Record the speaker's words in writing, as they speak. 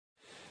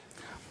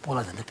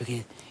Paula than the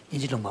Piki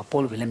Injilumba,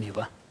 Paul William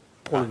Yuba,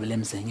 Paul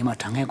Williams, and Yama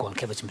Tanga called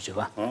Cabbage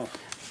Mujuba,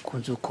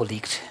 Kunzu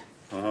colleague,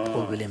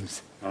 Paul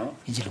Williams,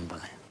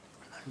 Injilumba.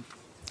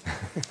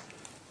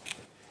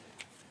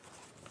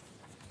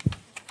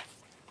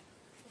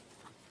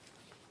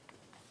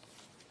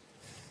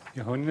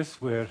 Your Holiness,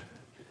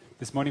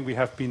 this morning we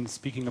have been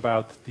speaking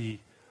about the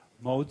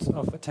modes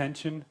of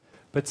attention,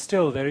 but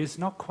still there is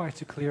not quite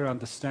a clear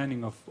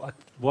understanding of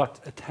what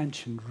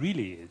attention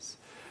really is.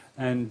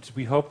 And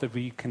we hope that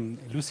we can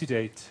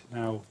elucidate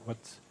now what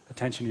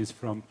attention is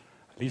from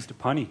at least the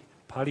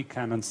Pali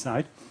canon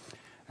side.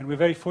 And we're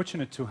very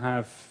fortunate to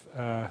have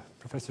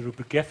Professor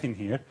Rupert Gethin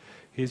here.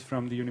 He's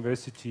from the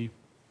University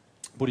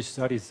Buddhist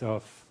Studies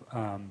of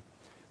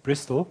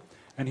Bristol,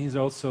 and he's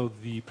also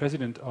the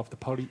president of the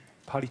Pali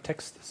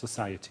Text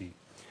Society.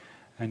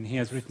 And he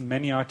has written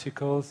many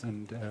articles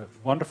and a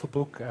wonderful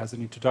book as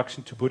an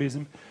introduction to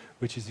Buddhism,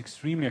 which is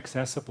extremely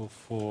accessible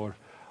for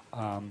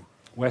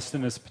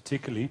Westerners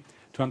particularly,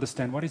 to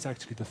understand what is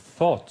actually the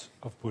thought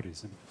of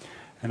Buddhism.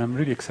 And I'm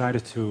really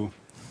excited to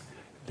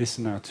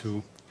listen now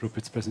to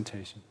Rupert's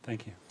presentation.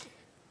 Thank you.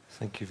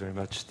 Thank you very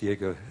much,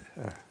 Diego.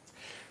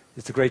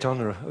 It's a great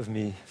honor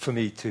for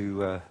me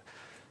to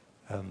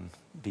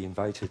be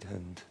invited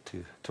and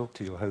to talk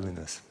to Your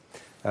Holiness.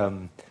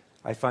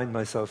 I find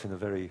myself in a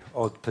very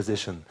odd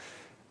position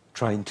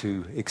trying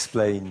to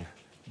explain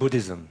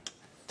Buddhism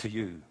to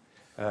you.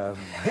 That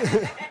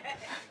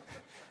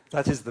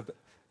is but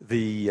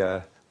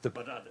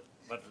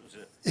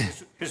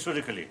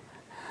historically,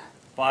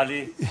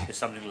 Pali is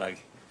something like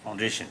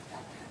foundation.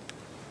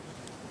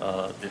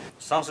 The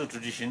Sanskrit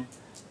tradition,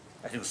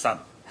 I think, sun.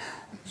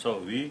 So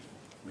we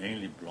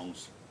mainly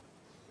belongs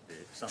to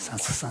the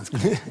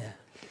Sanskrit.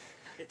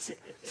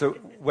 So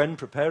when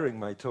preparing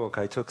my talk,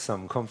 I took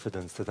some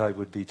confidence that I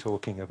would be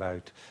talking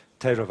about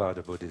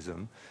Theravada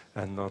Buddhism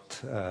and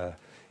not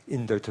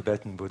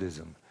Indo-Tibetan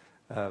Buddhism.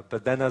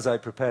 But then as I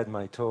prepared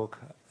my talk,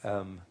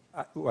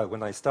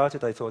 when I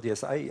started, I thought,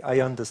 yes, I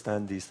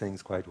understand these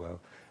things quite well.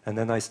 And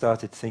then I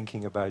started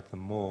thinking about them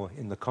more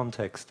in the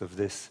context of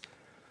this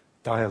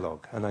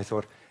dialogue. And I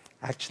thought,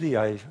 actually,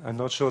 I'm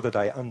not sure that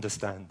I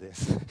understand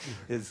this.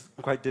 It's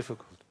quite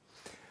difficult.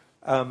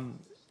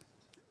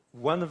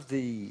 One of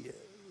the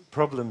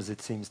problems,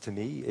 it seems to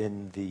me,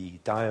 in the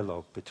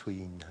dialogue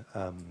between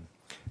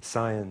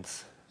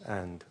science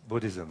and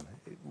Buddhism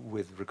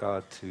with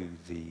regard to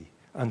the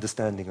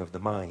understanding of the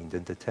mind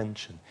and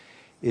attention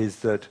is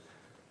that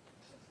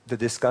the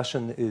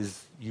discussion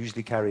is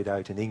usually carried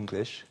out in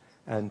English,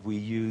 and we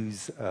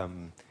use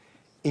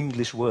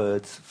English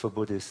words for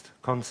Buddhist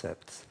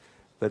concepts,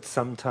 but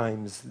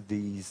sometimes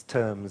these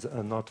terms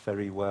are not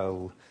very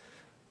well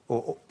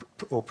or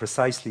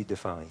precisely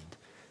defined.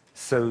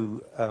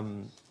 So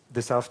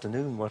this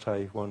afternoon, what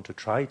I want to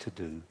try to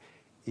do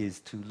is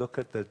to look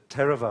at the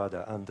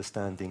Theravada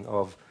understanding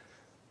of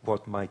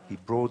what might be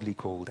broadly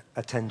called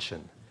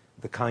attention,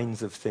 the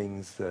kinds of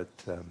things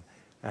that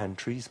Anne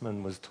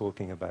Treisman was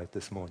talking about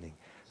this morning.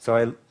 So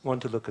I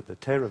want to look at the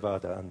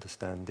Theravada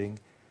understanding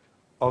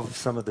of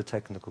some of the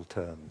technical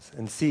terms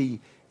and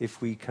see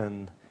if we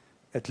can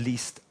at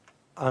least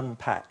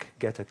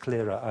get a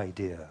clearer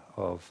idea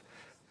of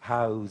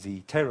how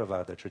the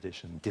Theravada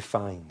tradition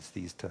defines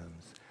these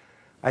terms.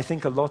 I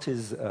think a lot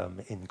is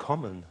in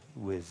common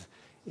with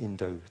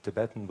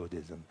Indo-Tibetan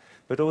Buddhism,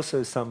 but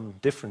also some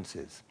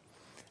differences.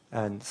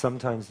 And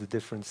sometimes the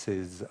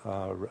differences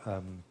are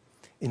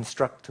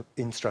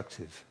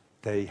instructive.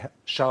 They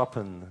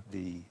sharpen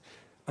the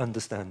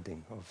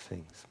understanding of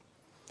things.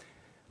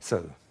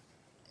 So.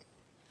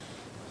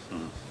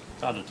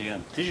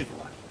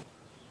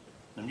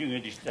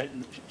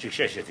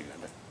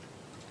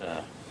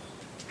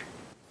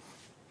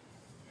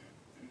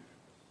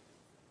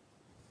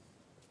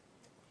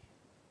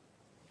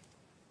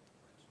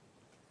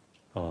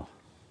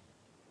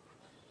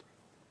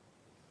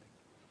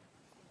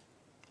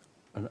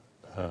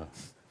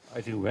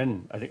 I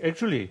think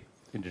actually,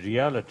 in the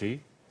reality,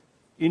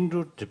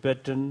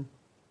 Indo-Tibetan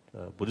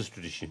Buddhist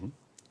tradition,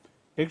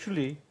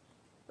 actually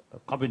a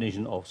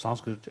combination of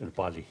Sanskrit and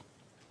Pali.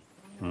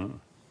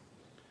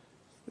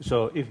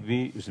 So if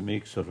we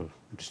make sort of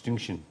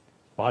distinction,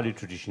 Pali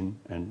tradition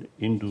and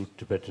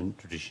Indo-Tibetan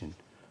tradition,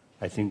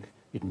 I think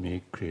it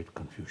may create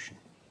confusion.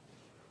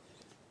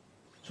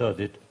 So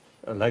that,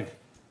 like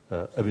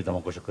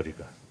Abhidhamma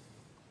Koshakarika,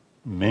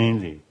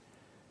 mainly,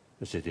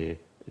 the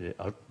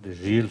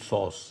real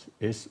source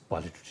is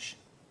Pali tradition.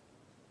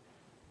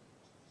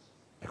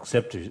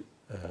 Except,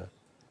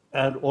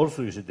 and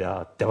also there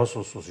are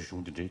Devaso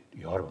Sosishung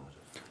Yorba.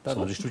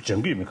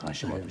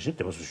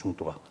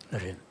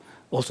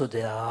 Also,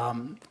 there are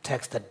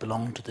texts that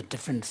belong to the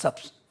different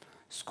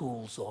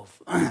sub-schools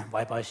of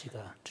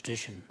Vaibhashika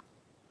tradition.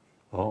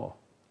 Oh.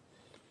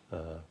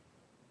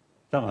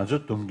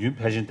 당아주 동균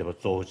패진 때부터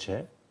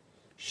조체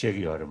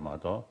시기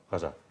여름마다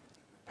가자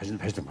패진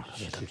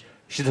말았어.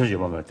 시대에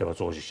보면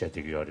때부터 조치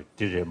시대기 여름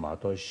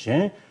뒤에마다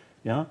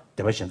신야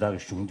대바 신다가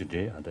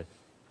중들이 한데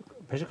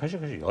패진 가시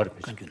여름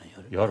패진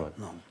여름.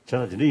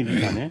 제가 이제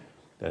이전에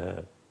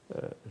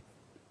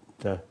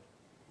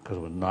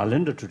because of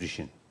Nalanda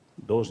tradition,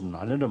 those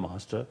Nalanda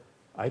master,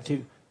 I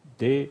think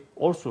they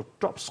also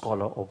top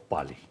scholar of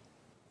Pali.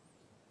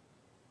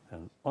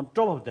 And on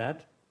top of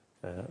that,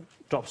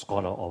 top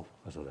scholar of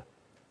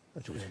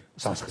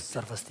Sanskrit.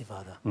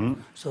 Sarvastivada.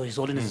 So His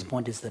Holiness's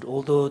point is that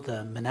although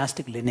the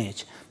monastic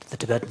lineage that the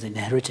Tibetans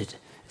inherited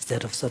is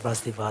that of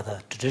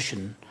Sarvastivada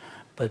tradition,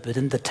 but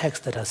within the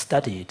texts that are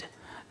studied,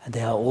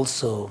 there are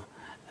also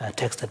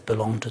texts that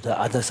belong to the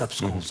other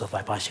sub-schools of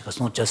Vaibhashikas,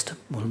 not just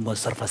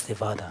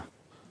Sarvastivada.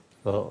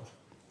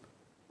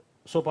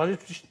 So Pali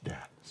tradition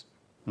there.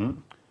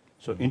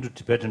 So into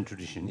Tibetan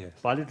tradition, Yes.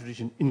 Pali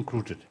tradition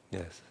included.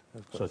 Yes.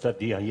 So that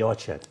the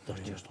Yawachat.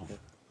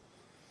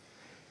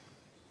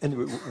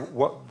 Anyway,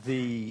 what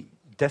the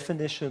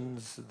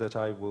definitions that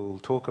I will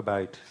talk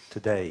about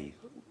today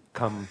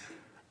come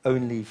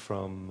only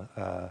from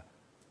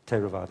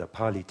Theravada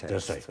Pali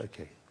texts. That's right.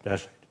 Okay.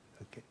 That's right.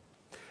 Okay.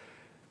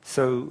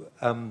 So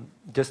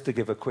just to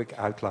give a quick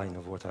outline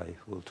of what I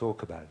will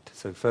talk about.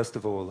 So first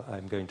of all,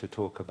 I'm going to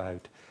talk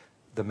about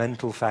the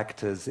mental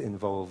factors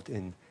involved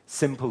in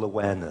simple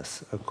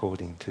awareness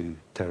according to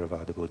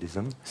Theravada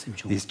Buddhism,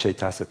 these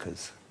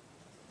Chaitasikas.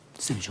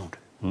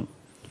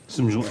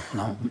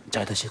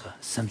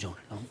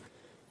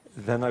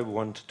 Then I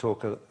want to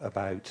talk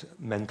about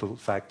mental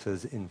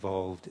factors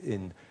involved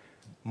in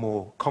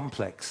more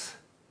complex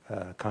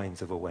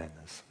kinds of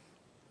awareness.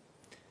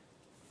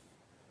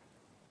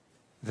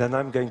 Then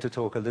I'm going to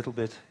talk a little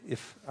bit,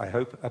 I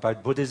hope,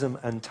 about Buddhism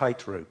and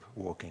tightrope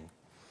walking.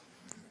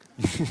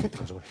 You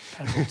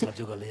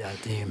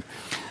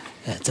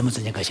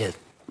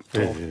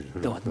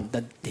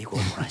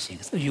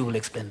will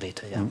explain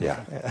later.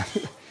 Yeah.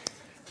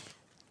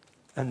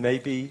 And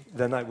maybe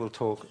then I will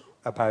talk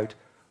about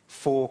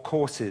 4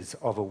 courses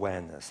of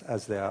awareness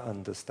as they are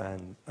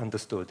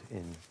understood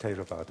in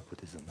Theravada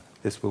Buddhism.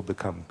 This will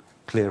become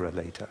clearer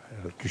later.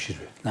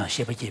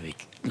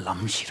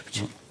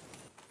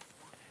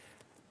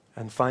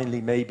 And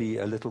finally, maybe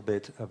a little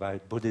bit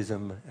about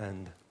Buddhism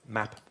and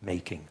map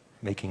making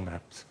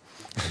maps.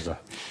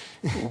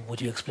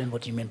 Would you explain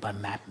what you mean by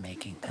map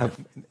making?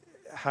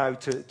 How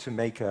to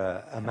make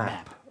a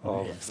map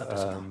of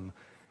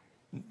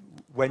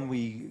when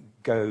we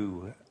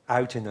go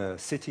out in a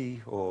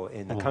city or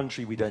in a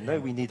country we don't know,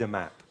 we need a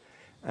map.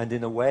 And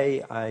in a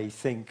way, I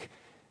think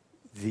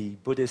the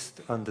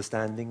Buddhist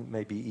understanding,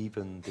 maybe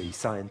even the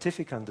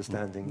scientific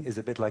understanding, is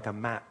a bit like a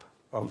map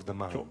of the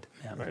mind.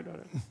 Yeah. Right.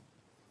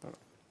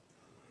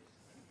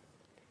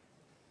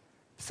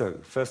 So,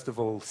 first of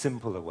all,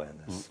 simple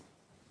awareness.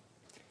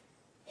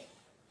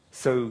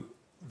 So,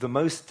 the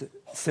most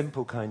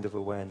simple kind of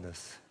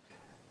awareness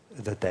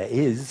that there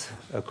is,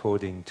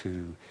 according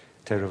to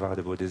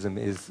Theravada Buddhism,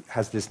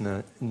 has this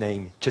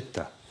name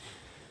citta.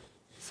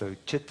 So,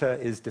 citta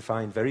is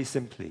defined very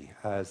simply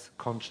as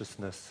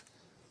consciousness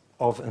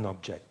of an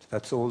object.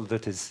 That's all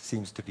that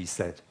seems to be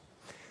said.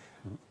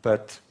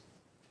 But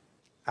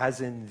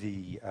as in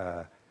the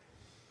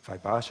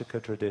Vaibhashika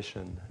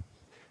tradition,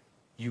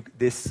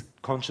 this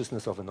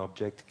consciousness of an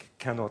object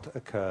cannot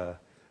occur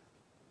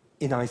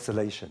in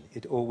isolation.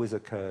 It always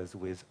occurs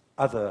with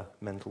other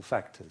mental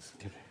factors.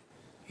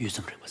 Yeah.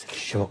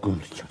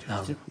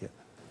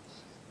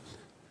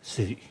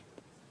 Siri.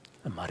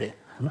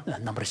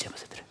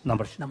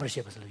 Number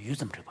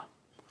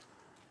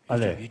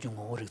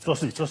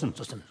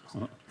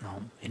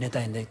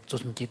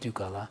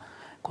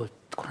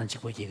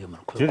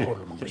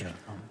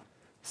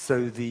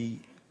So the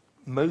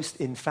most,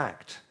 in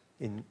fact,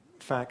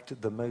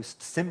 the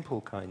most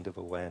simple kind of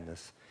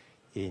awareness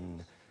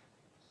in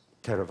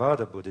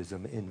Theravada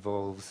Buddhism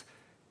involves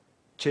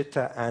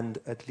citta and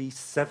at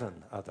least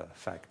 7 other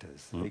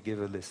factors. They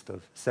give a list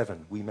of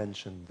 7. We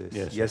mentioned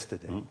this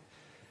yesterday.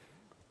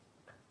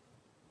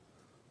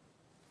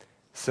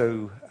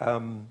 So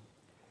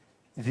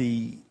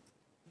the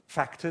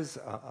factors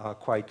are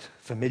quite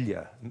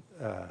familiar.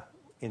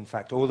 In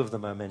fact, all of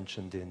them are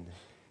mentioned in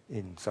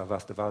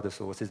Sarvastivada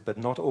sources, but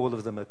not all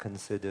of them are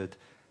considered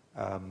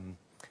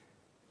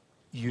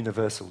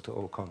universal to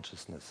all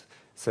consciousness.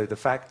 So the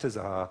factors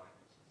are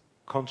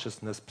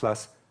consciousness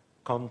plus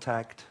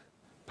contact,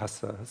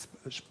 pasa,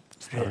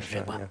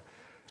 sparsha,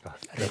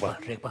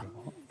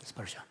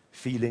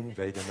 feeling,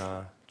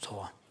 vedana,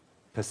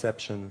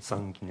 perception,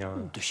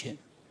 sanjna,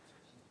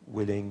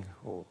 willing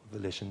or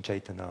volition,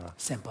 chaitana,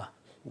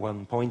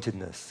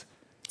 one-pointedness,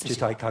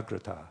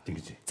 chittaikagrata,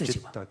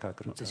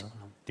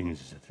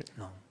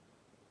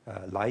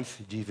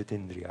 life,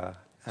 jivatindriya,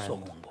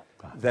 and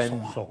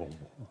then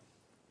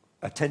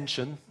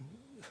attention,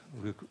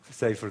 we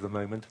say for the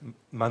moment,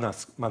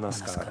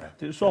 manaskara.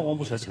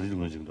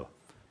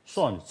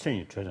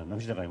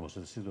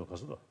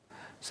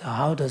 So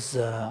how does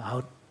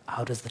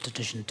the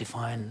tradition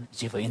define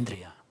jiva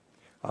indriya?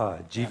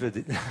 Jiva.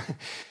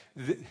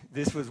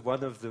 This was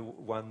one of the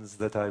ones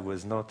that I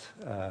was not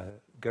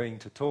going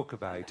to talk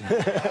about.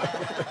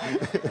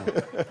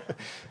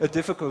 A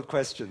difficult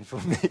question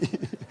for me.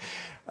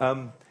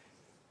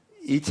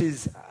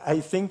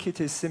 I think it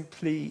is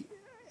simply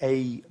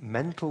a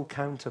mental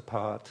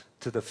counterpart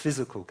to the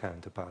physical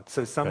counterpart.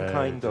 So some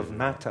kind of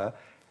matter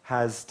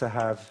has to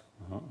have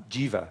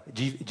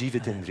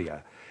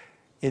jivitindriya.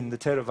 In the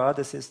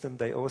Theravada system,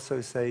 they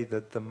also say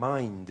that the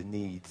mind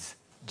needs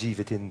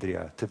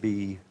jivitindriya to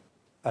be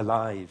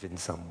alive in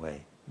some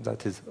way.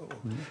 That is,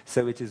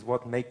 so it is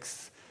what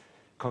makes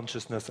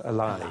consciousness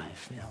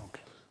alive. Yeah,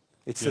 okay.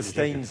 It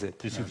sustains it.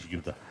 This is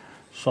you the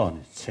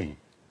son change.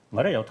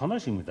 말해요.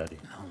 타나십니다.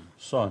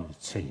 son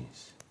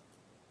change.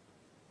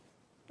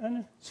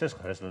 아니, 세스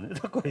가르쳐는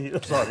이거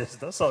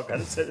소리스다. 소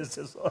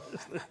가르쳐서 소.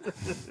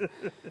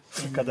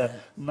 kada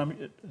남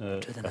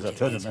가서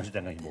저전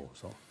나시장이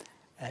뭐서.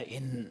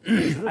 In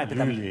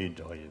really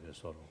enjoy it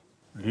sort of.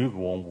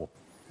 lukewarm.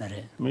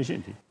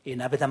 In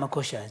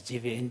Abhidhammakosha,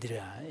 Jiva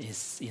Indriya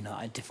is,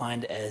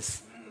 defined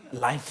as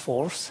life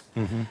force.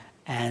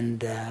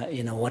 And,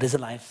 what is a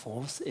life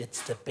force?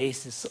 It's the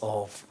basis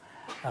of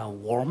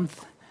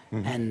warmth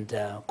and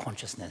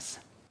consciousness.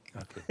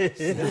 Okay.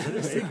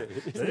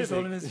 His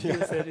Holiness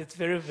said it's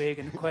very vague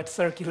and quite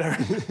circular.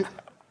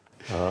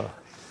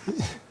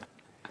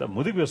 다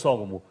모두가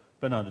싸고 뭐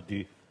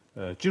변하는데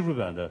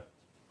지루반다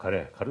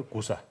가래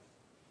구사.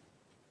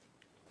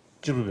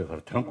 지루배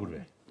가래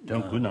당구래.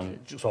 당구랑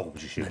싸고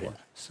부시시고.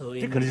 So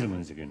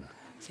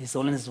His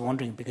Holiness is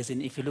wondering because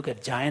if you look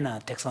at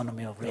Jaina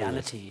taxonomy of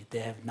reality, they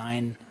have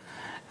 9,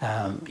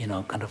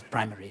 kind of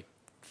primary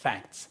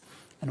facts,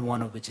 and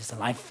one of which is the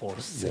life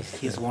force. Yes,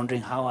 he's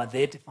wondering how are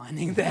they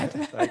defining that?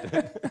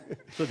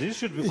 So this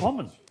should be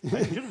common.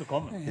 It should be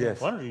common.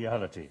 Yes. One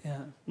reality.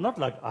 Yeah. Not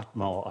like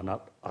Atma or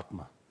not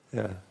Atma.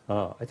 Yeah.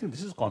 I think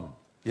this is common.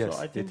 Yes,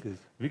 so I think it is.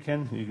 we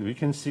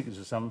can seek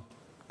some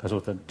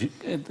sort of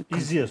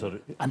easier sort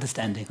of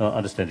understanding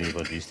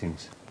about these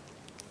things.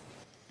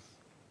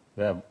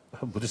 Where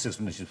Buddhist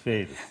explanation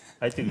failed.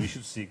 I think we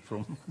should seek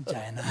from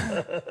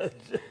Jaina.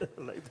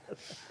 like that.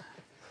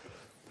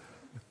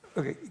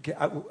 Okay.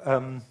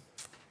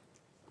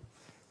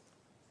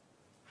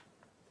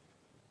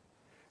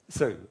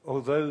 So,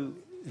 although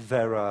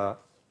there are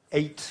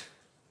 8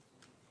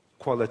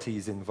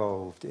 qualities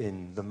involved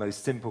in the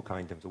most simple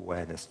kind of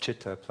awareness,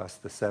 chitta plus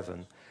the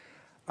 7,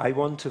 I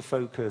want to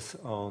focus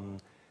on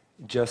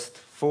just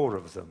 4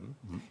 of them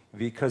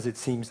because it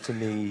seems to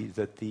me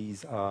that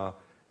these are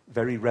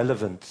very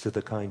relevant to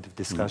the kind of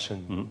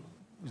discussion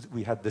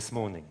we had this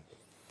morning.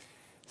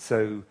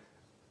 So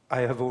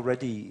I have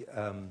already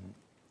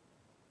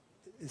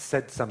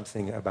said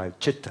something about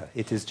chitta.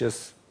 It is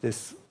just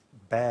this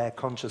bare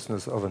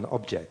consciousness of an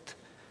object.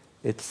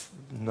 It's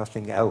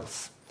nothing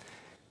else.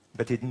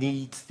 But it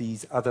needs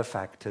these other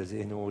factors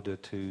in order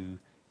to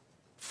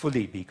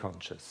fully be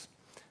conscious.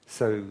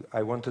 So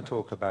I want to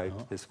talk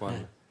about this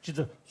one.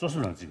 진짜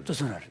소설을 지금.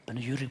 조선을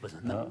근데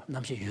유리보다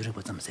남시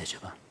유리보다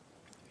세셔봐.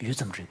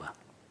 유점 리바.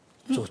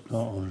 저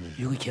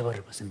유기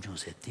개발을 봤으면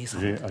좋으세요. 뒤에서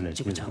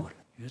지금 장을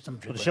유점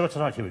리바.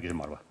 쉐바타라 기억이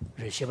말아.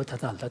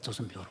 쉐바타다 알다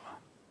조선 배워 봐.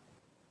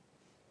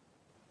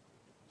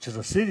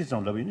 진짜 세리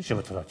정도 있는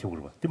쉐바타라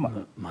기억을 봐.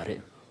 뒷말.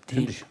 말해.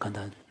 뒤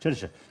간다.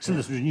 저리셔.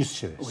 신의 수준이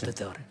있으셔.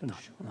 어떻다 그래.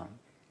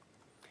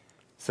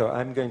 So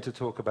I'm going to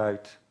talk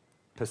about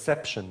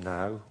perception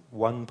now,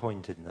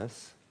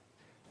 one-pointedness,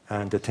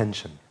 and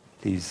attention.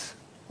 These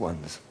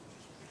ones,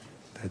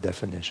 their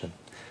definition.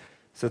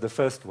 So the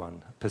first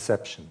one,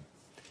 perception.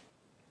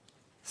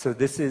 So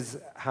this is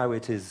how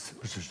it is.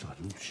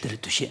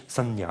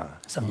 Sanya.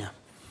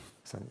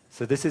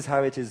 So this is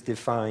how it is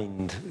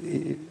defined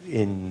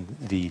in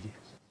the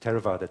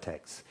Theravada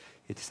text.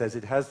 It says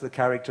it has the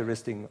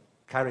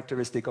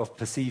characteristic of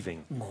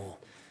perceiving.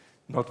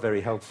 Not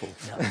very helpful.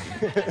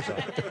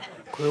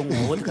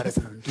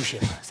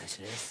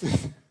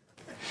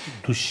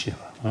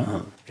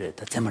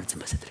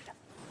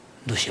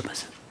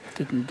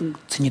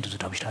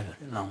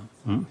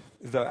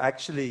 Though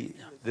actually,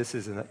 this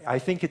is I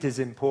think it is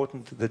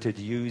important that it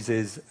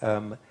uses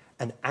an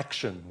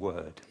action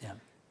word. Yeah.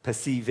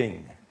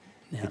 Perceiving.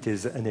 Yeah. It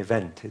is an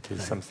event. It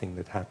is something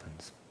that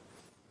happens.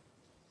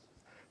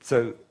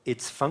 So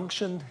its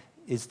function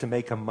is to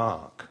make a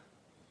mark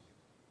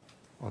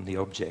on the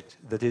object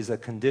that is a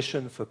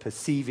condition for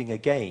perceiving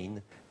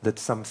again that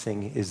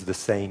something is the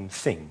same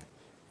thing.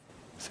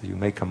 So you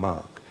make a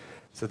mark.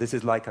 So this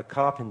is like a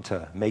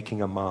carpenter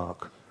making a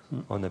mark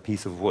on a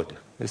piece of wood.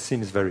 This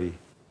seems very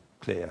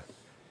clear.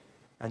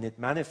 And it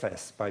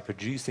manifests by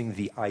producing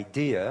the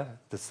idea,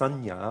 the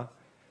sanya,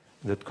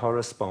 that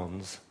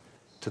corresponds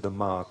to the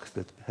mark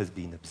that has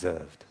been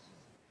observed.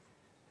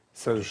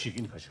 So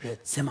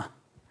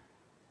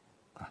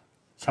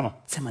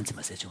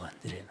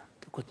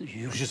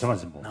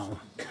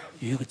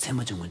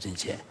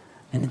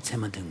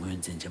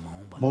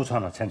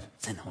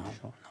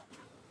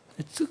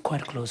it's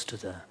quite close to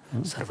the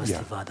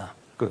Sarvastivada.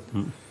 Good.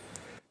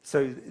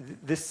 So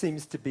this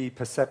seems to be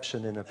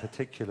perception in a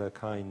particular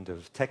kind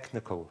of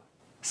technical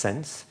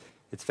sense.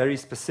 It's very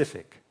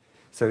specific.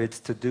 So it's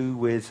to do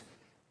with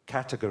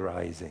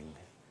categorizing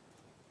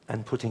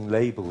and putting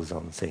labels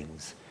on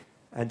things.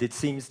 And it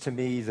seems to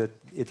me that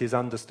it is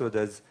understood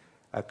as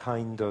a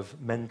kind of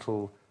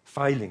mental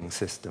filing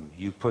system.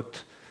 You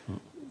put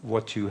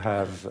what you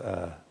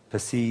have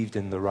perceived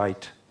in the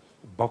right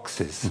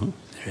boxes.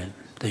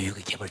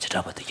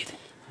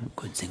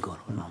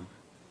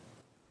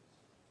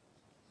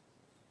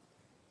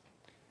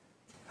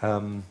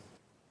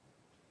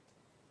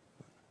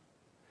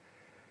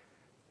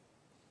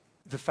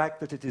 The fact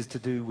that it is to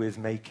do with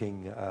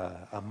making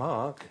a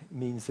mark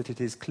means that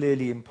it is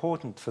clearly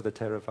important for the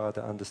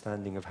Theravada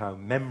understanding of how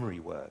memory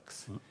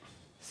works,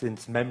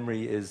 since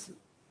memory is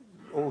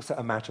also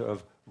a matter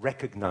of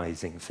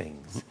recognizing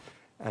things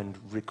and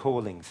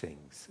recalling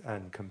things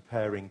and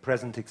comparing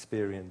present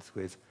experience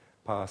with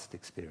past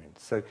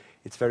experience. So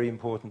it's very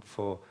important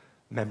for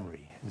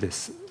memory,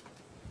 this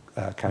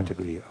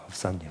category of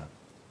sanya.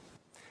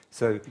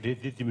 So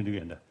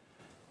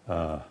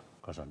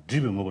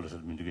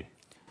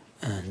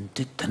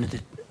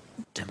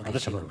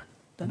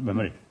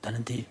memory.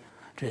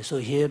 So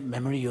here,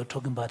 memory, you're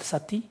talking about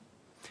sati?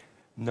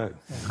 No.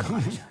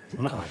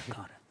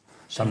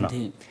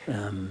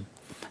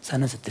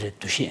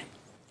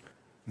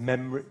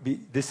 Memory,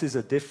 this is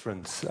a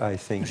difference, I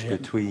think,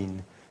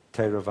 between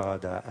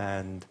Theravada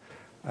and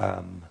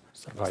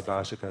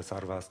Vaibhashika,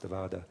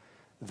 Sarvastivada,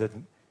 that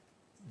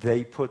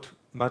they put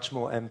much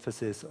more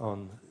emphasis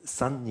on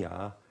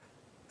sanya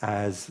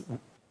as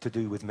to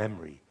do with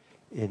memory.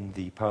 In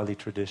the Pali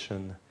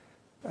tradition,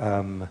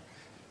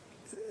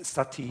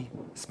 sati,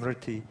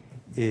 smriti,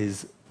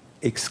 is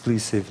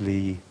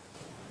exclusively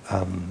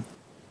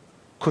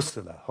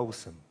kusala,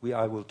 wholesome.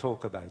 I will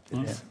talk about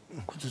this.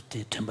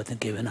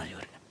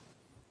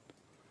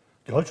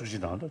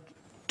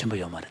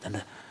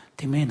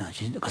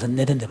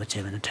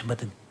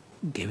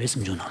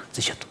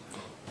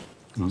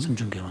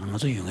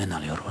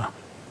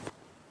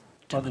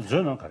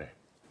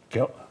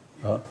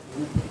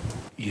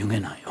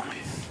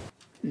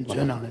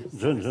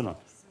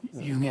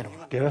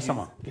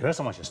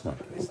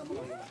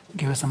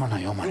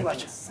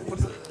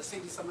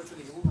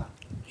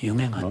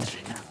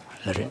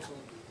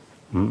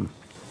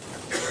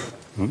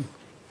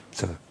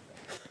 So,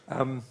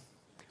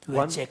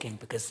 we're checking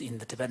because in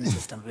the Tibetan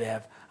system we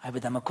have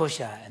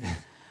Abhidhammakosha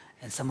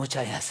and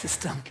Samuchaya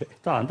system.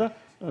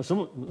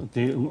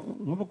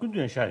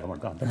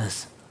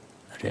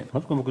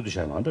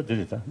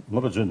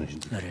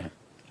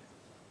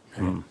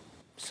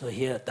 So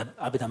here the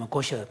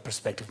Abhidhammakosha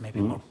perspective may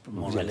be more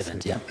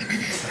relevant. Yeah.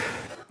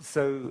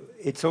 So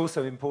it's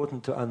also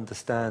important to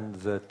understand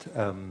that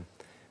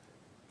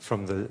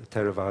from the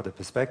Theravada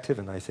perspective,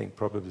 and I think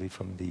probably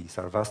from the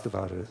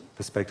Sarvastivada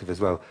perspective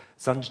as well,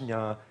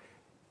 sanjñā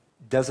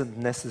doesn't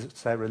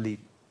necessarily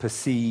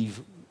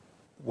perceive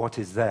what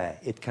is there.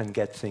 It can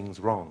get things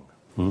wrong.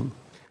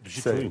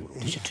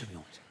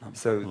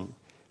 So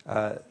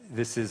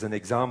this is an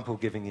example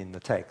given in the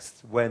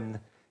text.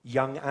 When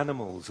young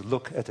animals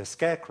look at a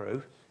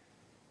scarecrow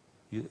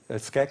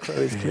is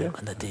clear?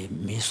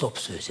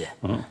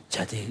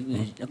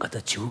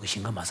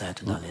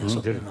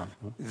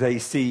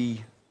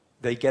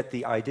 They get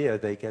the idea,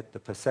 they get the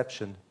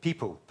perception,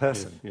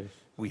 person, yes.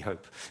 We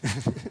hope,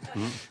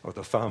 or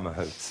the farmer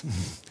hopes.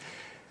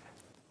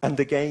 And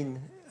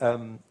again,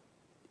 1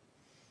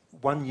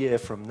 year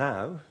from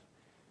now,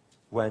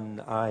 when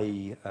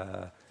I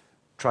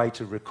try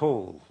to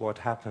recall what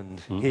happened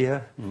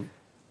here,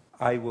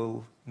 I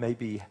will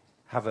maybe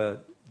have a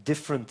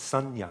different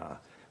sanya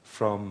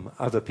from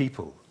other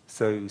people.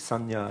 So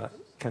sanya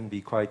can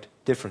be quite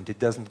different. It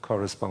doesn't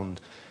correspond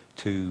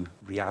to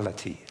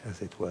reality,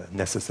 as it were,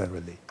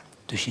 necessarily.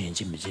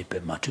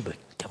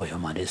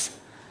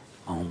 Because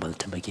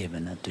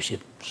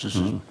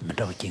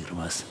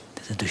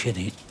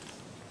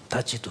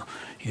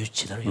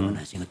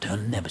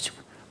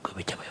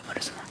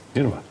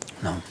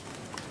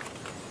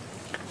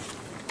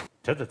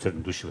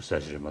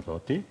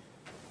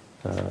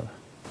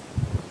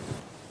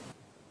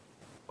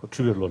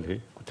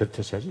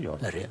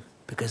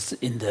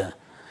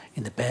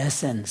in the bare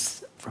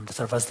sense, from the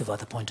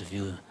Sarvastivada point of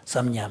view,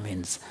 samnya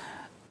means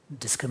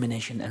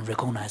discrimination and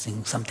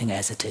recognizing something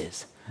as it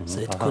is. So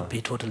it could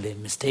be totally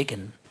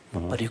mistaken,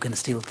 but you can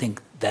still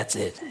think that's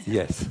it.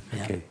 Yes,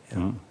 okay.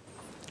 Yeah.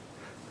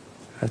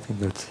 I think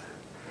that's...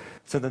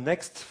 So the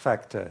next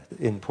factor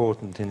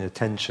important in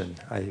attention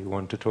I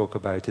want to talk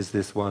about is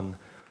this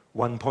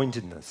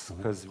one-pointedness,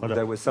 because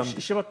there was some... So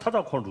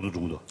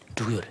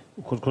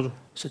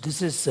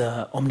this is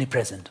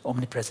omnipresent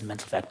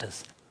mental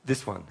factors.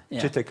 This one,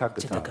 Yeah. Citta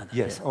Kaggata,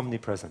 yes, yeah.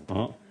 omnipresent.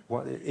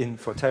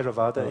 For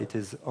Theravada, it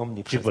is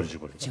omnipresent.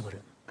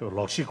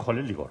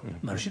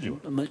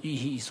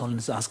 He's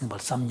always asking about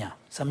samnya.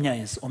 Samnya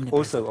is omnipresent.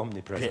 Also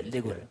omnipresent.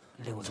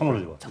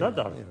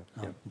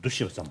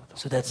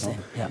 So that's it.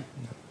 Yeah.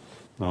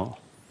 No.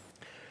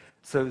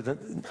 So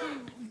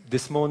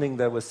this morning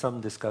there was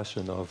some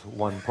discussion of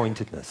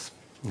one-pointedness.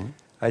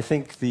 I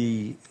think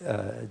the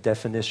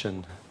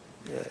definition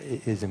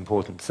is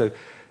important. So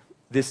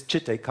this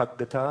citta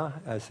kaggata,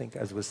 I think,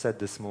 as was said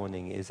this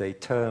morning, is a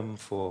term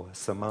for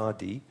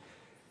samadhi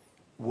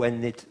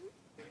when it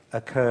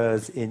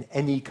occurs in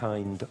any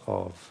kind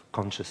of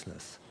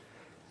consciousness.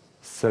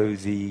 So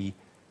the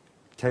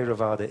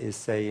Theravada is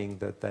saying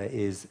that there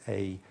is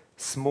a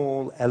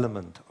small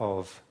element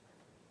of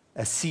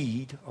a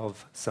seed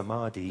of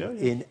samadhi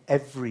in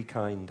every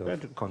kind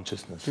of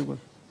consciousness.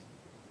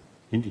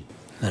 Indeed.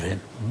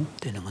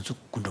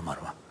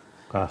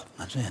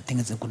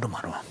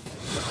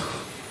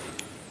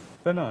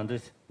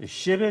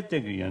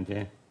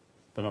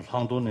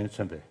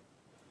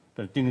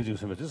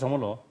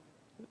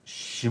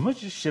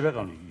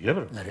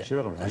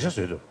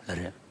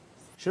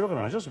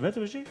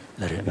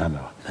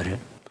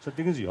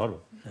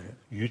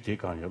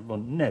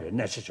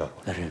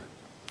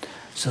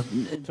 So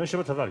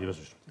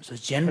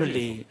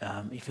generally,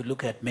 if you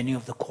look at many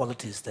of the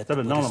qualities that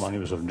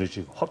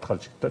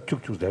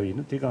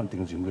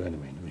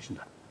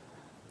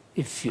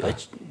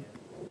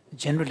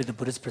generally the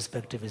Buddhist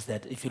perspective is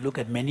that if you look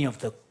at many of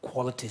the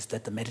qualities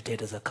that the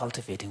meditators are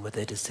cultivating,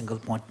 whether it is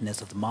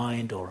single-pointedness of the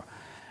mind or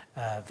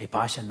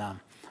vipassana,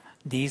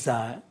 these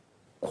are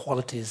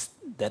qualities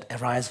that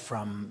arise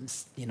from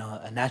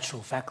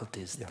natural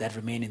faculties that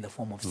remain in the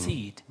form of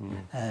seed,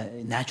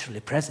 naturally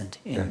present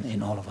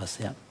in all of us.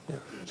 Yeah.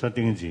 So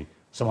things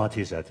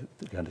samadhi said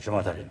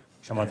shamatha.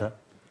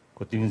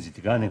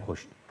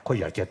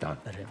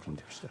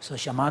 So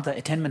shamatha,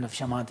 attainment of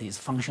shamatha is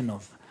function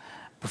of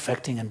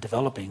perfecting and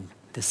developing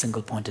this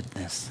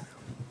single-pointedness.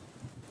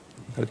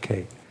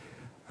 Okay.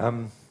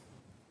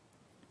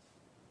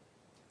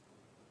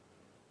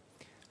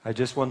 I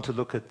just want to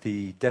look at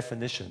the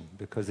definition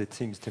because it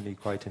seems to me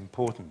quite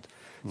important.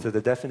 So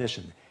the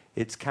definition,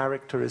 its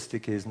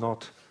characteristic is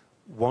not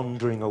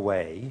wandering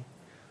away,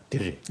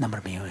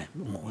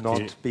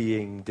 not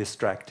being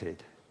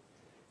distracted.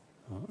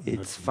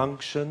 Its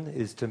function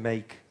is to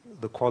make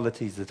the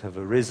qualities that have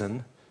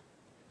arisen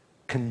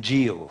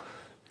congeal,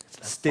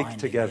 stick binding,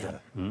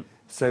 together.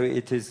 So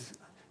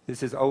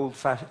this is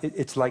old-fashioned,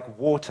 it's like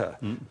water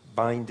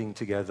binding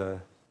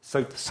together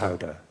soap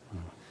powder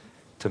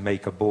to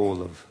make a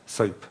ball of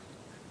soap.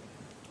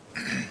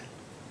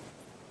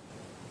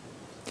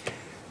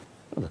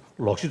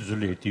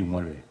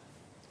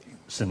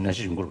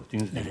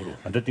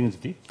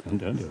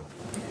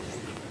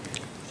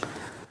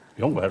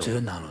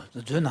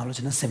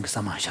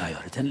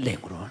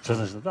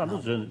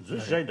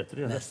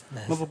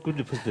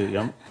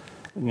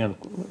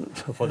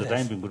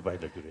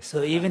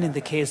 So even in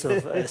the case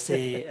of,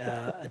 say,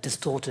 a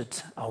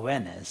distorted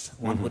awareness,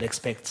 one would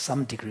expect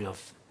some degree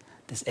of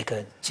this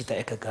chitta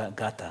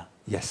ekagata.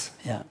 Yes.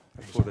 Yeah.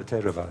 For the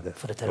Theravada.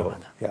 For the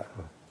Theravada. Yeah.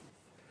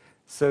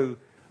 So,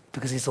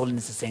 because His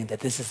Holiness is saying that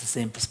this is the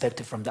same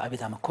perspective from the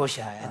Abhidhamma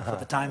Kosha, and for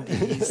the time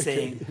being he's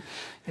saying,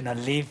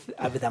 leave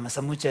Abhidhamma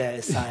Samuccaya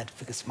aside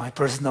because my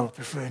personal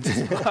preference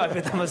is for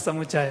Abhidhamma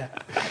Samuccaya.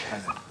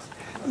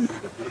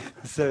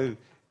 So,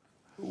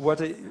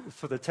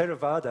 for the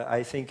Theravada,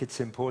 I think it's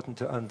important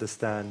to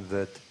understand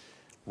that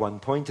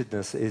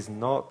one-pointedness is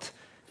not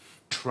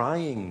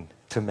trying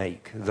to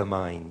make the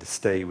mind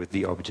stay with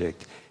the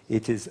object.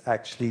 It is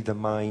actually the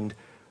mind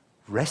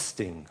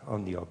resting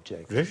on the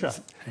object.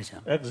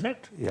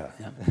 Exact. Yeah.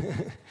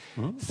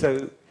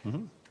 So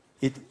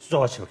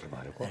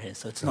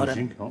so it's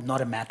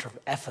not a matter of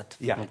effort.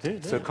 Yeah.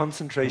 So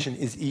concentration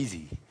is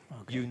easy.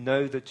 Okay. You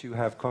know that you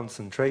have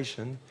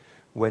concentration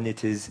when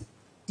it is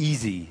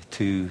easy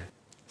to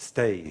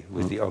stay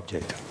with the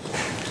object.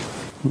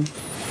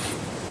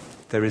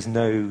 There is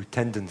no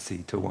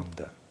tendency to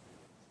wander.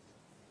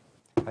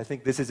 I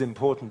think this is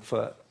important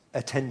for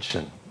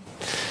attention.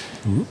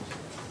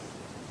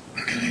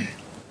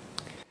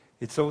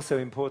 It's also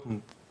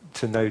important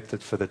to note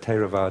that for the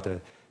Theravada,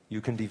 you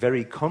can be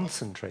very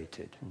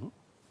concentrated,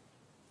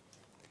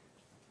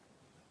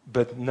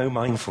 but no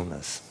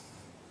mindfulness.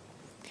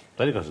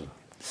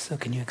 So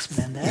can you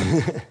explain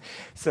that?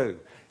 So,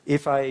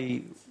 if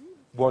I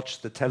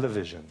watch the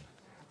television,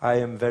 I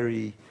am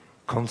very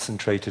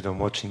concentrated on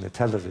watching the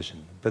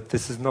television, but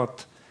this is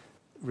not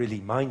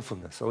really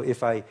mindfulness. Or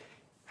if I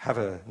have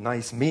a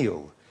nice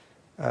meal,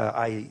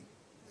 I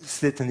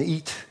sit and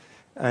eat,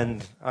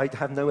 and I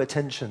have no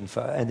attention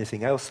for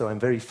anything else, so I'm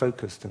very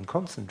focused and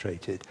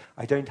concentrated.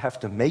 I don't have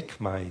to make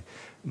my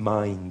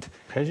mind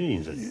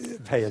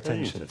pay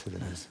attention to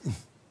this.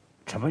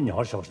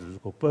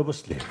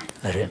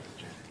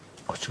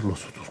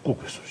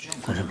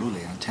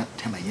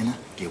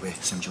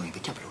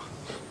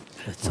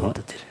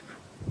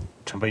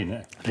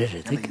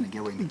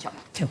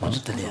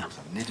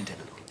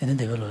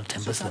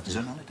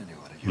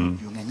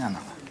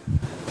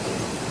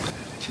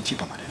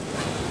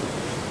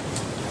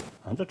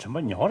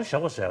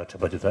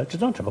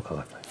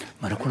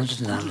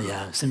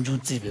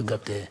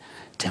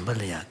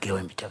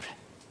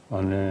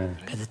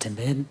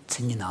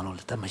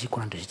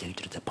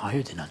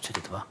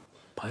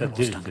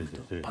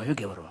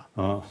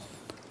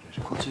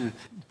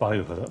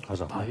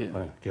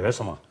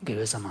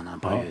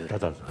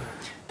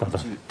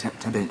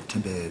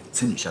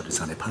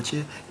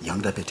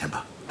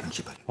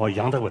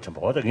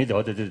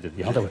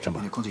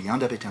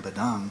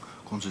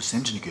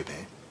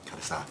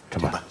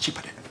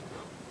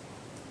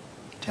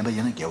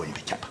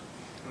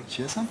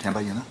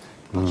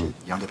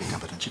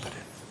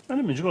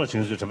 아니 민주가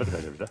진짜 좀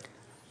받아야 됩니다.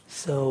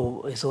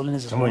 So His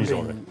Holiness is Someone is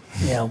wondering,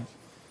 yeah,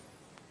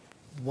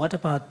 what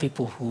about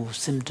people who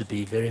seem to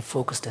be very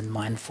focused and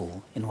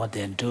mindful in what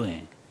they're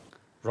doing,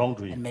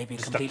 wrongdoing, and maybe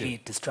destructive.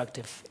 completely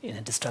destructive in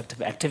a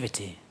destructive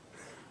activity?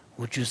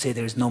 Would you say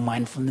there is no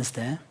mindfulness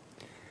there?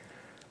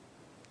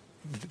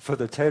 For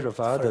the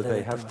Theravada, For the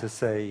they have to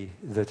say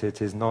that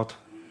it is not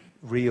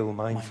real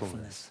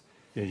mindfulness.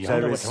 예,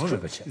 There 양다고 is 정을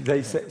받지.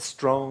 they say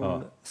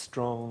strong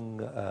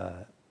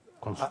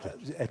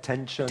Concentrate.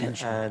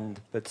 attention,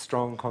 but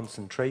strong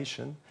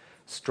concentration,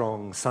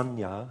 strong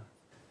sanya,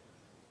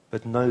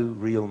 but no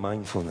real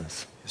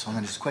mindfulness. So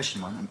on this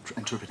question one, I'm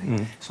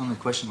interpreting. So on the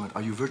question one,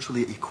 are you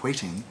virtually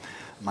equating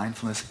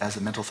mindfulness as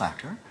a mental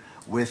factor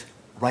with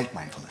right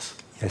mindfulness?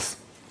 Yes.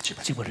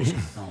 지버리시.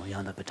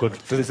 양다 Good.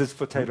 So this is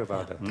for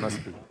Theravada.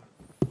 Must be.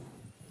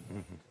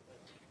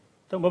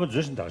 또 뭐만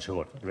주신다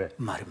저거. 왜?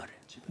 말이.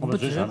 뭐 뭐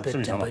주시 않아? 저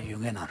쓰면 봐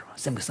유행하러.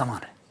 생각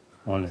상하래.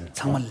 원래.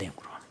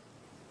 장말랭으로.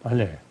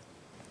 원래.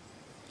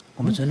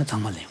 뭐 저는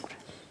장말랭으로.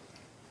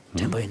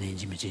 tempo에는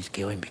인지미지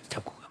개와 믹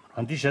잡고 가면.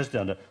 안디셔스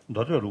때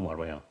너도 루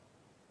말봐요.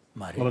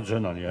 말이. 뭐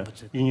저는 아니야.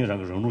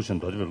 인연한 거 정루신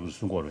너도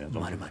쓴 거로요.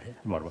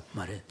 말봐.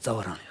 말이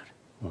자와라요.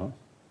 어?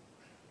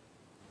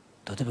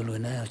 너도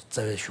별로네.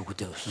 자외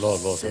슈고되어. 로.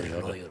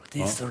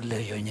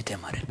 디스를 요인이 돼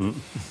말이.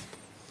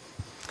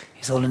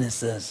 His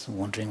Holiness is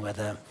wondering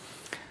whether,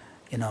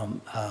 in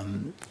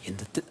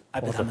the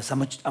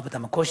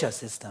Abhidhamma Kosha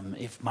system,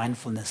 if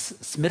mindfulness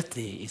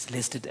smriti is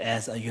listed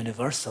as a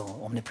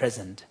universal,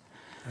 omnipresent,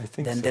 I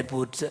think then so. that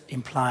would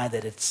imply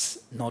that it's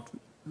not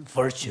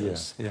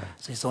virtuous. Yeah.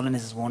 So His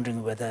Holiness is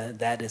wondering whether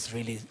that is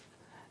really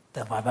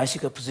the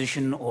Vaibhashika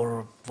position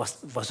or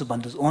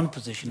Vasubandhu's own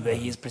position, where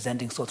he is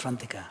presenting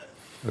Sotrantika.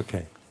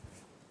 Okay.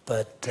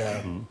 But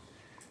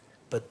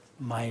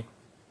my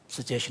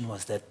suggestion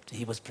was that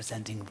he was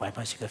presenting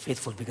Vaibhashika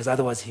faithful, because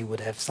otherwise he would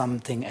have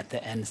something at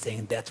the end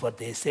saying that's what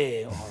they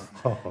say,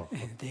 or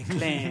they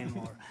claim,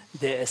 or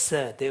they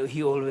assert.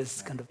 He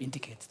always kind of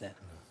indicates that.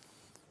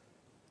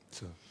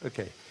 So,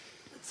 okay.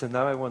 So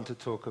now I want to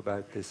talk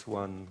about this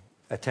one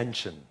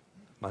attention,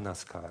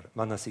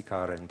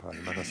 manasikara in Pali,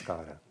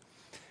 manaskara.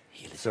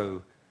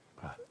 So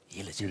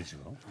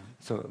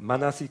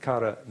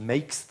manasikara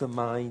makes the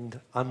mind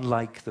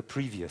unlike the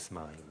previous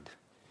mind.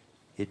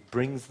 It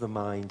brings the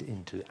mind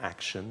into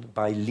action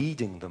by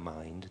leading the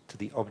mind to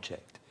the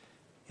object.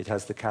 It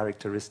has the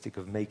characteristic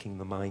of making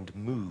the mind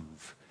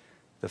move,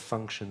 the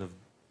function of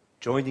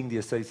joining the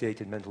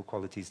associated mental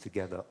qualities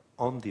together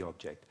on the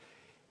object.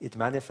 It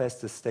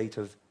manifests a state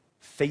of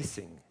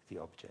facing the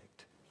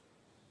object.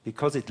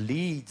 Because it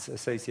leads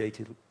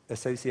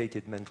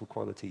associated mental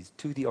qualities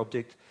to the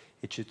object,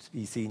 it should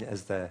be seen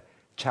as their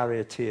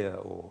charioteer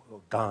or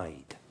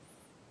guide.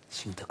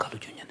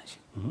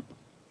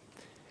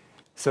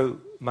 So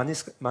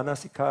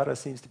manasikara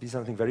seems to be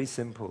something very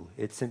simple.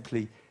 It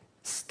simply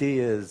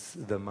steers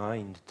the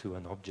mind to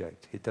an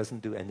object. It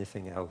doesn't do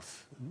anything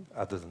else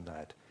other than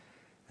that.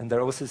 And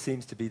there also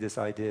seems to be this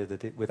idea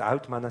that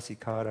without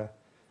manasikara,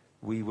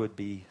 we would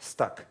be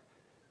stuck.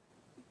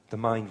 The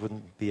mind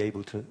wouldn't be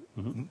able to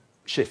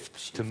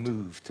shift, to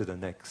move to the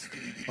next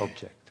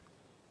object.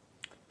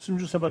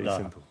 Very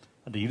simple.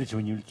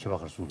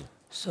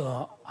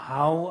 So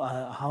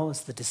how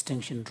is the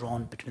distinction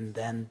drawn between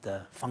then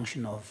the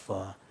function of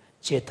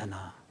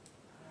cetana,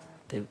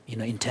 the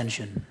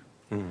intention,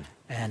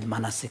 and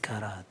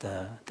manasikara,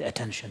 the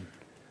attention?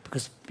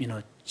 Because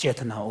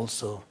cetana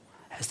also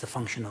has the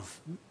function of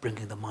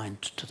bringing the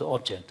mind to the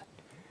object.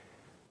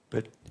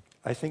 But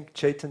I think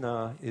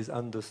cetana is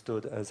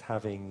understood as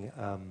having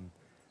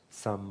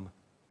some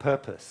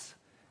purpose,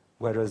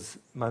 whereas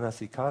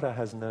manasikara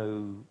has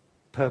no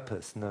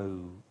purpose,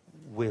 no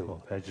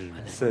will.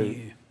 So,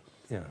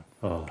 yeah.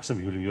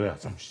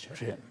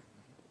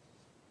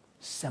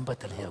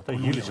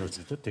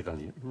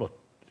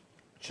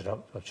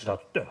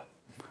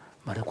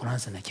 말에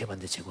고난선에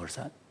개반대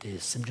제거사 대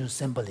심준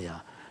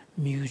샘플이야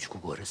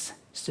미유주고 거랬어.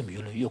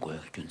 심유로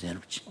요거야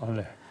균전없지.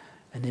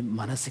 아니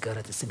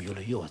마나시가라 대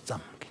심유로 요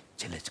잠게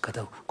제일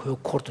가다 고요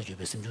코르도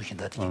주베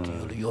심주신다 되게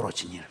요로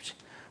요로치니럽지.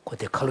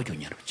 고대 칼로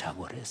주니럽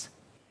자고랬어.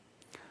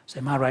 So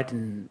am I right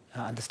in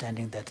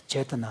understanding that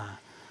cetana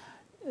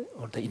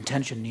or the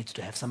intention needs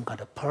to have some kind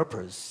of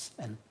purpose,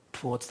 and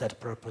towards that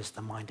purpose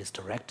the mind is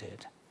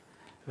directed,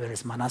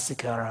 whereas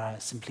manasikara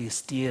simply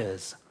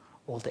steers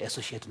all the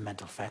associated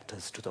mental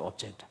factors to the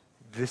object?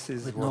 This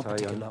is With what no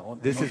particular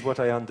is what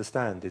I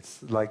understand.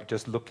 It's like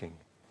just looking.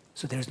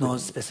 So there is no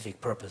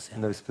specific purpose. Yeah?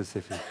 No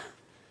specific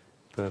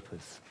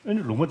purpose.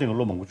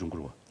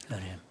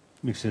 네.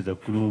 믹스에다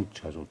구능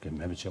가지고 이렇게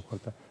매매치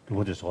할까?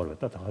 루모데서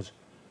얼었다 다 가지.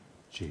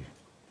 지.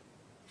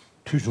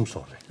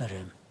 투중소래.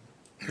 네.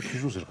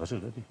 투중소를 가서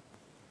어디?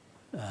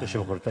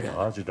 대셔 버렸다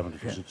가지 좀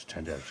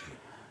찬다지.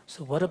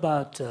 So what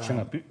about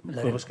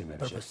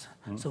purpose?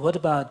 So what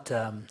about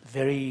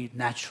very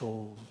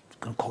natural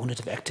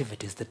cognitive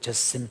activities that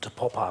just seem to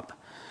pop up,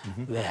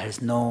 where there is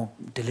no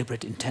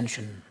deliberate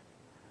intention?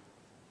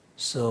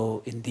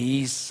 So in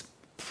these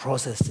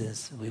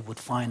processes, we would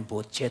find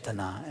both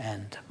cetana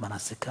and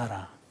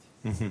manasikara.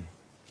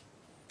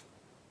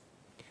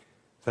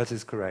 That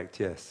is correct,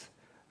 yes.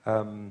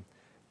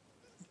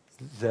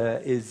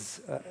 There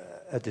is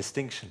a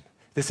distinction.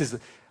 This is,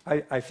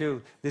 I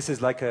feel this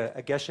is like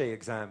a geshe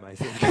exam, I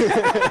think.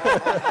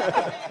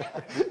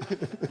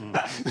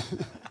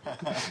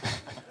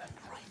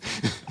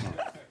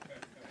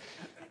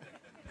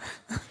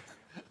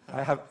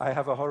 I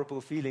have a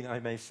horrible feeling I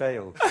may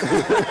fail.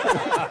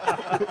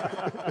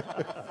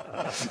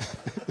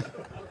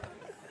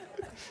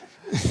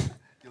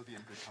 You'll be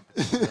in good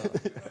company.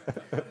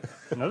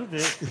 나도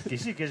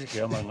계시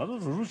개만 나도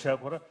루루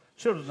차고라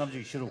서로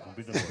남지 싫어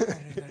공비도.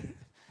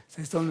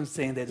 So he's almost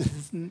saying that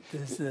this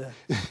is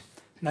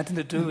nothing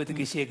to do with the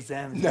Gishi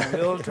exam.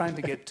 We're all trying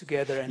to get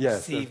together and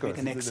see if we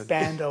can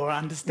expand our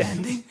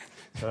understanding.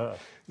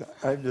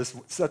 I'm just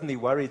suddenly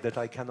worried that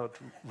I cannot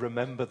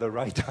remember the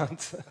right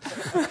answer.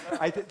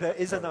 There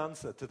is an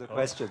answer to the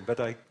question, but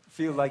I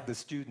feel like the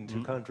student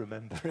who can't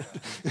remember it.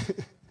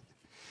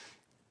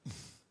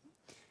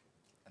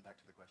 And back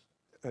to the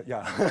question.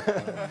 Yeah.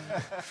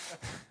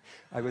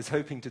 I was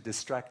hoping to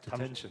distract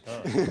attention.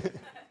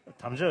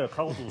 담자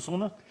가고도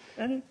우선은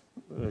아니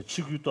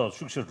지구도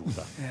숙셔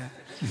주다. Yeah.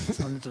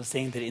 So I was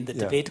saying that in the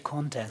debate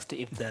context,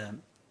 if the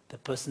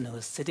person who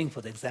is sitting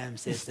for the exam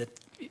says that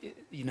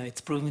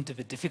it's proving to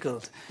be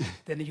difficult,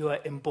 then you are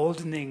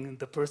emboldening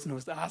the person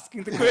who's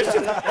asking the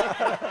question.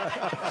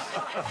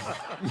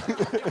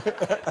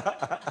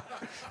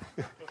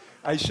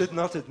 I should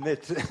not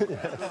admit.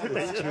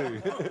 It's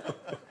true.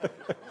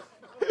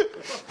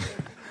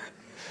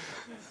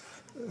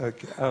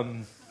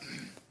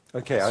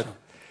 Okay. Yes.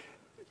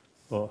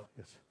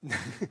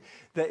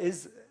 There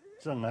is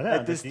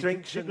a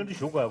distinction. 근데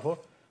쇼가고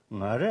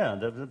나래 안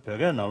돼.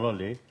 벽에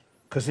나올래.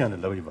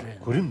 그시안을 넣어 봐.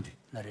 그림디.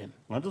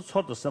 나도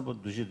서도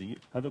삼번 두시디.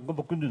 나도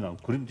뭐 근데나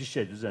그림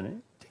디셔야 되잖아요.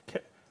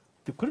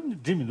 그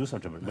그림 재미도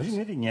삼점. 무슨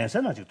일이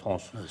녀선 아직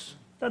통수.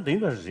 但等于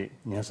是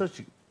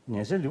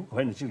녀선 요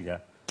관이 지금야.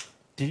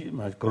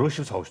 디마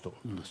그로시 사오시도.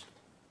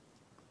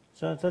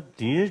 자,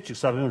 뒤에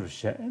직사병을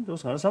주셔. 또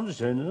사람 삼도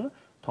저는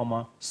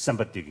토마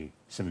샘바티기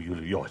샘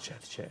유를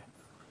요치하지.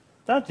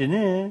 다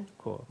되네.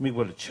 그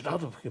미국을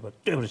치라도 그게 봐.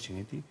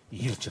 때버리지니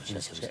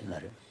일적이지.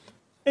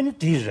 아니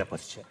뒤에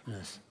버리지.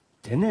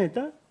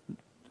 되네다.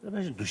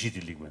 사실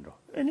두시딜링면로.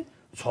 아니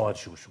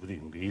소화시고 싶고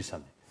이런 게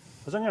이상해.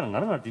 그냥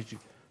나는 알지.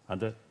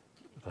 안돼.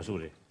 가서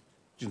그래.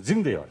 지금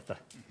증대요. 다.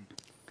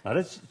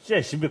 나를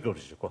제 신벽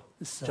그러시고.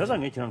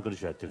 저장에 그냥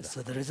그러셔야 된다.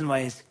 So the reason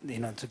why is,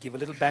 to give a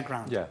little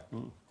background. Yeah.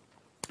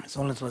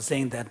 Solons was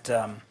saying that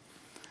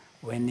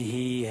when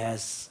he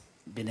has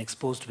been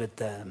exposed with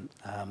the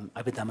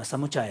Abhidhamma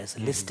Samuchaya's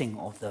listing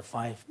of the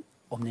 5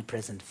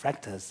 omnipresent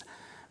factors,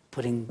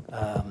 putting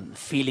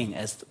feeling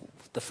as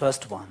the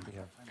first one,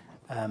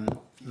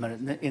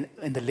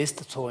 in the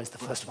list, so is the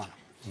first one.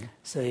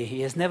 So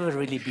he has never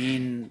really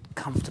been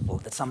comfortable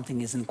that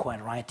something isn't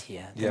quite right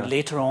here. Then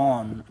later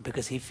on,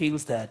 because he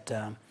feels that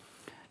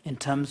in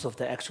terms of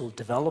the actual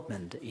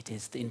development, it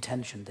is the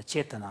intention, the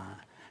cetana,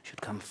 should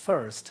come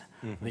first,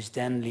 which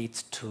then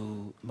leads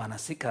to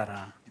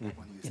manasikara.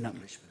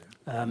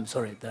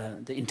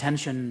 The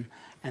intention,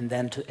 and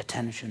then to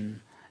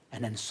attention,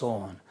 and then so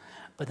on.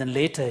 But then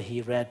later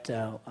he read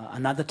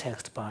another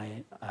text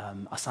by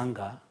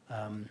Asanga,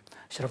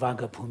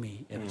 Shravaka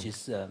Bhumi, which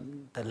is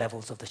the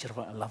levels of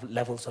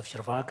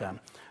Shravaka,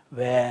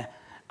 where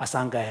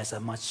Asanga has a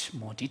much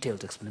more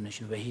detailed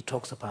explanation, where he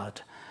talks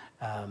about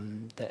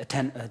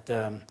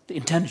the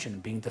intention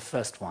being the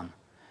first one.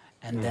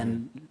 And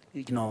then,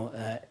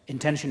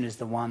 intention is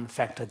the one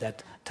factor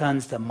that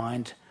turns the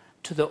mind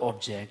to the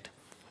object,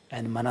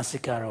 and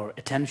manasikara, or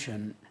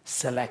attention,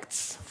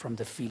 selects from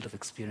the field of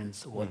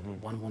experience what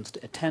one wants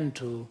to attend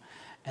to,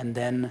 and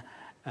then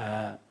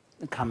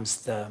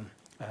comes the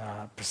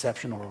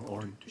perception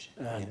or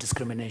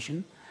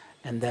discrimination,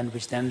 and then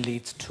which then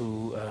leads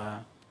to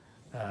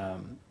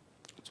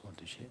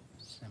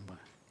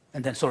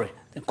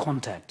the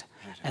contact.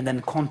 And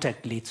then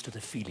contact leads to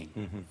the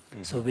feeling.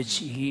 So which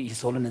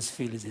his holiness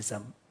feels is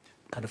a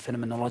kind of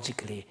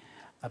phenomenologically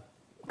a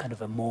kind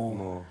of a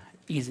more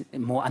easy,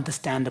 more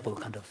understandable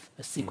kind of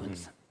a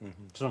sequence.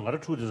 So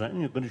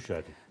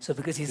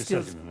because he's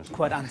still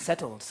quite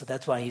unsettled, so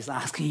that's why he's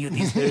asking you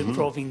these very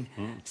probing,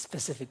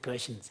 specific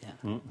questions.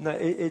 Yeah. No,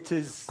 it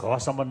is.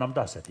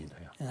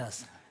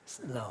 Yes.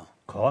 Slow.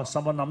 Yes,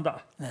 so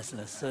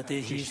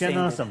he's saying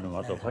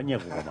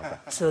that,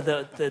 so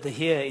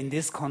here in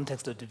this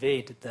context of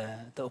debate,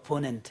 the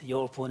opponent,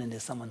 your opponent,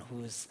 is someone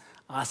who is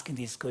asking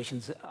these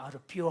questions out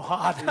of pure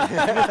heart,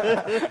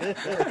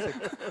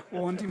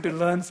 wanting to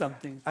learn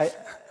something.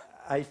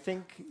 I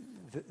think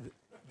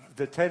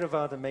the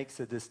Theravada makes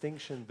a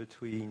distinction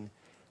between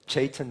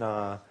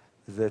Chaitana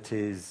that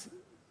is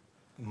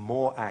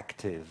more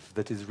active,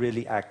 that is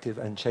really active,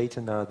 and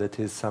Chaitana that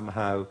is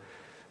somehow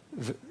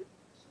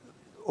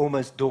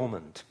almost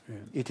dormant.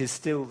 It is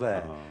still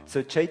there.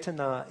 So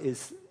Chaitana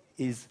is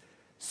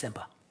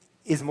Sempa.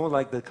 Is more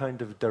like the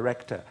kind of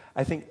director.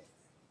 I think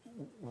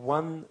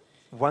one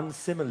one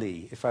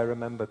simile, if I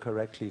remember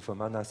correctly, for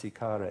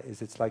manasikara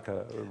is it's like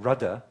a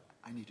rudder.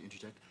 I need to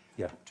interject.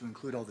 Yeah. To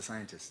include all the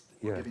scientists,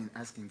 Yeah. we're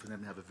asking for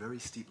them to have a very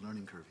steep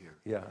learning curve here.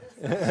 Yeah.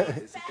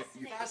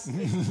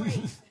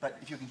 But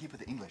if you can keep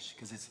with the English,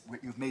 because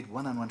you've made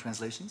one-on-one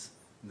translations,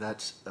 that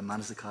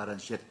manasikara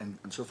and chet and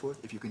so forth.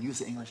 If you can use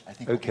the English, I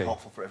think it will be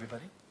helpful for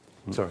everybody.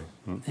 Sorry.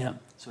 Yeah.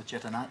 So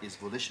chetana is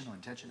volition or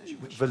intention, as you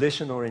wish.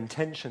 Volition or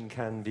intention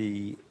can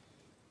be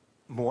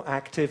more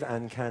active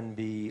and can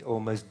be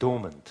almost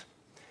dormant.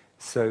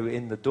 So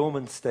in the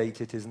dormant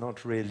state, it is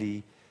not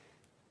really,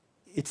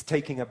 it's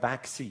taking a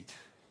back seat.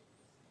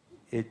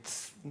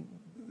 It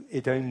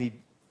only,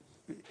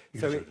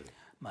 so it,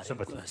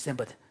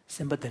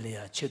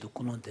 sembatele chedu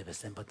kulon debe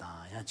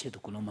sembata ya chedu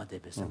kuloma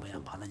debe semba ya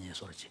palanye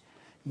sorchi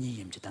ni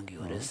yimje dangi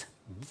yores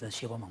sa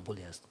sheba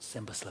mangbolia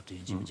semba slapti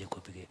yimje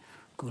kopige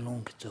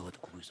kulon kcho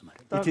ko kusmar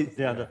it is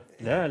the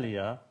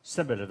lalia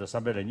sembele da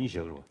sambele ni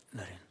shegro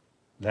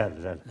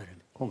lal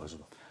kongaso.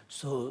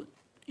 So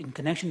in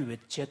connection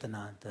with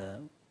chetana,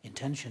 the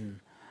intention,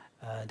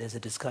 there's a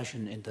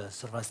discussion in the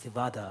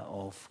Sarvastivada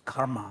of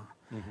karma,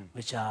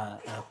 which are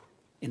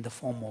in the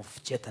form of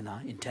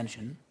chetana,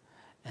 intention,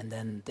 and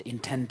then the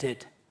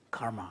intended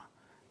karma.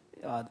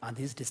 Are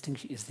these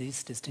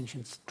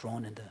distinctions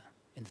drawn in the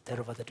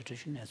Theravada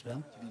tradition as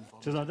well?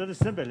 So that is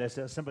sembele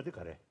sembati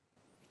kare.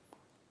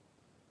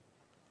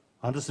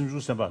 Anda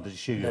simju semba anda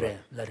shegro.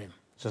 Larim.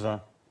 So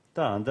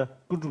다 안다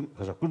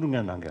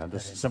군중에 난게 안다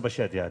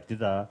선바셔야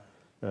되다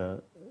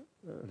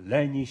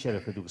라인이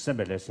셔르도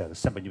선발해서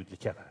선바니부터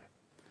켜가.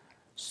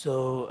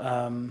 So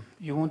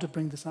you want to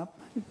bring this up?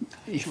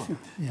 Sure.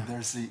 Yeah.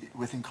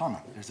 Within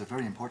karma, there's a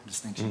very important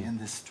distinction in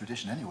this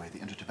tradition anyway, the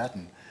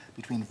Indo-Tibetan,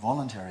 between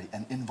voluntary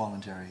and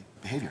involuntary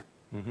behavior,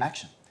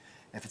 action.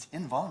 If it's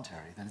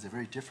involuntary, then it's a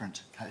very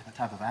different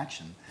type of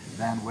action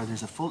than where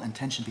there's a full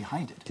intention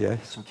behind it.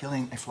 Yes. So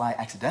killing a fly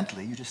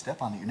accidentally, you just step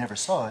on it, you never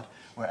saw it,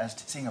 whereas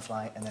seeing a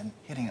fly and then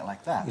hitting it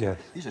like that,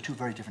 these are two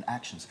very different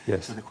actions.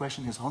 Yes. So the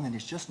question His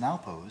Holiness just now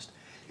posed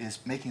is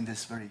making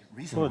this very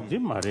reasonable. 뭐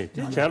뒷말이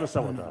제가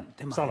싸웠다.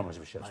 살아마시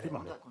보셔.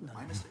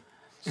 My mistake.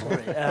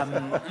 Sorry. I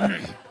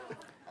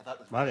thought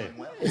it was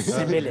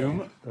말이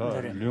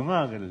well.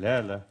 류마가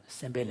레라.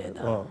 Sembele.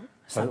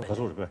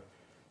 가서 봐.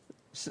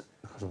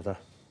 가서다.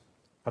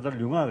 가다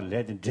류마가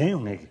레든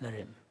제용내기.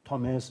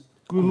 토메스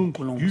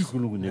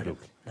굴lungu 내려.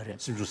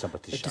 심주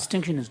The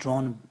distinction is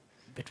drawn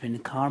between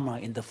karma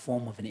in the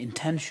form of an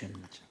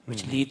intention,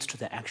 which leads to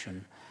the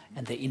action,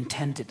 and the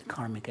intended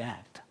karmic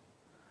act.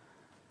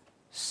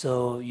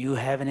 So you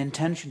have an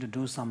intention to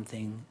do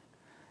something,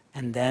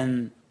 and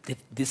then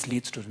this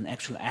leads to an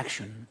actual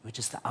action, which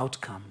is the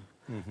outcome.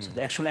 So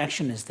the actual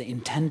action is the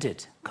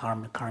intended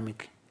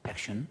karmic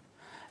action,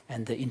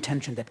 and the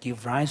intention that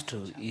gives rise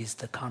to is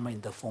the karma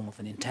in the form of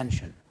an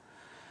intention.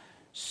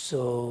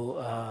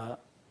 So,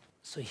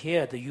 so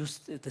here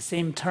the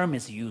same term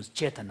is used,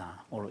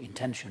 chetana, or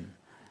intention.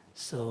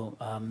 So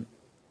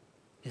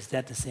is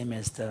that the same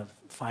as the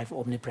 5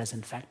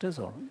 omnipresent factors,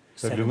 or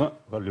 7?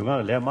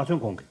 류마가 레 맞춘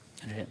공기.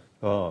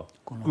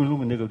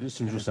 굴lungu 내려도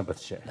심주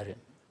선바티셔.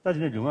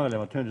 나중에 류마가 레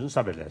맞춘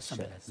사벨레스.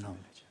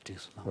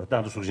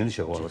 다도 수진이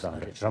쉬고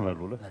다들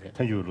잠을로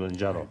태유로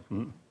인자로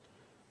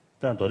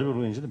단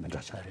도리로 인지도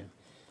맨자차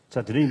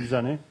자 드린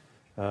비자네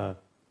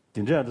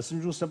딘자도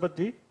심주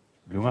선바티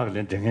류마가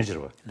렌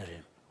댕해지로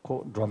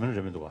코 드라면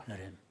레면도 봐.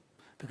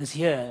 Because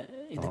here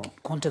in the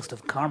context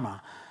of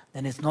karma,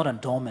 then it's not a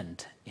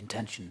dormant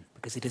intention,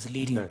 because it is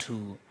leading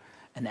to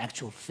an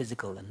actual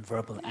physical and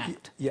verbal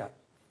act. Yeah.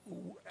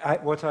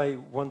 What I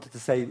wanted to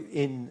say,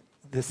 in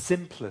the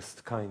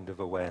simplest kind of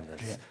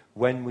awareness,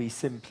 when we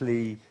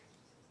simply,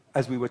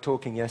 as we were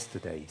talking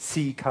yesterday,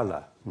 see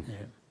color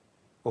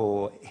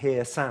or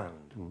hear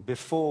sound,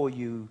 before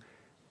you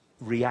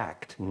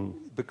react,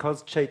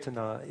 because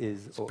Chaitana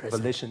is, or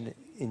volition,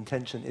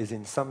 intention is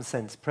in some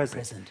sense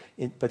present.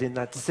 But in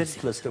that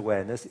simplest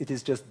awareness, it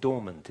is just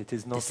dormant. It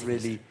is not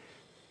really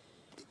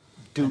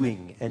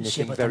doing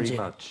anything very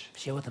much.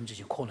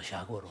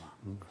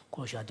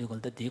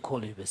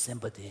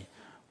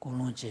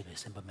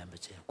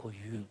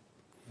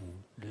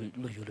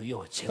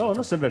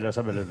 또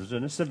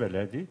선벨레도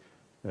선벨레디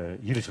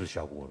일을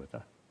하고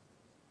그러다.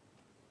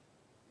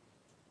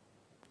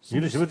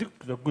 일을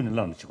저도 군을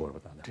나는 치고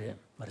그러다. 그래.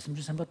 말씀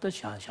주신 것도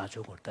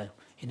샤샤죠 거다.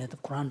 이네도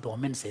쿠란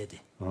도면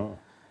세대.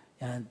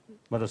 야,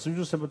 맞아.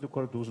 심주 선배도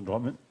거를 두서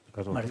도면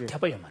가서 말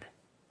잡아요 말해.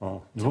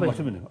 누가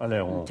맞으면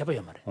알아요.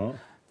 잡아요 말해.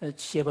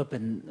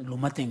 셰바ben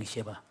루마팅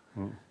셰바.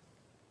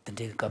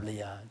 근데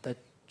갑래야 다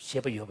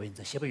셰바 요바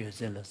이제 셰바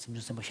요zel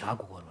심주 선배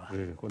샤고 거라.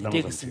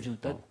 근데 그 심주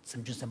다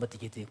심주 선배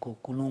되게 되고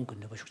굴롱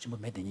근데 뭐 숙지 뭐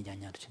매대니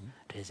냐냐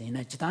그래서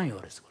이나 지단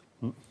요랬어.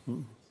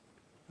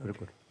 Very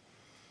good.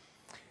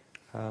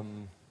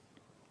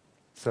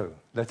 So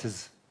let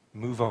us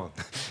move on.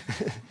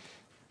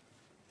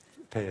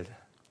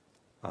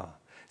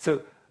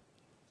 So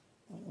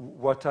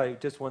what I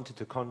just wanted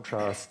to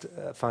contrast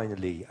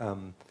finally,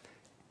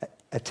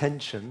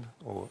 attention,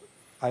 or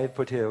I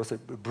put here also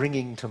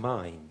bringing to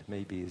mind,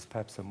 maybe is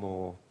perhaps a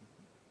more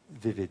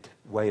vivid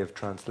way of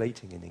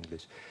translating in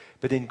English.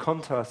 But in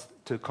contrast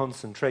to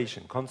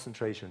concentration,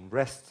 concentration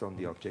rests on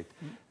the object,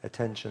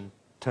 attention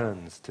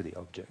turns to the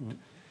object.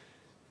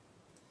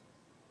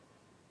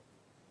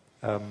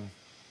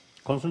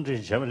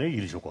 Concentration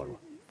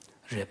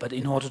But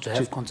in order to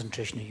have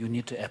concentration, you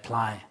need to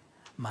apply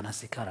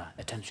manasikara,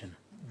 attention.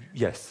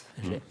 Yes.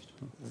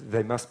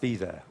 They must be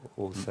there,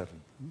 all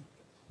seven.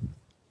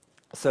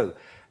 So,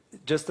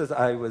 just as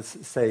I was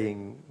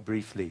saying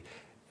briefly,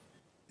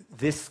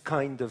 this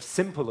kind of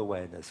simple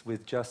awareness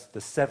with just the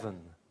 7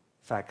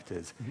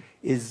 factors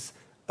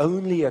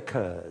only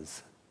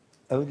occurs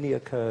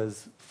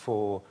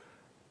for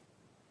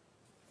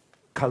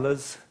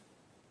colors,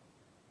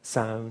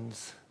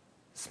 sounds,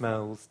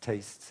 smells,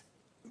 tastes,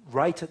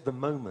 right at the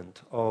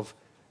moment of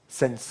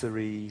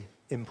sensory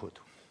input,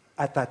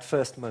 at that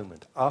first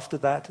moment. After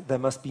that, there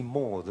must be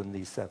more than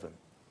these 7.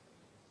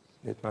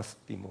 It must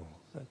be more,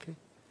 okay?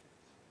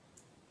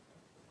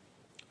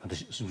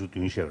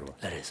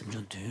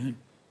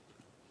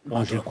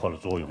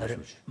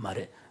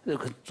 말해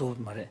그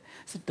말해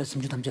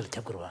심중 탐지를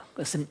잡거라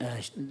심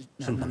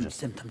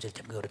탐지를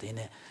잡거라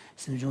되네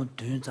심중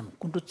둔점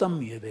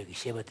군두점 예배기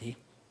셰바디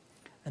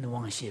아니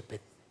왕시 배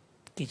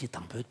끼지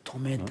당배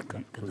토멘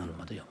그날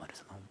맞아요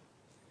말해서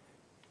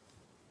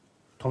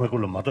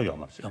토메굴로 맞아요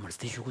말이죠. 말해서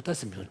뒤주고다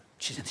심중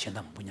지선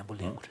현담 분야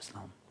볼래요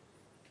그래서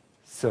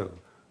So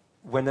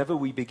whenever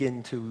we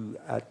begin to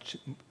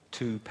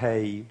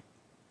pay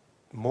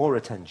more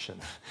attention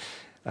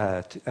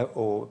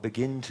or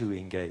begin to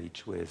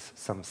engage with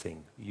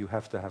something, you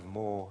have to have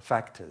more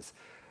factors.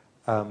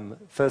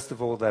 First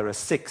of all, there are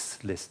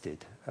 6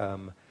 listed.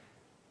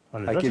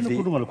 I give the...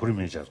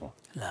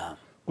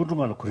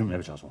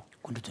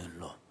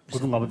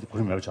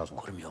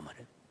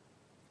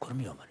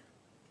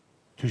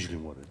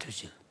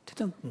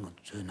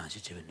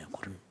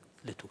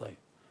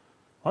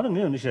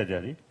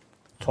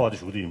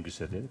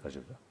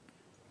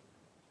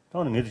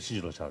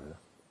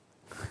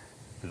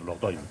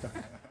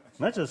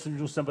 맞아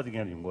심중 somebody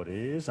can in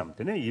거래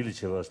something 일을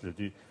채웠을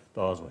때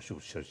따서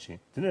쉬우셔지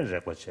되는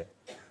레코체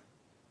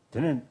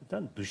되는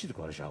일단 두시도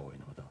거셔하고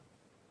있는 거다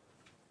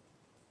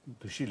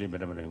두시를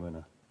매매는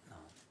거는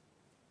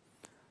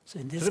so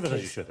in this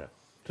case 주셔다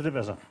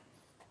들으면서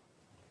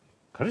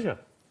가르쳐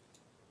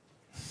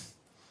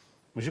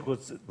무시고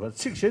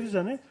책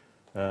쉐드잖아요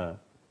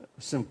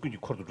심 꾸기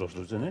코드로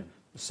전에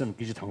심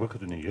기지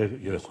당각하더니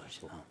여여서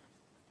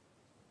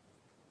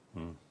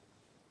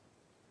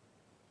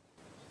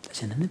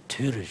저는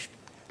뒤를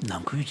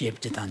남그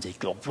예쁘지 단지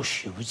욕부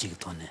쉬우지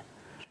돈에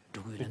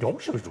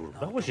욕부를 주고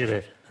나고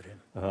싫어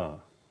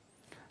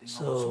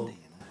so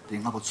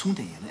내가 뭐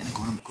충대에는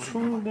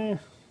충대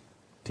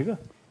되게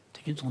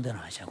되게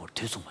충대는 하시고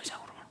대송 하시고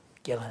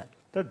걔가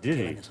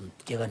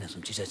걔가 내서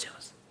진짜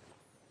제가서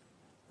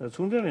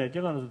충대는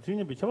걔가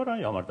뒤에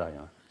비켜봐라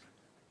야말다야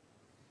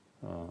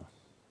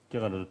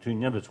걔가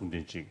뒤에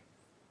충대지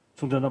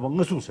충대나 뭐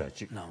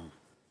응수서야지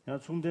야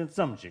충대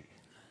짬지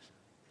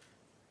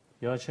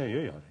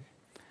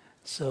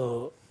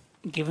So,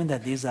 given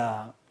that these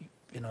are,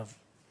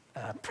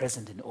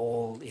 present in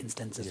all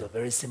instances of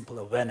very simple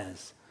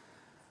awareness,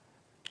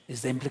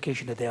 is the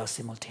implication that they are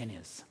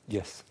simultaneous?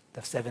 Yes.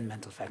 The 7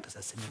 mental factors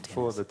are simultaneous.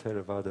 For the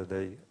Theravada,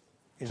 they...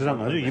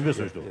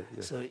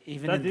 So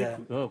even in the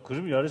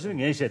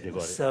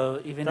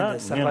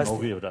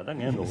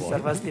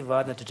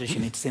Sarvastivada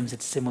tradition, it seems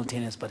it's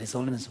simultaneous, but His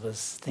Holiness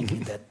was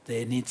thinking that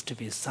there needs to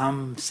be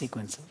some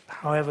sequence,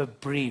 however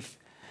brief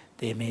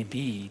they may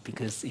be,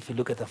 because if you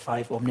look at the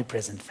 5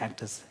 omnipresent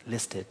factors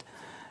listed,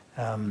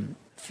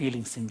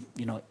 feelings,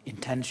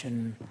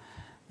 intention,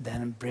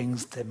 then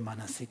brings the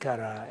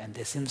manasikara, and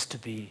there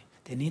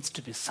needs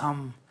to be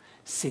some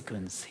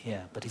sequence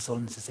here. But His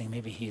Holiness is saying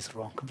maybe he is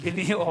wrong,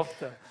 completely off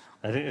the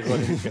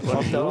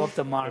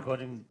mark.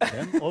 According to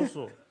them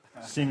also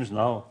seems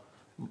now,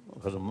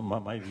 because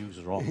my view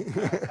is wrong.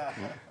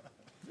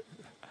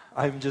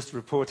 I'm just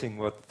reporting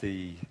what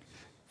the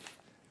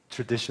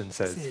tradition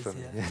says.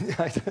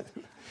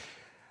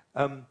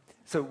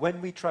 So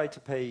when we try to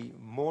pay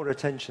more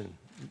attention,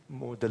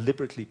 more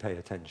deliberately pay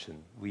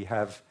attention, we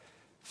have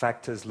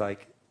factors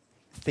like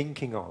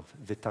thinking of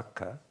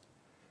vitakka,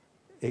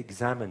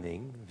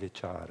 examining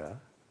vichara,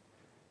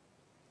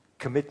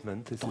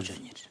 commitment,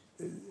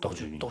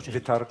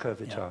 vitarka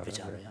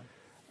vichara,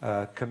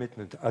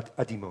 commitment,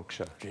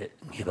 adimoksha.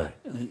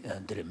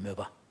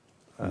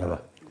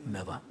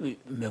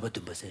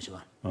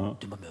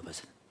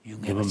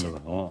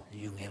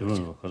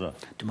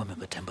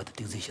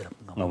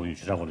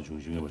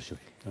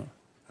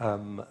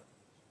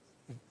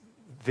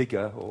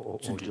 Vigor or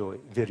joy,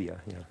 virya,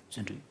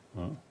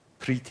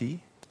 priti,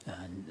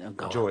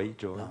 joy,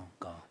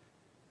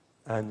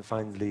 and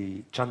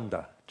finally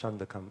chanda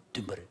comes.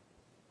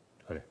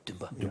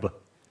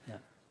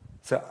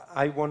 So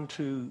I want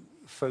to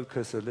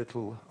focus a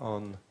little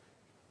on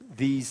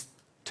these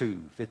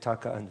 2,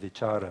 vitakka and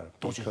vichara,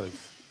 because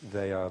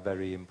they are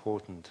very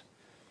important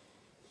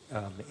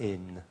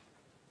in,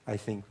 I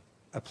think,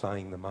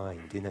 applying the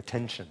mind, in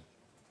attention.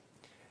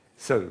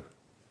 So,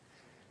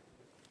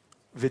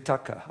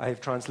 Vitakka, I have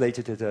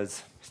translated it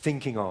as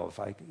thinking of.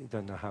 I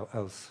don't know how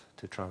else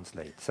to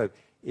translate. So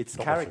its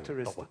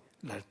characteristic.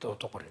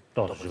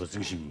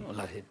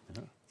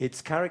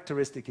 Its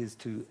characteristic is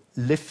to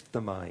lift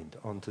the mind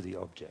onto the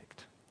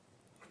object.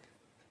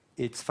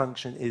 Its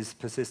function is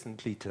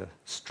persistently to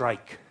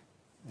strike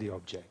the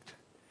object.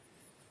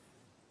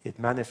 It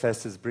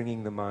manifests as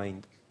bringing the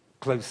mind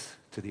close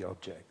to the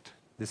object.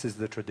 This is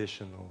the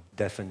traditional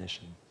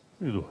definition.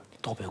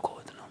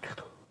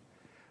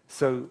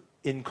 So,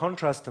 in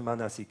contrast to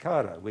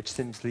manasikara, which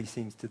simply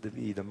seems to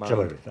be the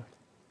mind.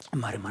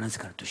 말이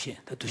많으니까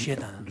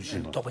두시에다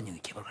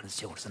도번이 개발하는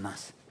지역으로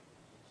나스.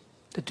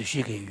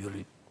 두시게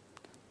유리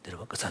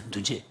들어가 그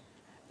산둔지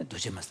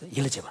두시마스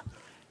일제바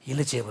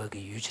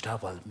일제바게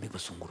유지라발 미고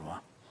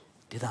송구로와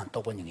대단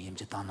도번이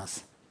임지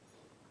다나스.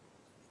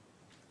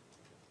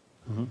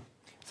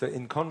 So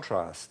in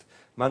contrast,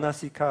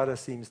 manasikara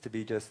seems to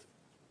be just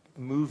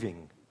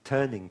moving,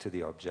 turning to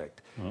the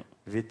object.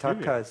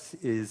 Vitakka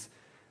is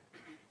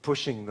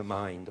pushing the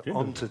mind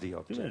onto the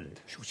object.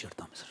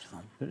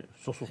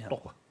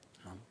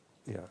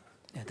 Yeah,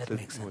 that so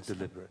makes more sense.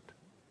 deliberate.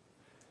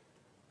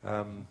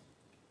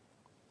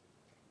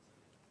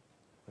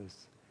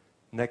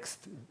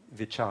 Next,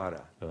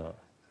 vichara.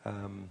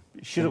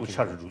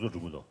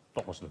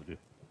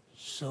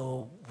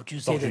 So would you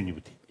say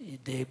that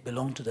they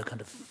belong to the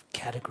kind of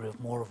category of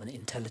more of an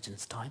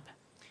intelligence type?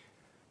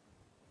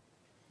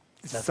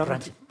 The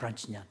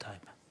Prajna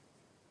type.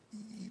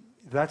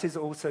 That is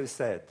also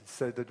said,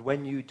 so that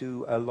when you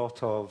do a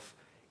lot of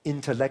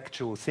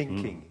intellectual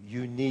thinking,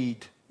 you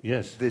need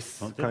this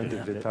kind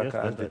of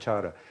vitakka and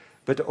vichara.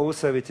 But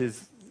also it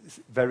is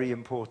very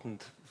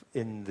important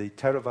in the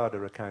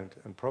Theravada account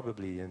and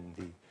probably in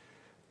the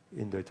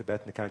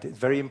Indo-Tibetan account. It's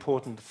very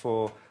important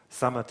for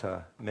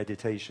samatha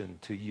meditation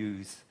to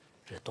use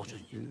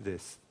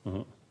this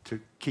to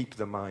keep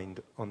the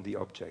mind on the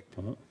object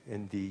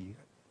in the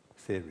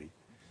theory.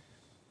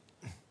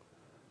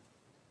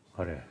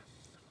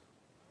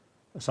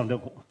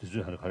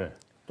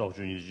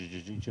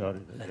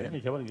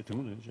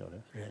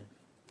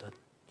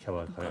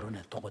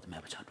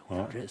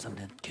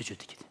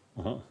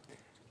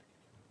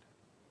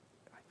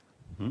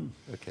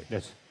 Okay.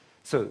 Yes.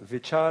 So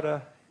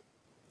vichara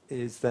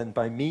is then,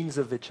 by means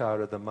of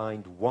vichara, the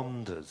mind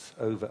wanders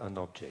over an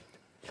object.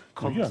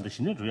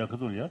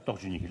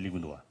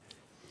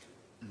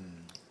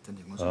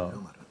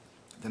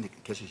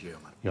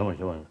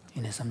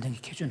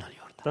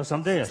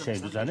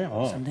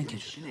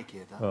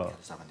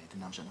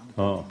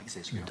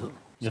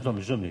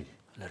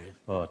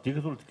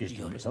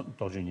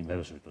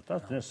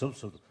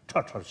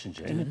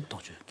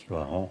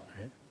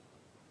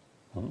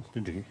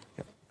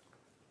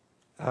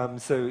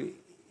 So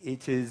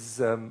it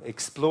is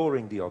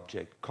exploring the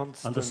object,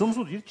 constant.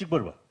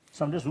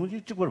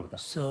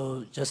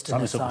 So just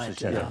an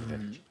aside,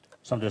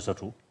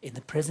 in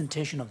the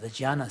presentation of the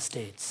jhana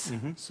states,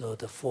 so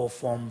the four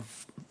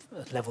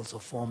levels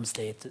of form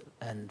state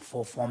and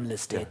four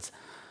formless states,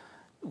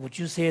 would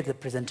you say the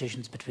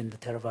presentations between the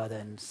Theravada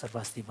and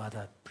Sarvastivada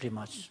are pretty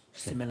much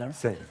similar?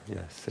 Same,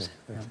 yes, same,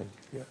 I think,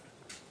 yeah.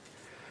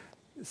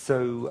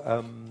 So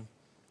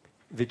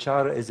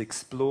vichara is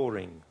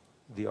exploring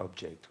the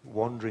object,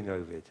 wandering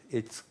over it.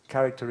 Its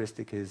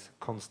characteristic is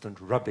constant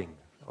rubbing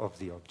of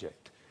the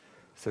object.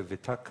 So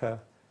vitakka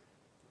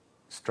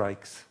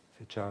strikes,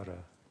 vichara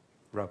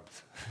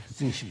rubs.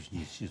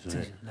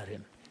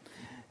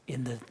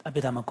 In the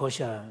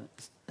Abhidhammakosha,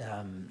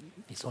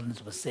 His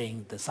Holiness was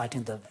saying,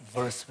 citing the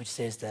verse which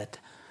says that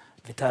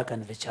vitakka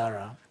and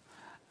vichara,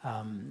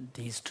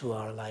 these two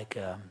are like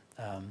a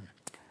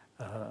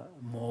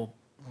more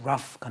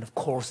rough, kind of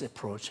coarse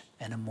approach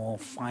and a more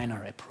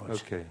finer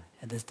approach. Okay.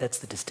 And that's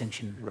the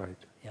distinction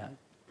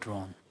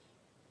drawn.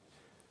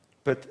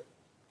 But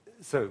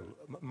so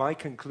my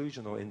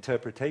conclusion or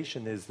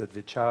interpretation is that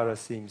vichara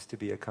seems to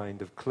be a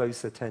kind of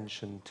close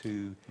attention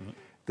to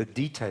the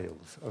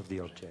details of the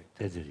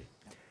object.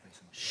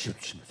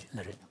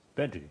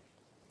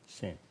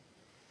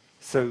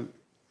 So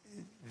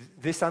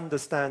this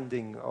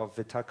understanding of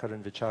vitakka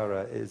and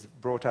vichara is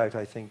brought out,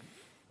 I think,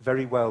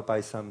 very well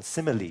by some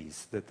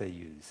similes that they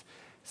use.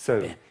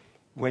 So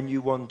when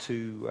you want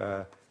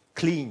to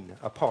clean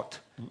a pot,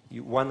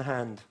 one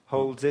hand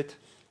holds it,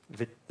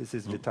 this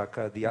is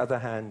vitakka, the other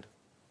hand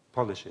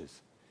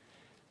polishes.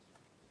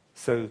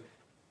 So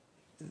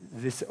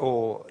this,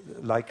 or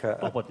like a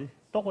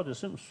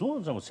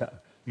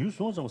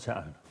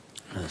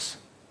Yes.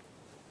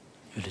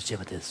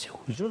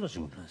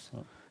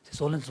 His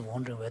Holiness is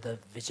wondering whether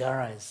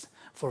vichara is,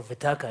 for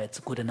vitakka, it's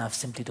good enough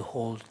simply to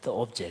hold the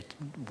object.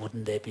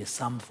 Wouldn't there be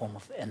some form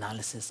of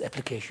analysis,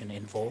 application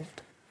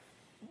involved?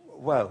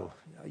 Well,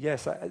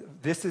 yes.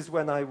 This is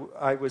when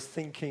I was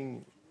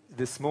thinking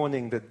this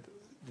morning that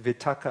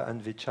vitakka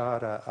and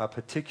vichara are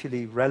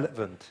particularly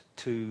relevant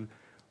to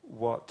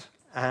what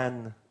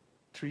Anne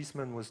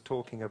Treisman was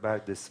talking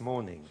about this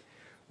morning,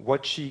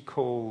 what she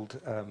called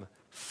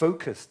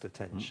focused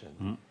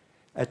attention.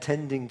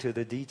 attending to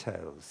the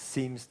details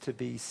seems to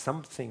be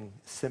something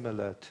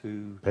similar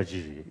to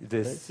배지리.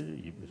 this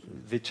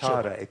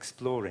vichara,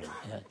 exploring.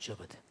 Yeah,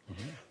 jobad.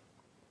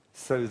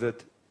 So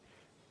that,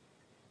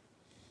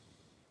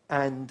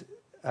 and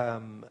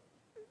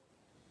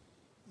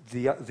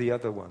the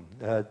other one,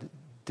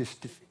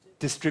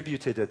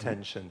 distributed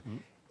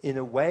attention, in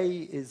a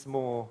way is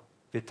more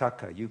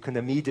vitaka. You can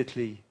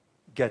immediately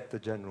get the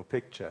general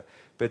picture.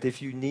 But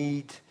if you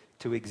need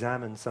to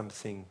examine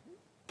something,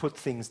 put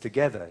things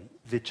together,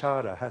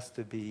 vichara has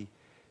to be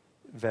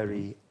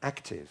very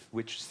active,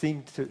 which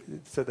seemed to,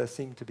 so there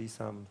seemed to be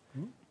some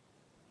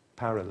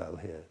parallel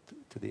here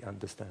to the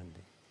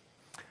understanding.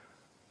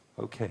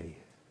 Okay.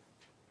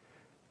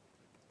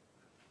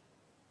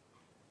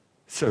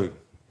 So,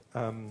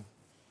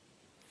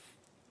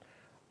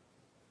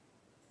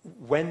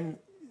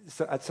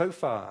 so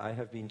far I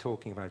have been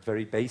talking about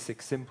very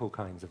basic, simple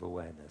kinds of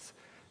awareness.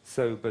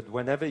 So, but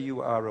whenever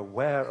you are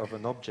aware of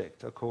an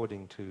object,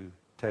 according to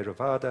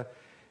Theravada,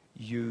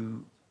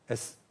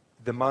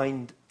 the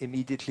mind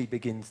immediately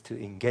begins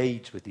to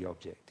engage with the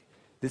object.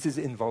 This is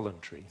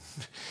involuntary.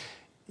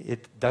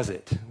 It does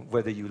it,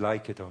 whether you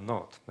like it or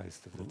not,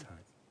 most of the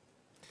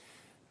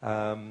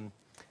time.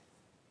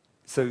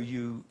 So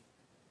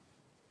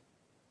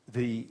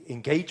the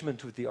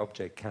engagement with the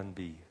object can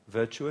be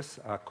virtuous,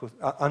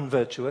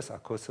 unvirtuous,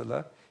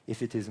 akusala,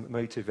 if it is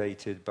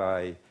motivated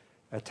by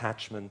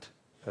attachment,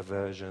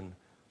 aversion,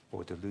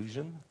 or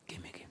delusion.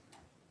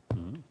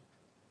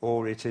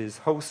 Or it is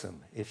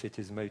wholesome, if it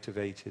is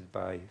motivated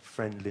by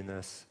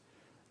friendliness,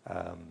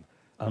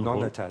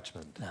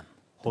 non-attachment.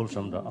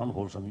 wholesome,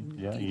 unwholesome,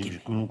 yeah, you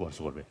couldn't go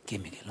so well.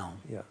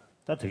 Yeah.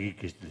 That he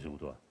kissed the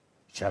Zudo.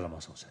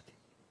 Chalama Society.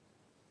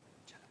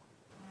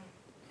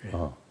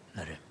 Oh,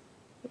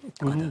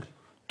 couldn't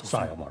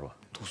Saya Marwa.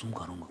 To some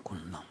Karuma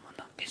couldn't know.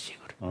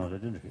 Oh, they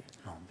didn't.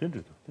 No,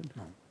 didn't.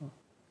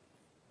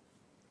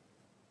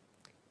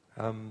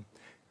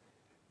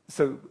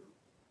 So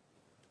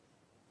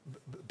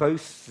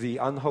both the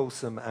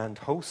unwholesome and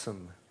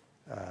wholesome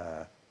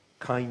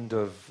kind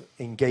of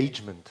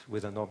engagement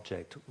with an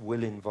object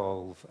will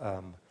involve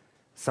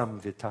some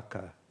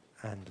vitaka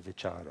and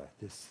vichara.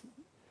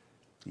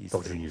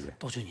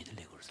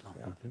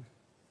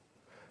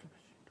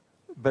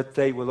 But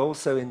they will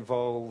also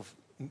involve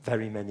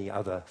very many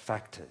other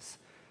factors.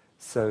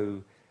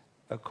 So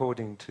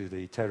according to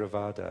the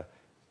Theravada,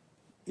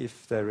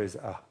 if there is,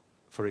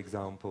 for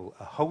example,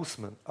 a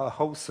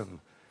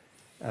wholesome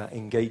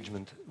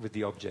engagement with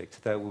the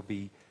object, there will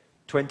be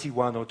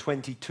 21 or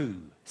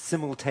 22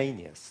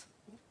 simultaneous.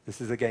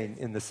 This is again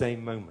in the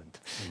same moment.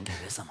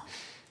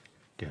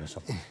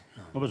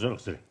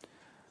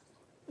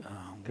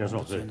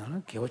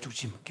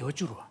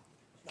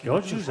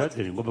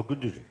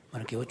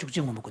 Okay.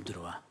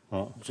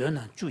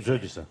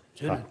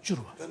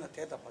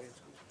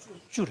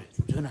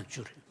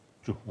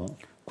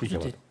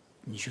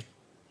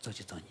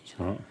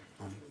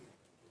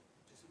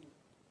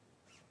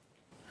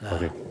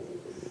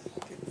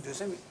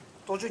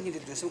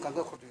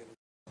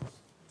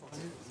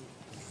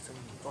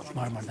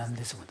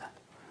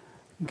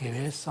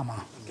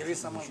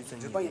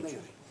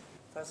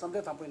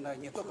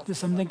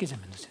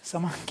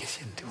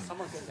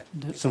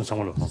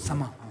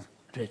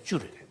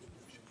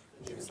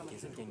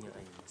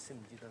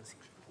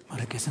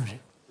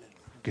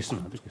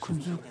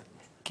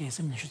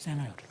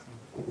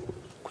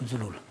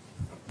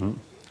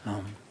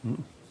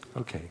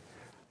 Okay.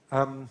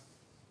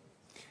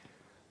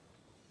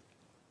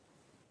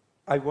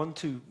 I want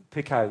to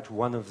pick out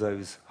one of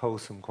those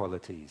wholesome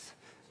qualities,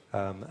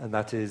 and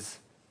that is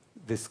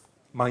this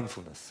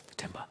mindfulness.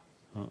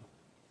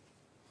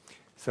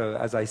 So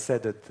as I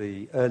said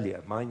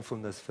earlier,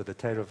 mindfulness for the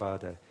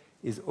Theravada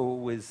is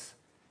always,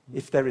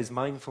 if there is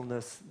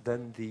mindfulness,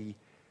 then the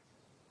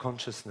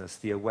consciousness,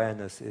 the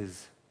awareness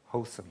is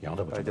wholesome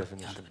by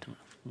definition.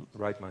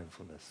 Right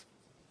mindfulness.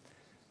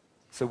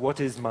 So what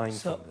is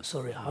mindfulness? So,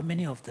 sorry, how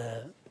many of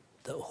the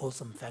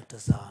wholesome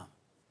factors are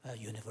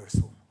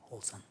universal,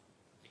 wholesome?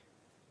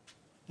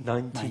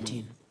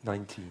 19.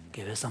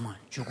 Gewesama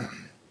jugu.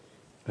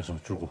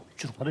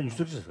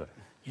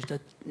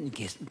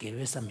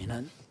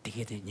 Gewesama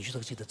digete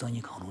nishutakchi the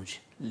tani kanunji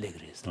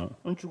legres.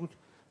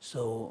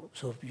 So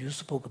you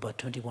spoke about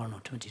 21 or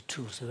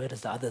 22. So where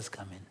does the others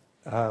come in?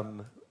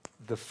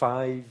 The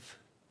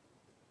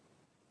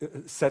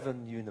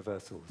 7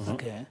 universals.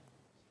 Okay.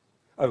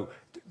 Oh,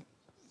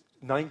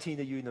 19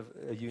 are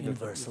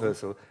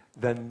universal.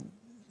 Then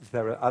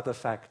there are other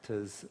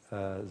factors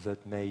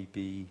that may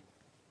be.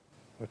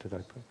 What did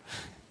I put?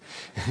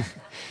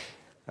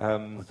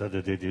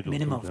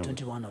 Minimum of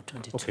 21 or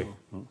 22. Okay.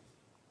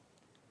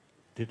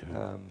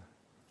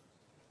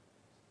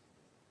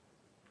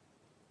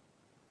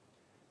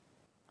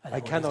 I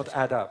cannot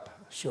add up.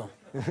 Sure.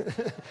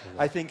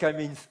 I think I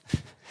mean,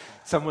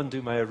 someone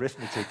do my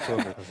arithmetic for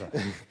me.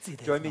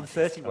 Do I mean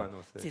 31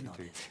 or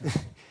 32?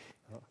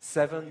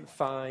 7,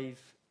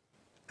 5,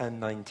 and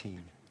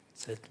 19.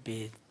 So it'll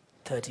be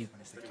 30.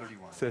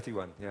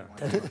 31, yeah.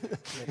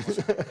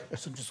 31.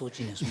 숨주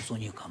소진에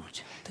숨소니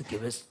감을지. 더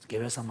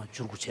개별상만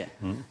줄구체.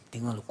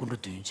 딩을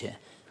꿀르드인체.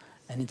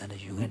 아니 단에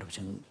유행으로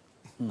좀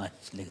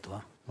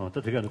렉도와.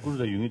 또 되게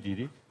그룹의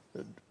유닛들이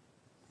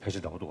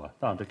배제당도 와.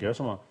 다한테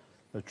계속만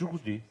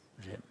죽고디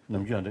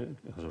남기한테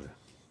가서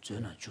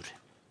전화 줄에.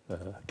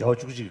 겨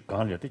죽지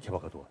간을 때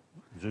개박하도 와.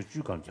 저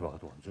주간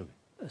개박하도 와. 저기.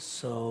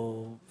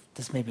 So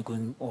this may be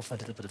going off a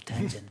little bit of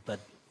tangent, but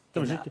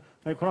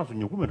아니 그러나서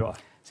요구면은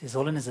His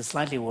Holiness is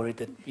slightly worried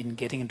that in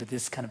getting into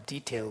this kind of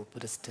detail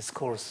Buddhist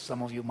discourse,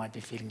 some of you might be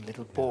feeling a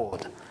little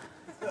bored.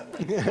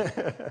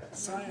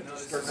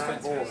 Scientists are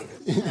not bored.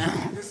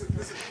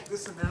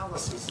 This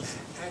analysis is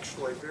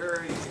actually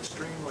very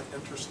extremely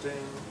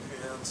interesting,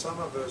 and some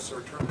of us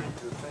are trying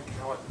to think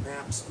how it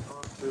maps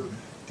onto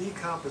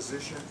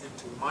decomposition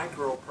into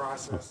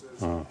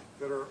microprocesses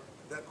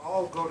that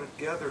all go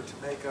together to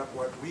make up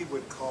what we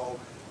would call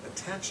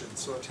attention.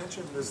 So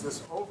attention is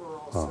this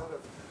overall set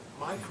of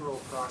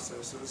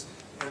microprocesses,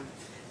 and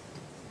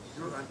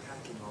you're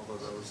unpacking all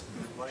of those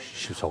in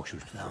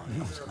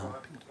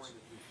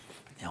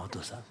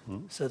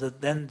So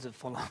then to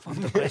follow up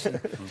on the question,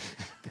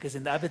 because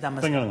in the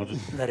Abhidhamma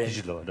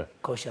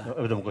Kosha,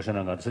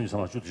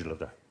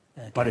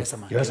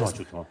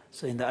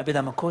 so in the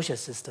Abhidhamma Kosha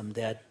system,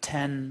 there are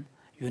 10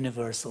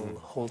 universal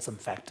wholesome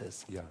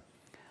factors. Yeah.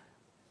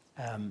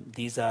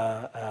 These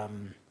are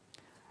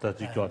so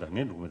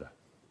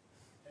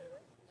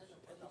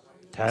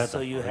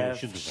you have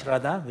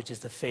Shraddha, which is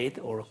the faith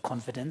or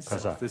confidence.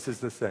 This is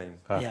the same.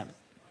 Yeah.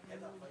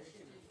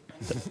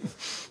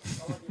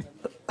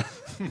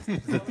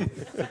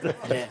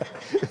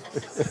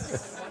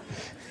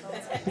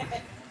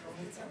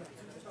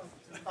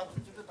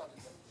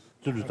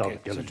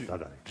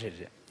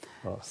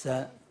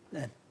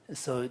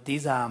 So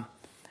these are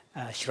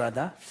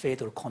Shraddha,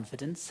 faith or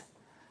confidence,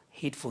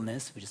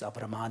 heedfulness, which is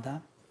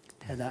aparamada,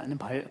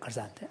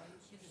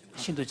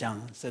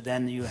 Shindujang. So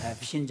then you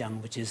have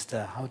Shinjang, which is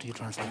the, how do you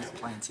translate?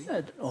 Pliancy.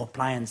 Or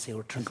pliancy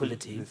or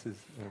tranquility. This is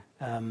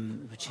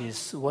Which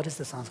is, what is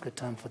the Sanskrit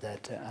term for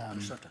that?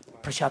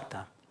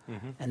 Prashapta.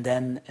 Mm-hmm. And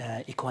then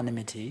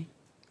equanimity,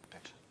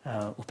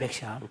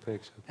 upeksha.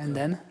 And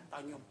then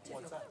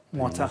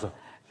mota,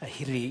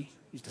 hiri,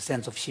 is the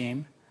sense of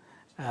shame.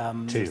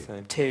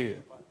 Teu,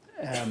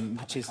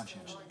 which is,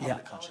 yeah.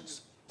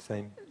 Conscience.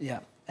 same.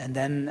 Yeah. And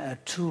then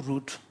two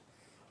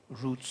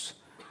roots,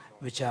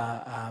 which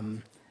are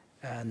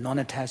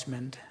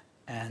non-attachment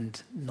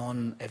and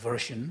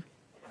non-aversion.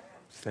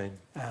 Same.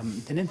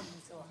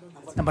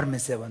 Number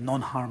 7,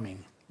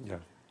 non-harming. Yeah.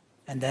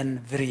 And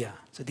then virya.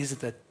 So these are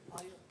the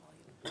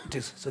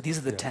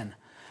 10.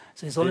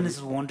 So His Holiness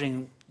is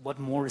wondering what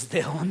more is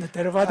there on the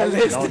Theravada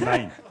list. No,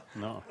 9.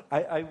 No.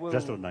 I will.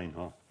 Just 9,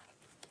 huh?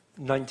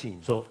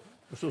 19. So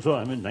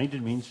I mean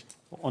 19 means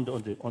on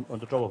the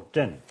top of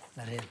 10.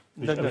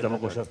 Which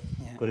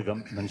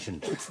Abhidhamma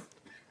mentioned.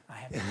 I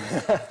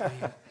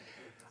have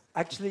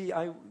Actually,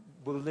 I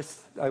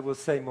will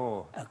say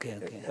more a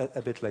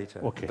bit later,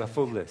 the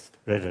full list.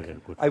 Right,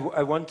 good.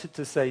 I wanted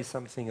to say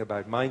something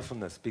about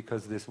mindfulness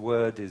because this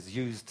word is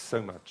used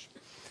so much.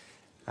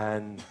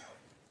 And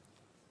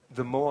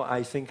the more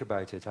I think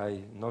about it,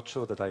 I'm not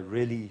sure that I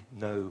really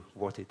know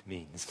what it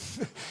means.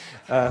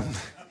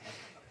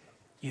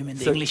 You mean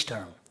the English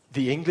term?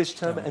 The English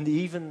term, and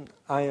even,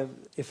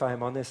 if I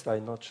am honest,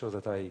 I'm not sure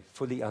that I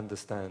fully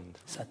understand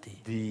Sati.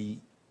 The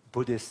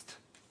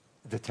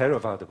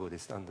Theravada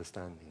Buddhist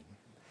understanding.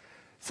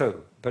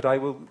 So, but I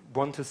will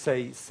want to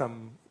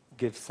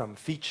give some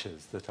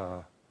features that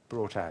are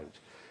brought out.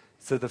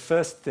 So the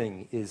first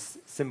thing is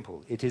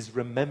simple. It is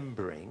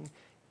remembering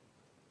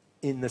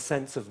in the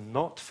sense of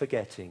not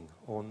forgetting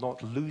or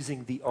not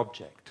losing the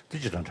object.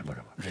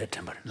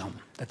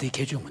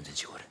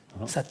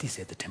 Sati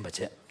said the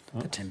temperature.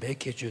 The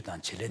temperature keju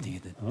dan chile di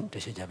the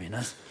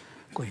jabinas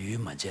go yu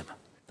manjeba.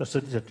 The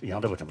city that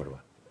Yanda Chamber.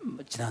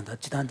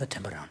 Chidanda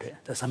temperament.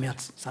 The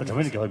Samyat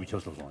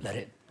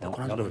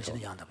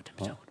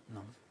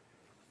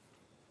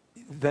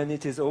Then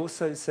it is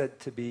also said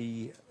to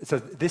be, so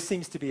this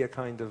seems to be a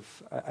kind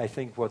of, I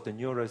think what the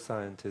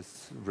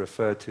neuroscientists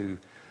refer to,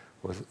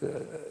 or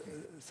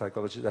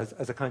psychologists,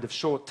 as a kind of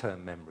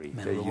short-term memory.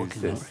 They use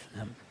this.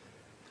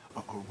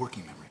 Or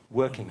working memory.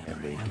 Working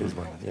memory is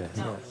one, yes.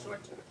 No,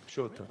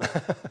 short-term.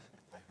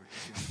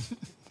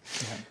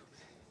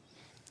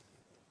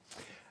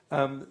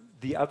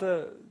 The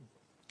other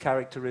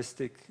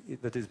characteristic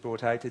that is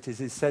brought out, it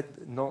is said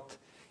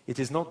it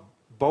is not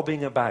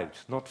bobbing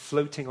about, not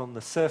floating on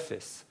the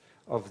surface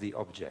of the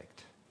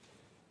object.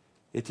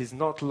 It is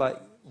not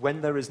like,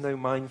 when there is no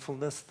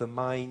mindfulness, the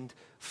mind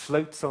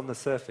floats on the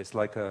surface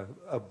like a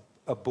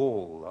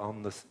ball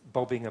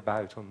bobbing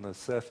about on the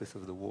surface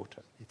of the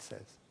water, it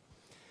says.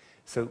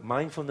 So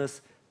mindfulness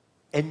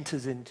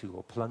enters into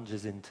or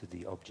plunges into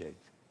the object.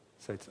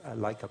 So it's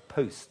like a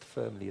post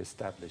firmly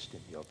established in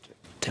the object.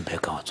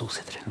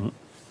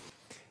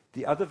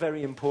 The other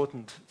very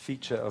important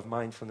feature of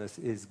mindfulness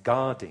is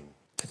guarding.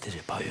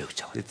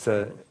 It's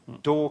a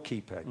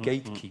doorkeeper,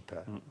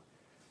 gatekeeper.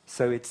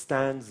 So it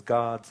stands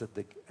guards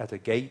at a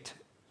gate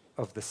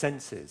of the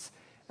senses,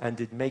 and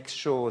it makes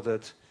sure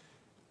that,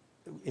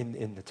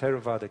 in the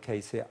Theravada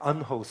case here,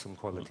 unwholesome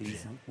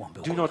qualities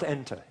do not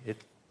enter.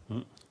 It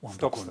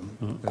stops them.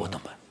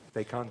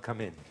 They can't come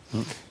in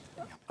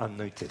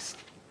unnoticed.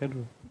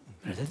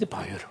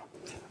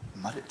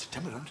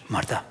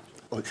 Marta.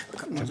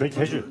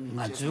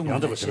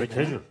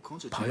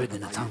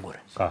 바요되는 창고래.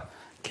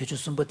 개주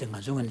숨버때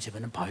가중은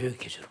집에는 바요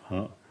개주로.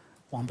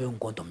 왕배운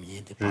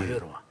권돔니인데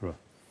바요로 와.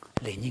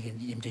 레니게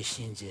임제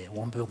신제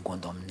왕배운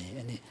권돔니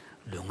아니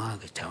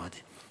룡하게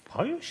잡아대.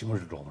 바요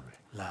심을 로만.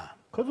 라.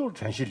 그도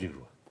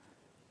전실리로.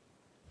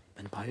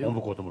 맨 바요. 왕배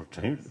권돔을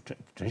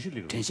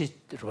전실리로.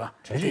 전실로 와.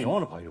 전실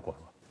영어는 바요고.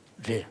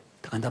 네.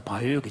 간다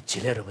바요게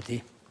지레로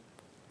버디.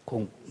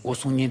 공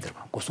고송님들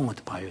봐.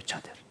 고송한테 바요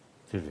차들.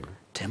 네.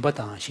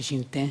 전부다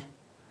시신 때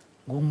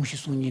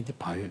공시송님들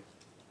바요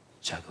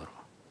차거로.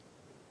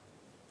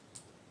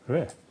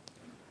 왜?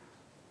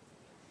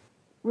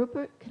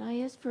 Rupert, can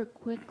I ask for a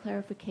quick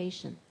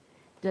clarification?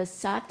 Does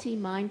sati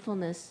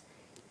mindfulness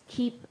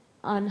keep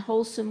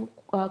unwholesome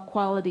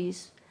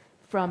qualities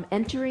from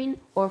entering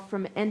or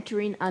from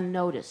entering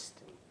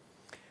unnoticed?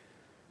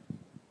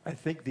 I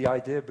think the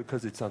idea,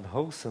 because it's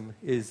unwholesome,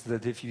 is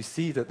that if you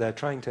see that they're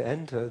trying to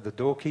enter, the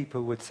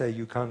doorkeeper would say,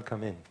 you can't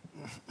come in.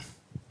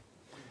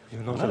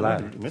 You're not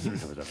allowed.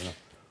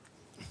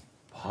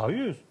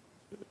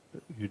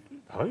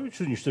 바요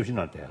주니 없이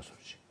난 대야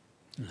소지.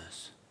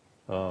 Yes.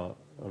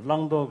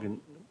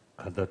 랑도긴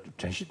간다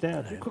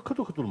전시대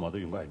그도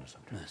마도 용가 아니는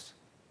사람. Yes.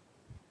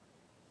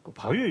 그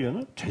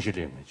바요에는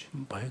전시되는지.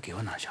 바요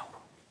개원하자고.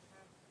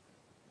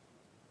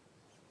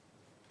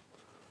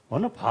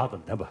 어느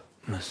봐도 내 봐.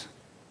 Yes.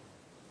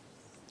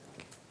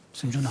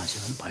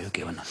 승준하시면 바요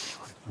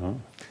개원하자고.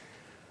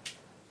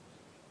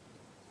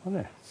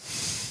 네.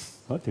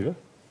 어디가?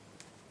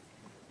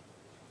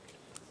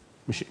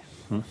 무시.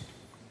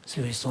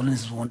 So Solon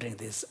is wondering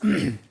this.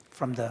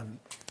 From the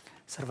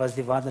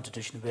Sarvastivada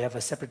tradition, we have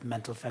a separate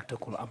mental factor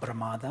called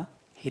abramada,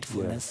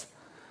 heedfulness,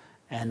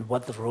 and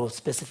what the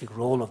specific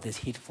role of this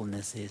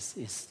heedfulness is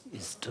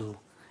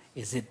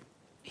it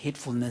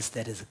heedfulness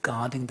that is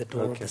guarding the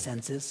door of the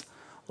senses,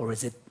 or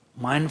is it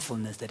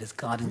mindfulness that is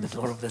guarding the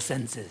door of the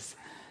senses?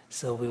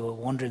 So we were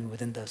wondering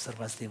within the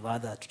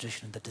Sarvastivada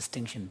tradition the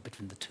distinction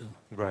between the two.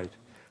 Right.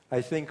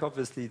 I think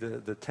obviously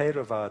the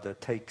Theravada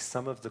takes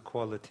some of the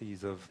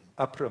qualities of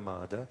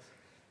apramada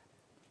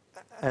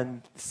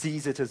and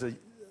sees it as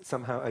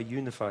somehow a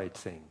unified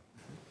thing.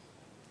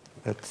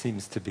 That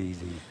seems to be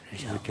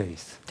the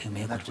case.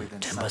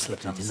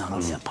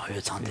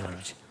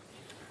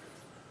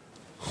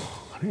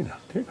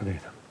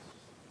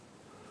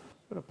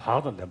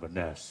 봐도 내가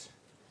내스.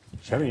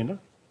 재미있나?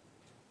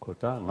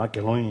 그다 나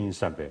결혼인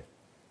삼배.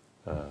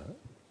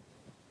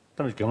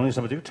 그다음에 결혼인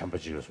삼배 되게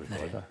참바지가 소리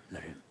거다.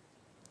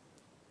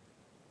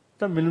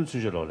 단 밀림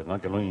수저로 나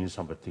결혼인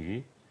삼배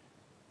되게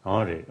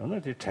아래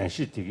오늘 이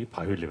전시 되게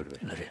바요를 그래.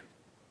 그래.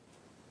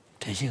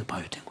 전시가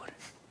바요 된 거래.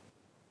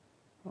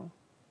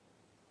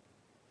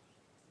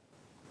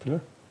 그래?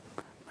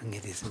 만게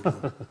돼서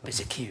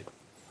배제 키우.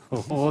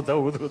 나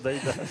오도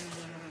나이다.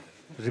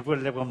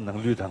 리벌레가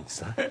낭류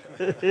당사.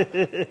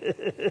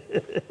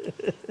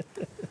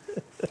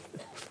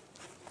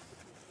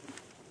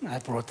 I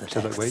brought the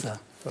text.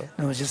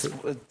 I was just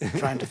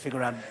trying to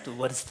figure out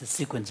what is the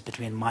sequence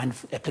between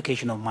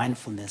application of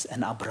mindfulness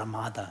and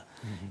abramada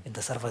in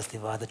the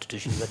Sarvastivada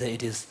tradition, whether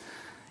it is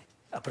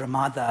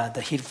abramada,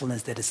 the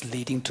heedfulness that is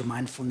leading to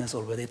mindfulness,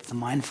 or whether it's the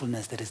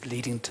mindfulness that is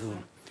leading to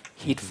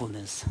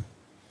heedfulness.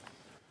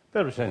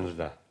 별로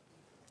차이는다.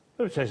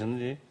 별로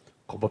차이는데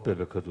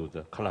고법배배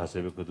그도다,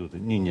 칼라세배 그도다,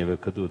 니녀배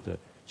그도다,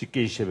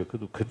 직계시배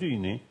그도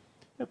있네.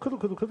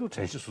 그도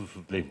전시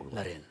수수 랭고.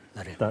 나린.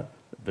 다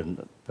ben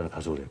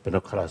가서 그래. ben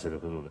칼라세배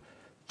그도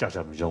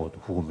짜자미 잡아도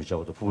후금이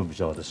잡아도 부금이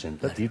잡아도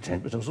센다. 뒤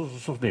전부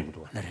수수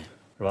랭고. 나린.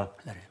 그봐?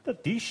 다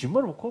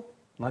심을 놓고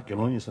나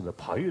결혼이 있었는데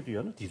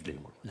바이오디아는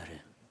디슬랭고. 나린.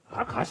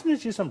 아 가시는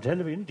지삼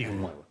전에는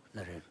디금 와.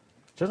 나린.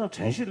 저는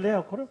전시를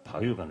내야 거는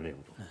바이오가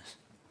랭고.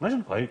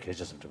 나는 바이오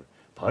계셨으면 좀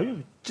바이오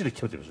찌를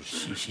켜들어서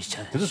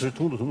시차. 그래서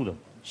통도.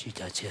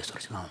 시차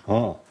제소리잖아.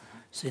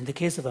 So in the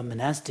case of a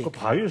monastic, 그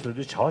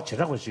바이오스도 저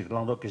제라고 지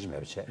랑도 깨지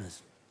말지.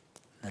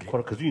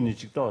 그걸 그도 있는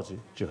직도 하지.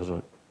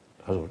 가서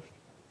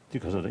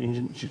뒤가서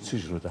인진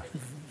시시로다.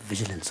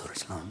 vigilance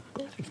소리잖아.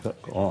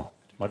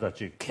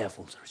 맞았지.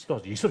 careful 소리잖아.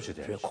 또 있었지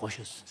돼. Very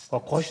cautious.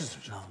 cautious.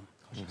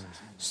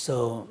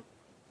 So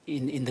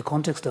in the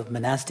context of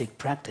monastic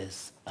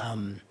practice,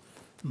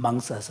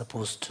 monks are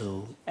supposed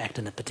to act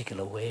in a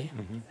particular way,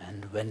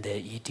 and when they're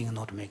eating,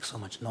 not make so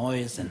much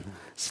noise and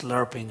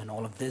slurping and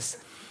all of this.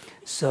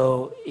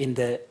 So in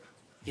the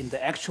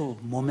actual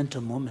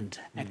moment-to-moment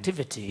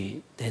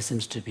activity, there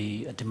seems to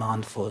be a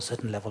demand for a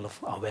certain level of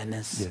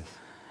awareness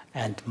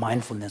and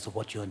mindfulness of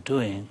what you're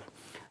doing.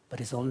 But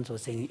it's also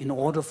saying, in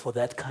order for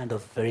that kind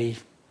of very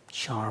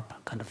sharp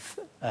kind of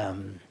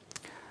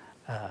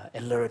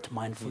alert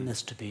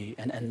mindfulness to be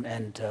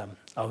and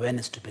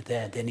awareness to be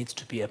there needs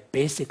to be a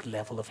basic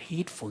level of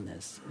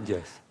heedfulness,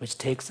 which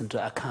takes into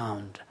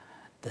account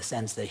the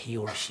sense that he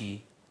or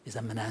she is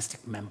a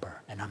monastic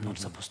member and I'm not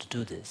supposed to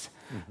do this.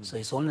 So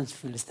His Holiness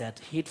feels that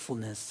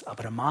heedfulness,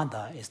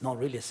 apramada, is not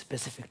really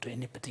specific to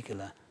any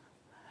particular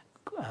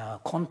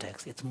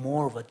context. It's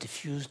more of a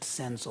diffused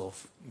sense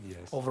of,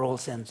 overall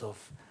sense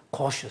of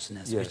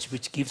cautiousness,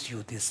 which gives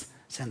you this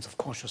sense of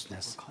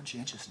cautiousness. Or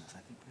conscientiousness, I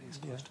think, pretty is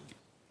close to it.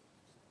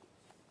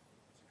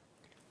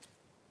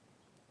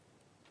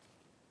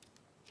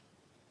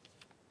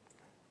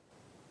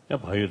 야,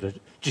 봐요다.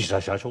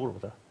 지사샤적으로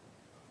보다.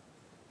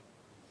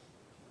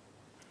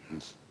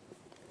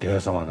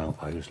 대사만한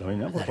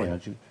봐요슬라이냐 뭐 그냥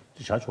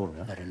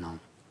지사적으로야.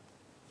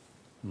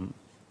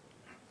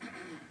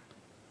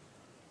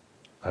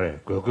 그래,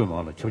 그거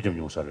뭐는 초점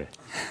용사래.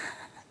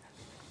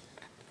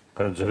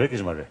 그럼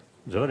저렇게 말해.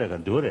 저래가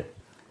누구래?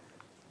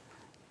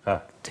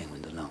 아,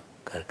 땡문도는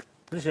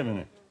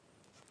그러시면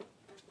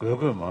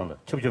그거 뭐는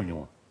초점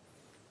용.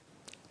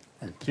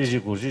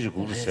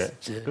 지지구르세.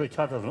 그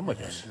차다는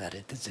뭐지?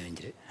 나를 듣죠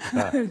이제.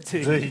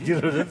 저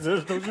이제는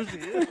저 도주지.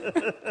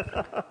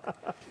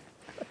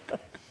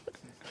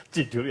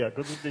 지도야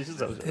그것도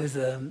되시죠. There's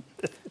a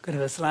kind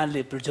of a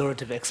slightly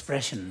pejorative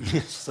expression,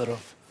 sort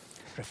of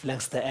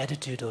reflects the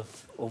attitude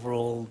of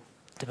overall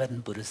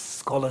Tibetan Buddhist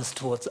scholars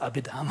towards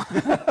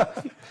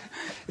Abhidhamma.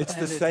 It's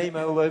the same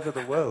all over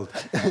the world.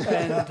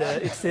 And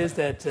it says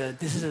that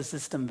this is a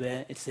system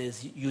where it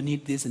says you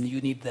need this and you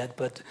need that,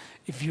 but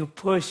if you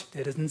push,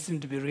 there doesn't seem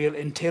to be real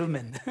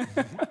entailment.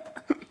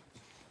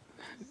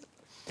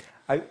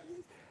 I'm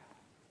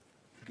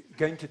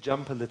going to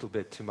jump a little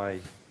bit to my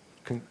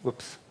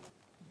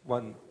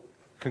one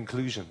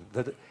conclusion,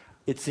 that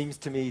it seems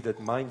to me that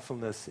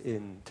mindfulness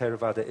in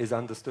Theravada is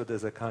understood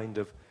as a kind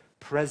of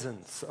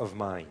presence of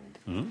mind,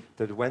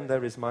 that when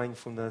there is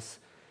mindfulness,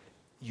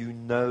 you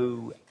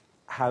know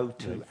how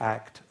to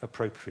act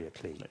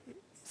appropriately.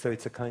 So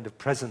it's a kind of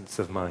presence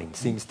of mind,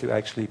 seems to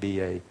actually be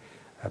a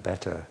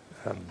better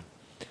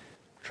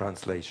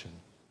translation.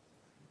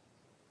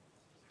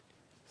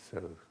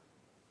 So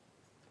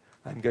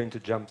I'm going to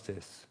jump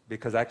this,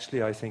 because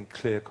actually I think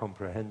clear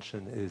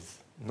comprehension is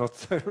not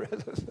so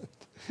relevant,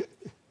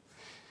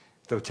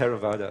 though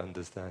Theravada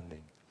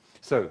understanding.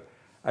 So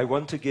I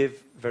want to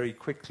give very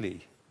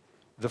quickly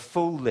the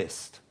full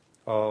list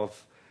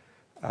of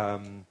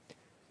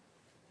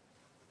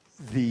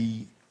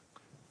the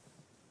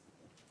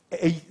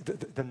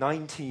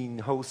 19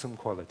 wholesome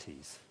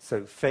qualities.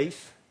 So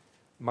faith,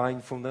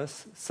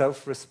 mindfulness,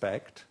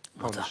 self-respect,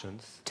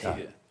 conscience,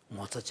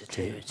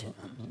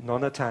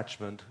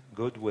 non-attachment,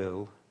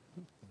 goodwill,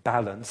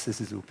 balance,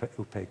 this is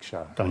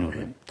upeksha.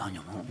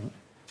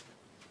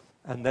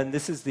 And then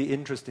this is the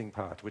interesting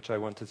part, which I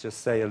want to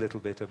just say a little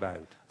bit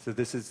about. So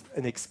this is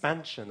an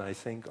expansion, I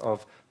think,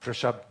 of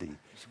prashabdi,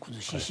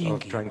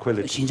 of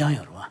tranquility.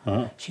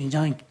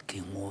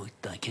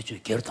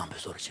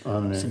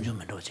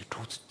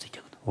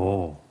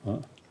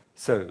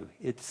 So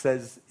it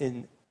says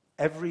in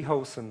every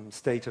wholesome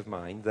state of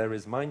mind, there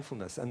is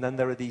mindfulness. And then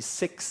there are these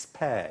 6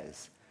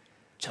 pairs,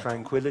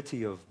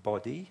 tranquility of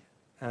body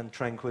and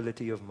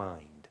tranquility of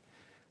mind.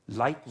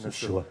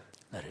 Lightness of...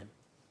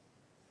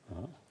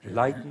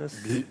 Lightness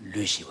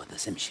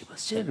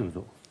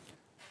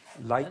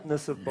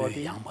of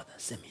body.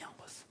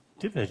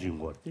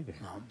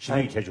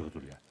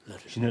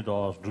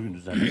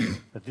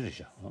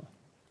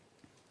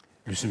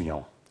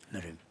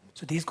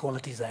 So these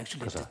qualities are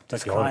actually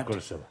described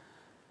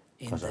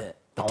in the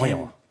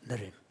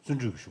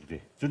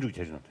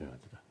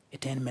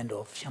attainment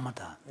of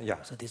shamatha.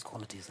 Yeah. So these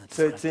qualities are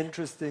So described. it's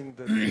interesting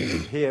that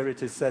here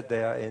it is said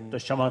they are in...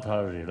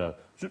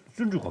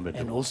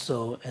 And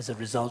also as a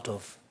result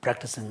of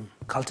practicing,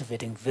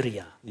 cultivating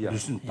virya. Yeah.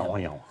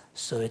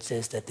 So it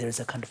says that there is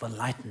a kind of a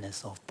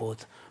lightness of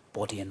both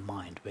body and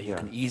mind where you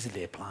can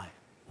easily apply.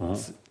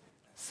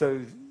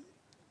 So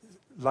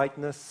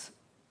lightness,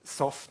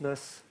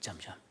 softness,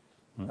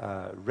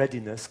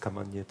 readiness,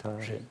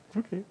 kamanyata,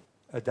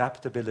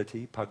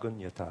 adaptability,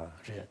 pagunyata,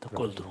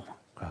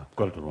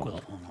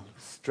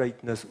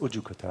 straightness,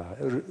 ujukata,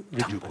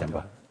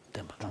 rijukata.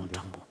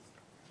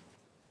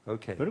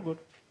 Okay. Very good.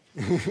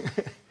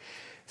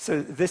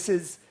 So this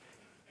is,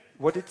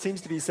 what it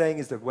seems to be saying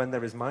is that when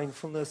there is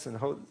mindfulness and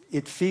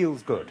it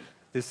feels good.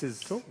 This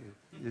is,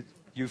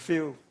 you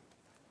feel,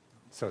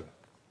 so,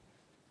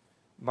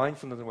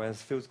 mindfulness and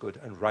awareness feels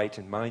good and right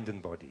in mind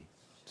and body.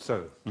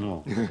 So.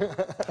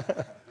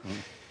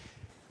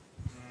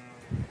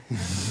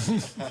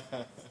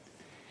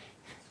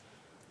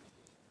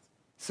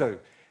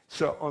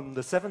 So on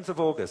the 7th of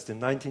August in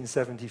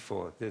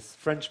 1974, this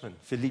Frenchman,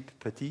 Philippe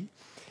Petit,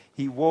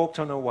 he walked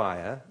on a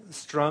wire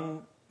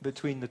strung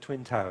between the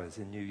Twin Towers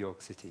in New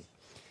York City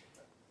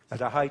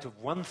at a height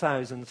of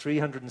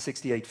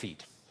 1,368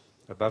 feet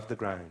above the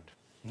ground,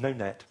 no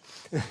net.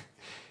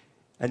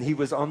 And he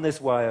was on this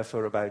wire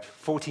for about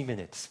 40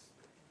 minutes.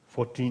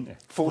 40.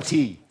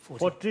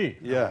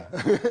 Yeah.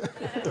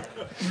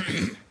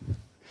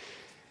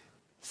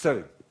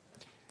 So,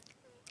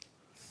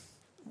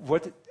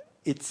 what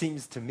it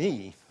seems to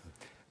me,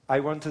 I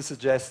want to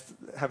suggest,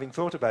 having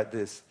thought about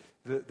this,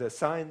 The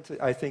science,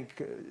 I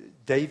think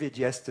David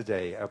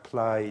yesterday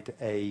applied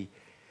a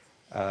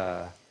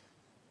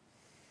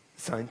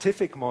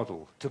scientific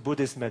model to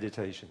Buddhist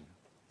meditation.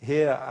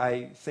 Here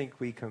I think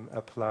we can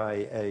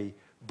apply a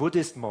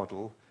Buddhist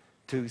model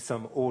to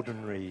some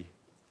ordinary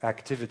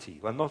activity.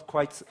 Well, not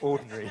quite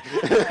ordinary.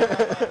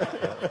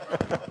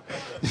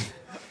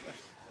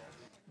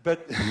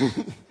 But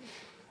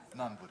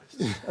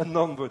Non-Buddhist. a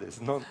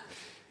non-Buddhist.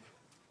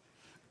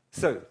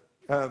 So,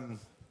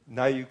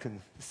 now you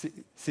can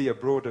see a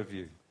broader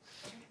view.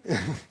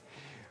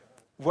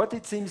 What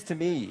it seems to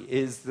me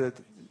is that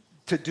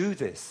to do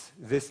this,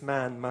 this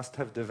man must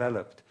have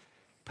developed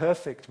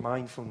perfect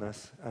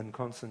mindfulness and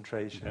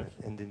concentration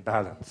and in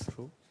balance.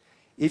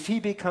 If he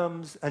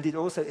becomes, and it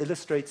also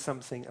illustrates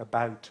something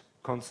about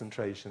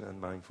concentration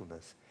and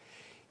mindfulness,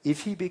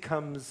 if he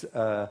becomes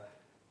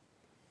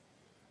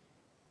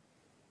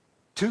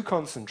too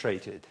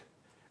concentrated,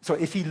 so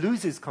if he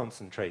loses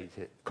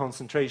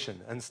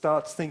concentration and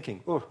starts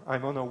thinking, oh,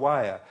 I'm on a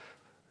wire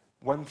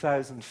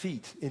 1,000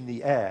 feet in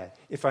the air,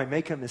 if I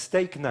make a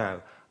mistake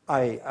now,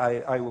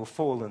 I will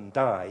fall and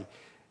die,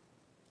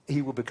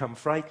 he will become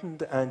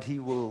frightened and he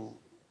will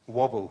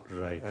wobble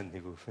and he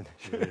will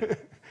finish. Right.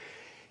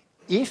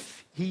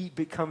 If he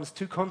becomes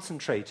too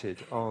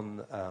concentrated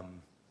on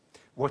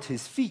what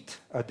his feet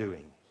are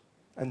doing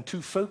and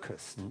too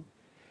focused,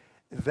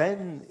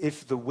 then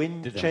if the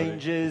wind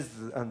changes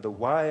and the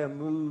wire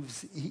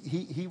moves,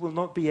 he will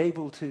not be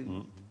able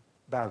to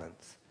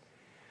balance.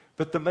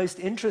 But the most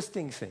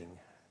interesting thing,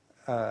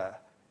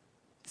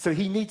 so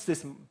he needs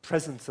this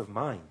presence of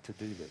mind to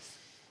do this.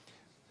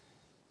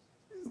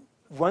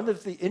 One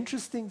of the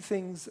interesting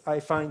things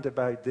I find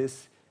about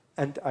this,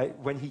 and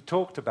when he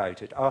talked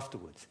about it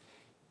afterwards,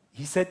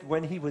 he said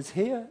when he was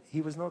here,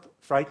 he was not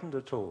frightened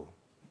at all.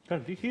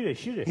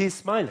 He's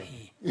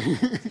smiling.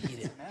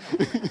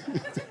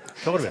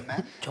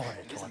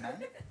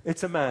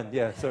 It's a man,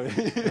 yeah, sorry.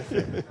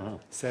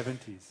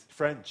 70s.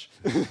 French.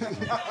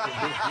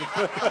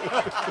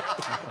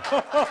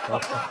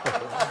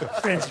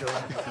 French.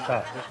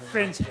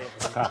 French.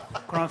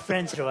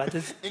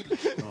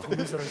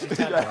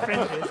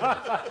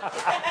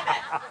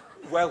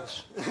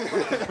 Welsh.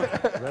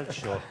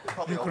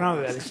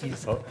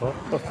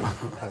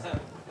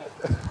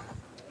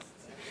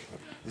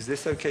 Is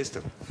this okay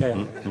still?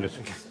 Yeah.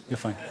 You're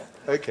fine.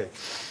 Okay.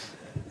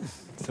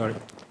 Sorry.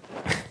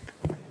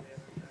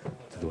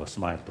 Do a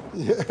smile.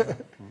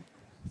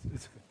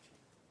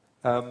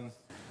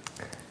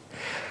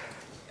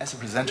 As a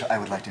presenter, I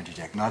would like to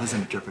interject, not as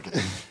an interpreter.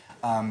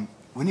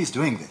 When he's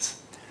doing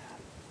this,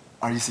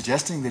 are you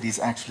suggesting that this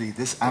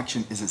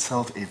action is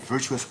itself a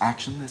virtuous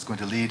action that's going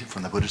to lead,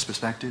 from the Buddhist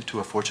perspective, to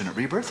a fortunate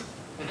rebirth?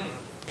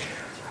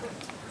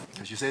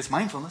 Because you say it's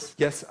mindfulness.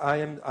 Yes, I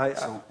am.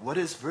 So what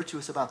is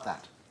virtuous about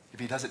that? If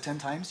he does it 10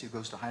 times, he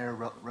goes to higher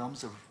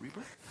realms of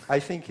rebirth? I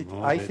think he...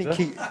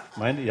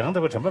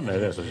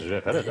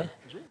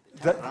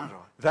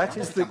 That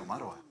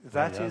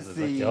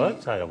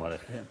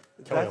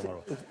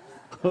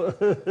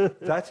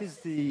is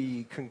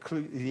the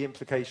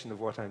implication of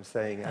what I'm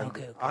saying. And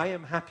okay. I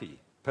am happy,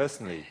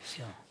 personally,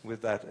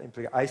 with that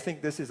implication. I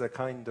think this is a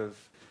kind of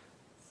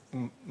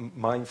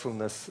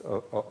mindfulness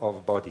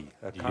of body,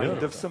 a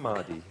kind of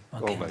samadhi,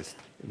 almost.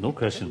 No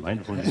question,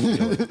 mindfulness.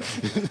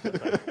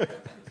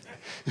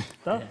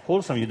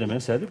 Wholesome His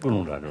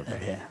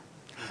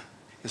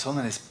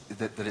Holiness,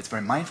 that it's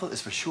very mindful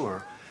is for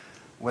sure.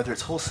 Whether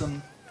it's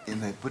wholesome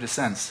in the Buddhist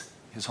sense,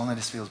 His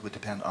Holiness feels would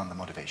depend on the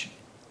motivation.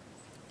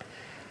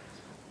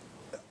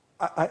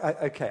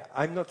 Okay,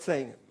 I'm not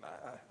saying...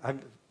 I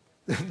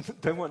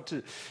don't want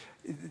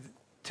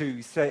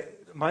to say...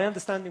 My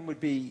understanding would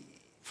be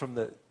from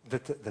the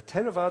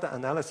Theravada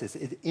analysis,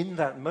 in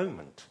that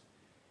moment,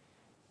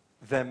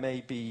 there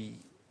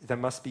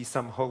must be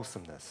some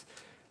wholesomeness.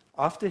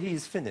 After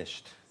he's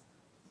finished,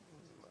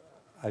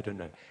 I don't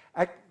know.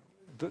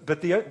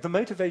 But the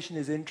motivation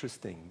is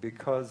interesting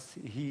because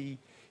he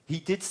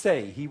did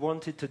say he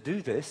wanted to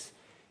do this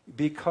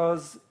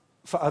because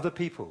for other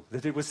people,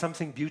 that it was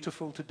something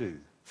beautiful to do,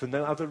 for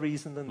no other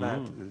reason than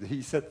that.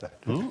 He said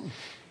that.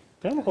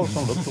 Then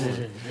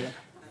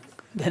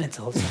it's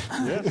wholesome.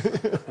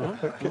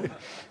 Okay.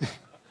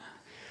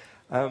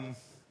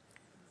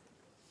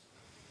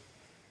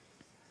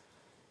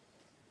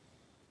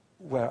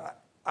 Well,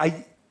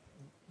 I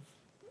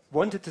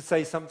wanted to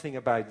say something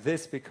about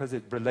this because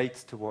it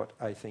relates to what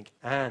I think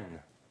Anne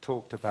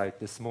talked about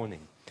this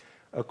morning.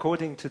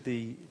 According to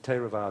the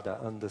Theravada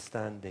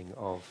understanding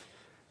of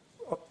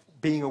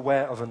being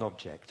aware of an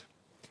object,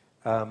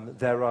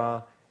 there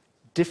are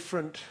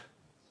different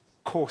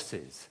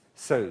courses.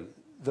 So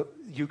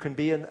you can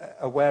be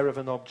aware of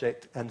an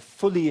object and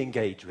fully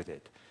engage with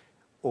it,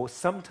 or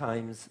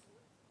sometimes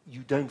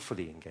you don't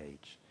fully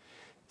engage.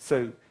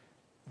 So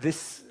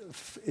this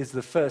is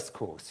the first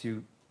course.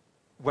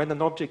 When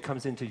an object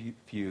comes into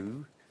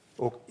view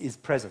or is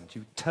present,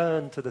 you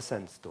turn to the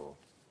sense door.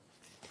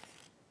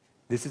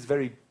 This is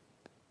the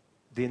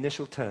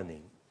initial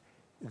turning.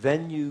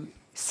 Then you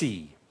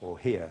see or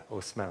hear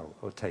or smell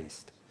or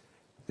taste.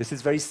 This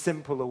is very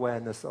simple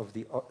awareness of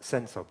the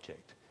sense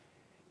object.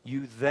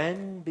 You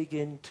then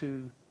begin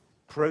to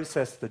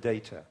process the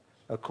data.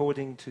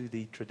 According to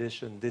the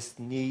tradition, this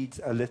needs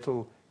a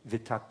little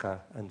vitaka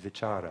and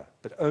vichara,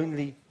 but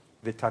only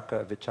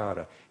vitaka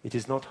vichara. It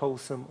is not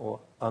wholesome or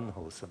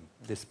unwholesome,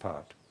 this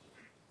part.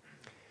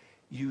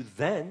 You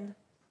then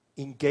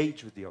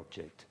engage with the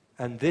object.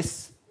 And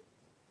this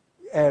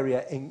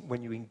area,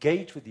 when you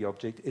engage with the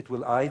object, it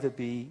will either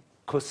be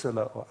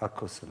kusala or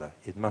akusala.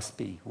 It must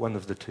be one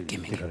of the two.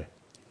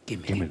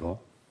 Gimme.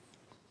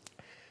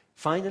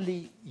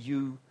 Finally,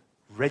 you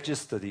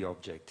register the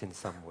object in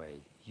some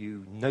way.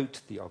 You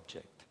note the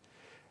object.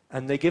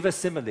 And they give a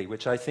simile,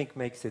 which I think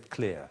makes it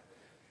clear.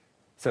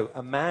 So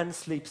a man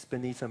sleeps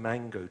beneath a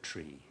mango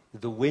tree.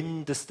 The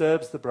wind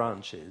disturbs the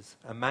branches.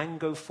 A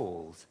mango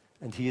falls,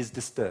 and he is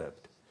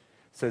disturbed.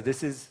 So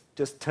this is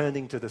just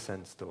turning to the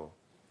sense door.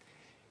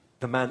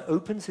 The man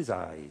opens his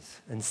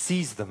eyes and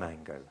sees the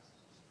mango.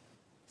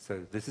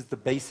 So this is the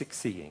basic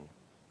seeing,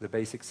 the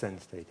basic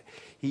sense data.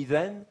 He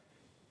then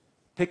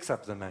picks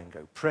up the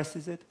mango,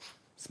 presses it,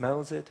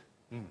 smells it,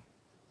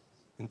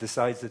 and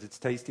decides that it's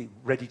tasty,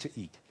 ready to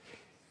eat.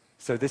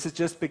 So this is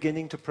just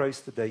beginning to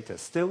process the data.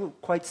 Still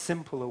quite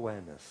simple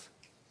awareness.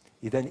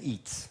 He then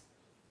eats.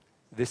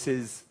 This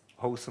is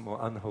wholesome or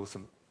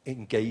unwholesome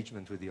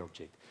engagement with the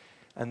object.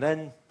 And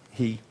then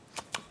he,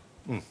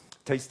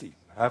 tasty.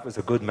 That was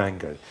a good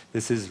mango.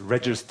 This is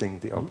registering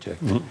the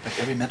object. But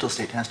every mental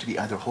state has to be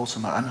either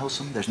wholesome or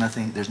unwholesome. There's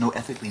no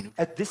ethically neutral.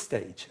 At this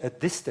stage. Oh,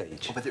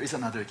 but there is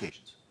on other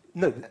occasions.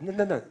 No.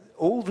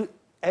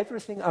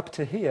 Everything up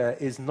to here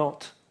is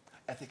not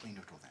Ethically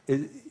neutral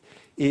then.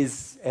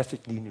 is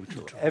ethically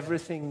neutral.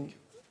 Everything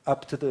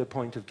up to the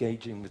point of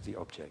gauging with the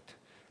object.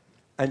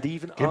 And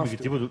even after...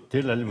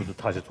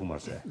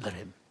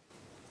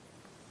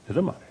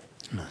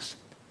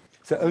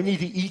 So only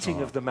the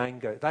eating of the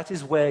mango, that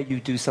is where you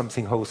do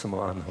something wholesome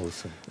or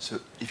unwholesome. So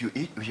if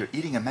you're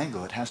eating a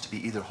mango, it has to be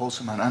either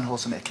wholesome or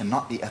unwholesome. It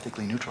cannot be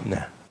ethically neutral.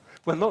 No.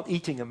 Well, not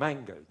eating a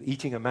mango.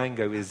 Eating a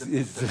mango is... The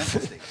mental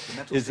state. The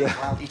mental state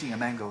while eating a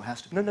mango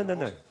has to be...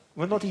 No.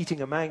 We're not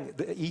eating a mango.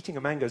 Eating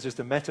a mango is just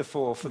a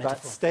metaphor for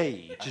that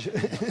stage.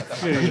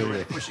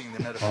 Pushing the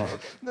metaphor.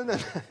 No.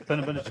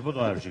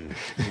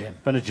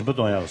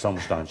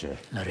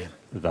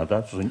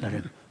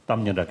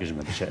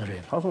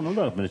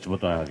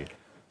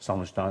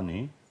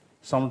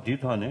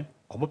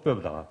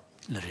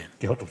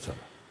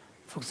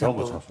 For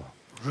example,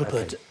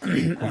 Rupert,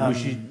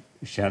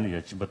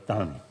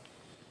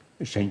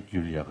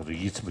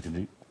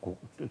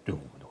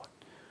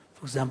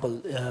 for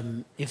example,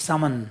 if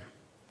someone,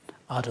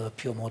 out of a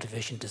pure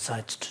motivation,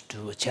 decides to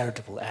do a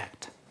charitable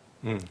act,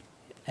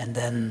 and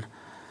then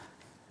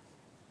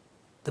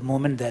the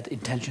moment that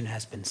intention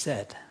has been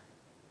set,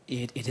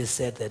 it is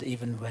said that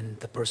even when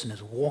the person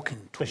is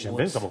walking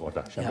towards...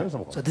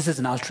 So this is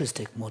an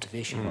altruistic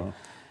motivation.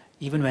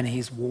 Even when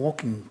he's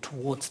walking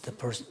towards the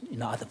person,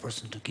 other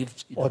person to give...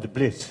 or the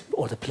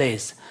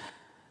place.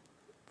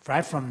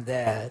 Right from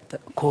there, the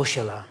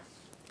koshala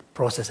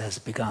process has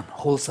begun,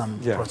 wholesome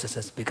process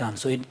has begun.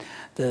 So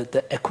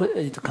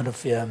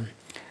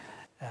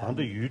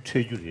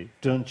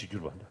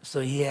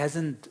so he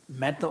hasn't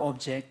met the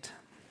object,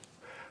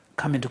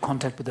 come into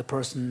contact with the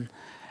person,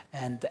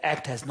 and the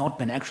act has not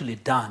been actually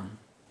done,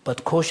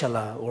 but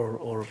koshala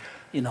or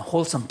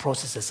wholesome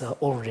processes are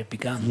already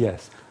begun.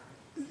 Yes.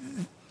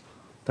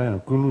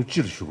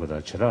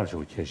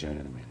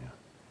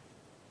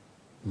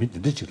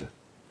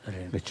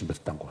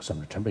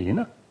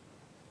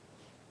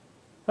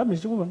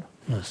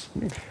 Yes.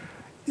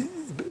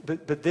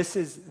 But this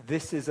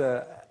is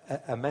a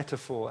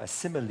metaphor, a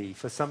simile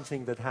for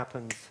something that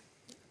happens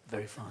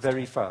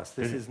very fast.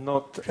 This is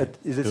not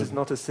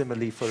a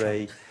simile for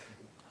a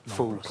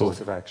full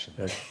course of action.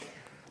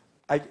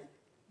 I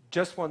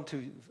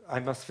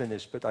must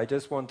finish, but I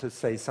just want to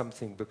say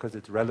something because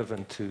it's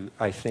relevant to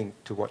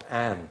what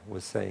Anne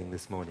was saying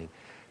this morning.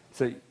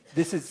 So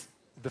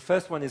the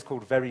first one is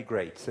called very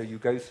great. So you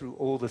go through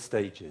all the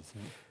stages.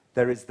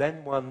 There is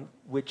then one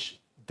which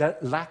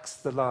lacks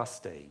the last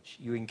stage.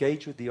 You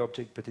engage with the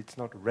object, but it's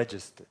not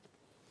registered.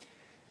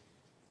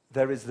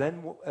 There is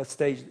then a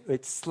stage,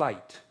 it's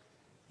slight.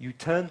 You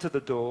turn to the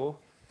door,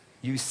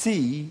 you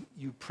see,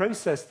 you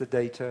process the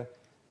data,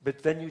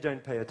 but then you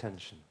don't pay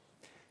attention.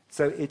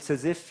 So it's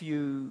as if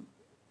you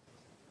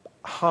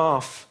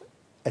half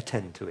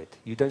attend to it.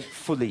 You don't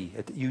fully.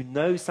 You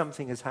know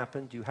something has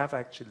happened, you have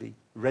actually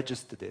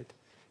registered it,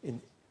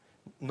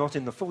 not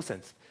in the full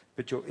sense,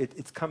 but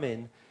it's come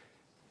in,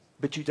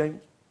 but you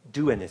don't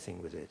do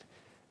anything with it.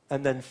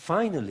 And then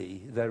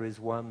finally, there is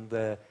one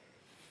where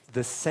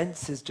the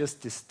sense is just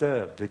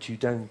disturbed, but you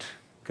don't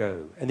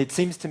go. And it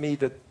seems to me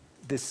that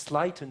this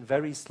slight and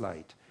very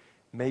slight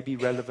may be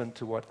relevant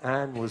to what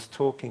Anne was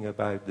talking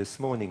about this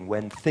morning,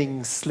 when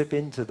things slip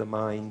into the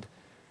mind,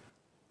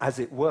 as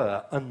it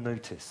were,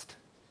 unnoticed,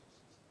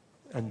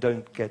 and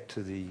don't get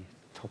to the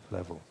top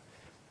level.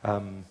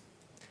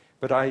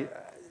 But I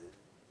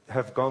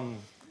have gone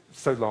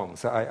so long,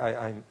 so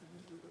I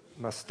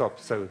must stop.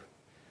 So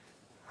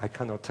I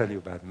cannot tell you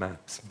about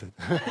maps, but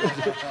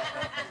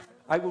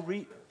I will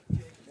read.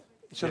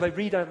 Shall I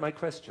read out my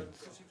questions?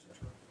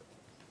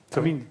 I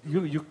mean,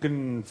 you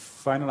can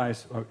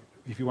finalize, or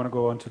if you want to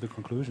go on to the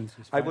conclusions.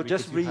 I will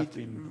just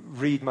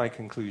read my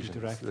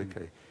conclusions.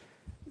 Okay.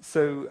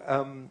 So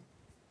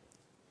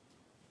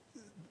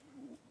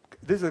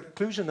there's a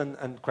conclusion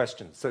and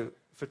questions. So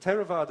for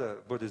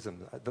Theravada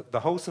Buddhism, the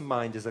wholesome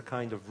mind is a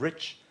kind of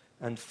rich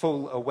and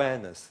full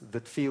awareness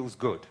that feels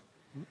good.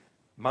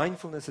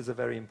 Mindfulness is a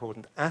very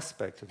important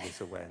aspect of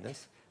this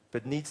awareness,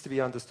 but needs to be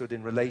understood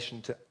in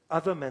relation to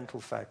other mental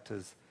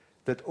factors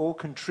that all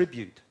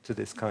contribute to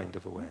this kind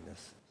of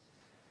awareness.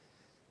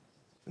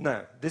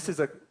 Now, this is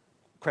a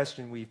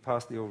question we've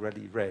partly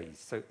already raised.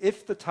 So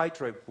if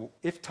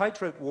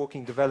tightrope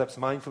walking develops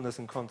mindfulness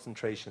and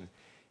concentration,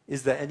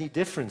 is there any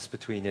difference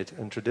between it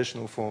and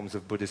traditional forms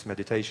of Buddhist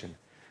meditation?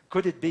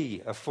 Could it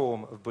be a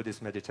form of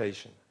Buddhist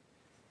meditation?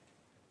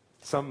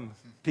 Some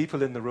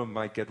people in the room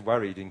might get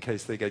worried in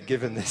case they get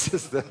given this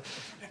as the...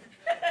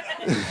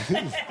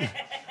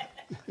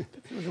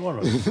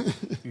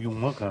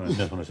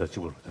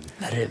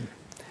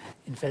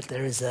 In fact,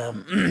 there is a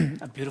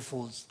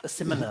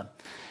similar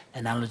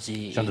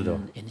analogy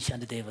in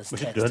Shantideva's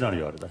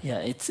text. Yeah,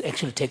 it's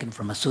actually taken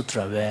from a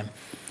sutra where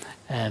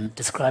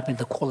describing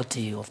the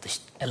quality of the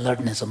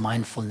alertness of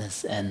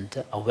mindfulness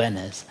and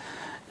awareness.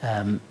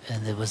 And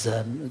there was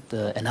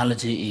the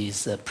analogy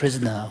is a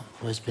prisoner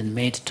who has been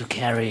made to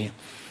carry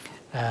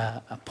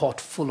a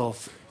pot full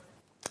of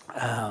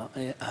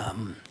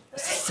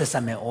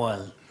sesame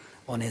oil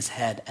on his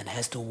head and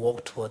has to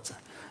walk towards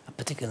a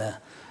particular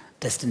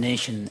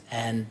destination,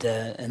 and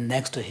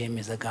next to him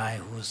is a guy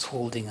who's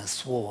holding a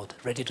sword,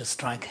 ready to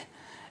strike,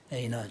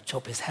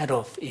 chop his head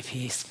off if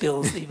he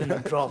spills even a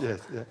drop. Yes,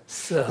 yeah.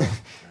 So,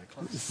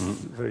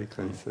 very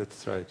close.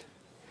 That's right.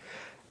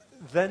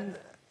 Then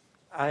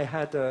I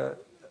had a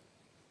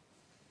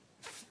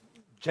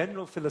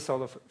general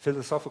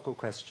philosophical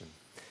question.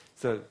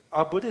 So,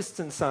 are Buddhists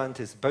and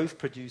scientists both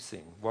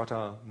producing what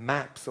are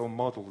maps or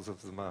models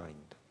of the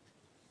mind?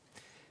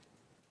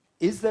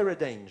 Is there a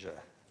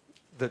danger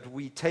that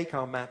we take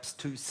our maps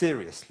too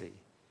seriously,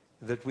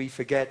 that we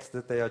forget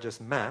that they are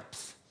just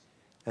maps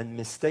and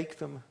mistake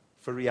them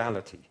for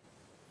reality?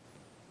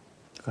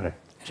 Correct.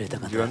 Do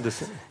you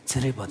understand?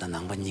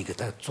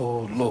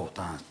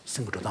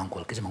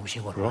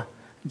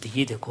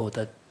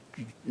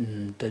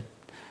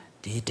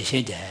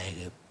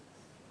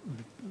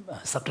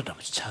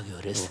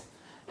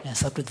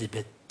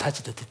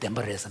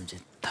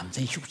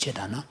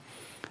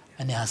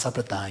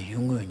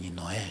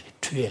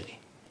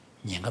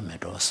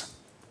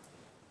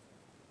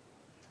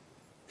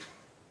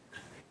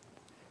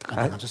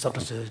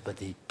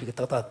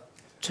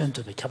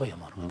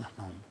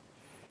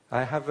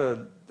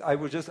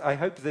 I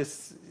hope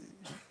this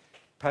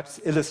perhaps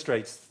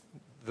illustrates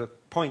the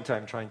point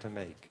I'm trying to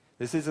make.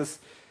 This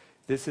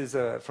is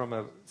from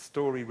a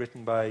story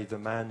written by the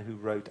man who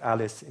wrote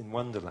Alice in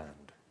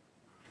Wonderland,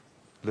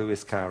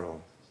 Lewis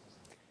Carroll.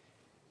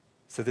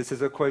 So this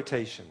is a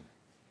quotation.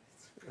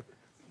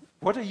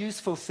 What a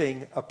useful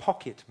thing a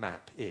pocket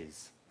map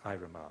is, I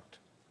remarked.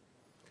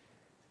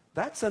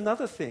 That's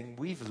another thing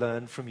we've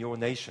learned from your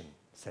nation,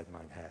 said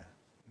Mein Herr,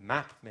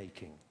 map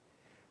making.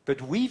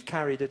 But we've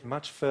carried it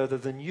much further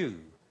than you.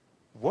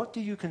 What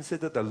do you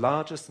consider the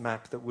largest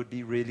map that would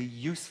be really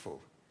useful?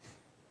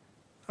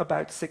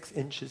 About 6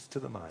 inches to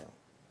the mile.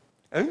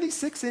 Only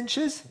 6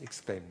 inches?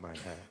 Exclaimed Mein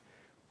Herr.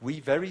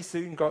 We very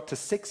soon got to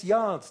 6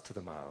 yards to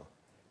the mile.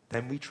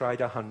 Then we tried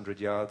 100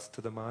 yards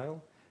to the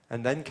mile.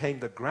 And then came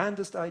the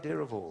grandest idea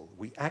of all.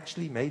 We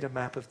actually made a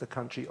map of the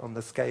country on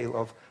the scale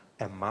of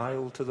a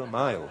mile to the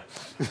mile.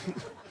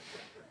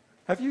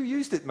 Have you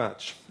used it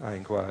much? I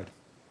inquired.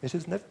 It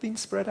has never been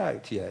spread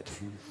out yet,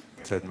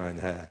 said Mein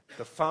Herr.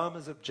 The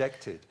farmers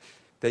objected.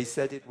 They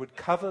said it would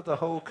cover the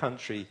whole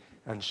country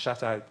and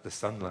shut out the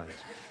sunlight.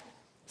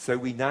 So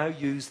we now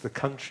use the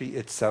country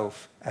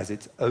itself as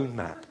its own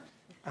map.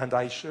 And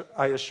I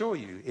assure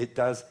you, it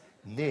does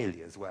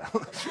nearly as well.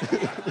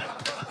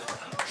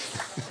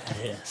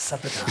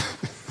 Sabrata,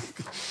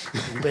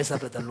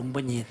 Sabrata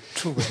Lumbani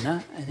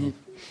Trubena, and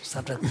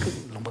Sabrata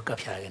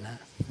Lumbacapia,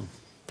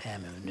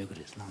 Pam and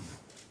Nugris.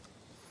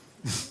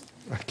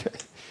 Okay.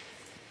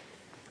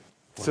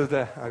 So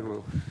there I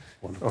will.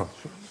 Wonderful. Oh.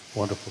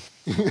 Wonderful.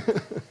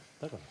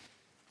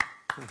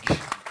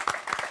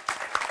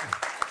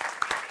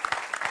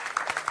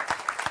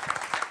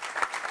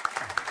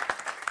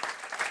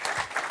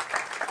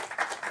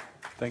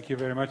 Thank you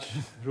very much,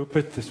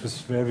 Rupert. This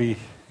was very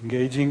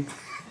engaging.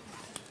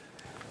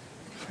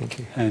 Thank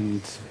you.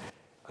 And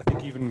I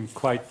think even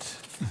quite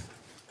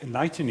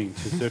enlightening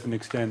to a certain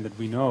extent, that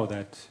we know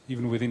that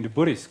even within the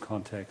Buddhist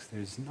context,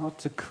 there's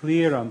not a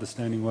clear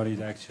understanding what it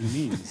actually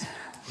means,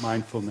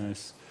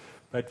 mindfulness.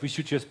 But we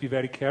should just be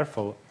very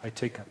careful, I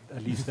take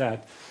at least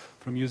that,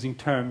 from using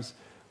terms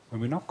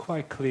when we're not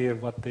quite clear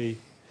what they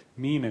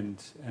mean.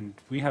 And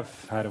we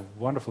have had a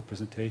wonderful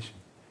presentation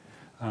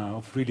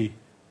of really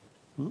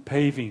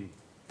paving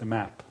the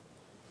map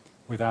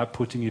without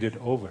putting it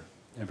over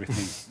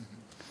everything.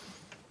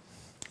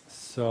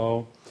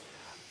 So,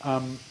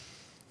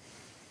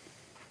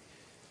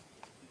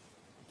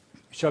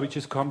 shall we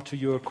just come to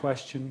your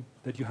question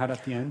that you had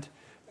at the end?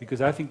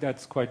 Because I think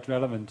that's quite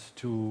relevant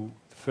to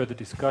further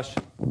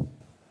discussion. Do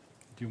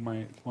you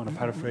might want to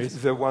paraphrase?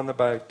 The one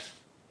about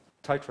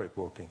tightrope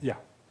walking. Yeah.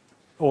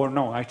 Or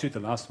no, actually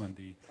the last one,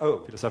 the Oh.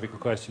 philosophical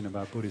question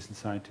about Buddhists and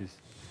scientists.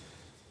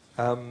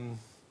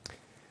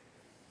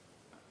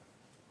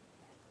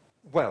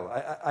 Well,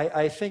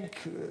 I think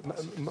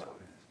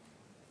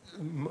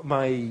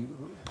my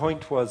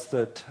point was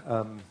that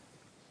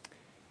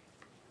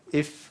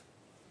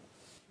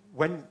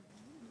when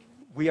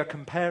we are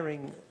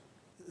comparing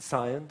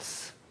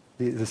science,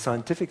 the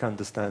scientific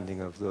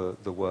understanding of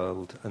the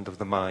world and of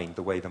the mind,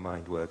 the way the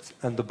mind works,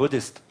 and the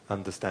Buddhist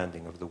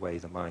understanding of the way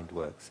the mind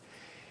works,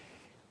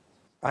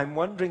 I'm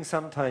wondering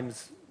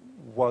sometimes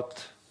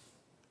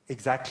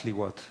exactly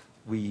what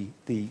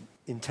the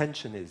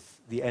intention is,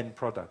 the end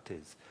product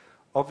is.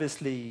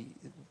 Obviously,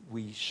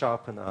 we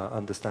sharpen our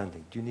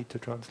understanding. Do you need to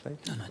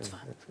translate? No, it's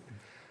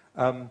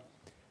fine.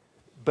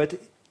 But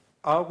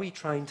are we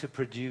trying to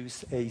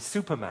produce a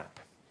super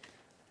map?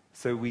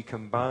 So we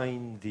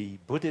combine the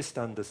Buddhist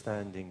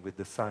understanding with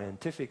the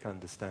scientific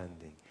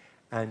understanding,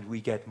 and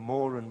we get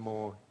more and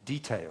more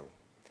detail.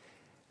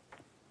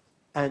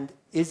 And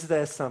is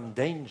there some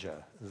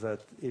danger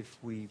that if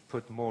we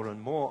put more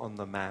and more on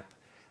the map,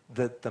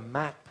 that the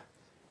map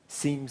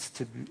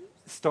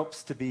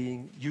stops to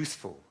being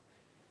useful?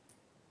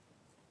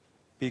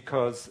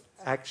 Because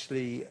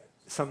actually,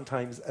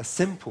 sometimes a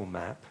simple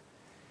map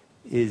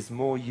is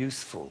more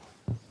useful,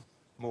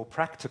 more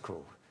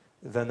practical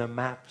than a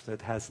map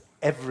that has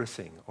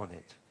everything on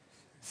it.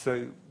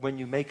 So when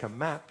you make a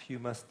map, you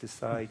must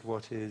decide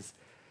what is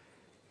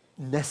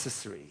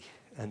necessary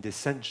and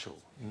essential,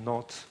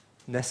 not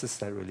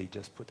necessarily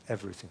just put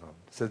everything on.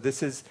 So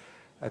this is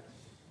an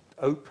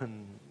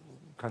open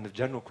kind of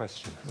general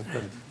question.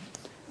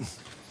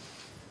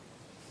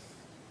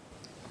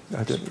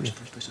 I don't really.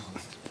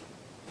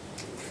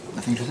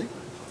 Nothing to say?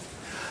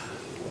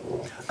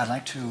 I'd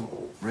like to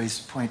raise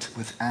a point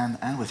with Anne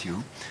and with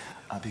you,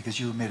 because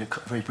you made a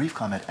very brief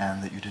comment,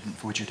 Anne,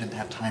 for which you didn't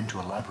have time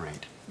to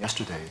elaborate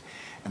yesterday,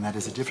 and that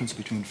is the difference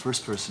between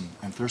first person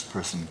and third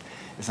person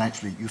is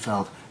actually, you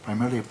felt,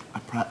 primarily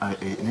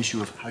an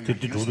issue of how you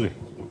use it.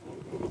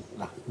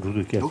 I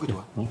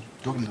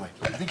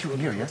think you can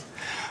hear, yes?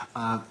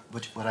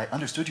 But what I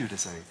understood you to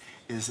say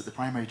is that the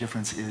primary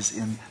difference is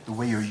in the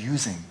way you're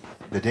using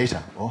the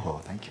data. Oh,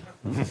 thank you.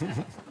 Thank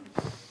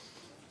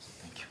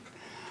you.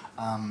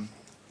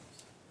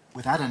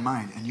 With that in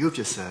mind, and you've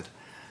just said,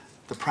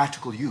 the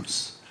practical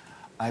use,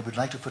 I would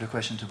like to put a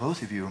question to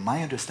both of you.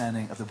 My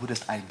understanding of the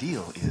Buddhist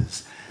ideal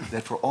is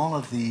that for all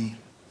of the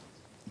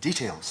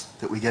details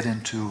that we get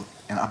into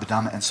in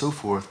Abhidhamma and so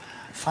forth,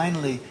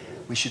 finally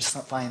we should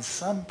find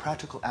some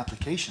practical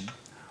application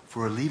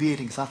for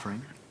alleviating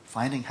suffering,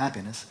 finding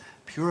happiness,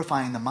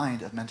 purifying the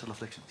mind of mental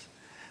afflictions.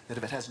 That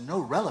if it has no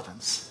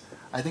relevance,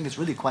 I think it's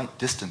really quite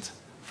distant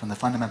from the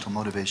fundamental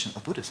motivation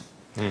of Buddhism.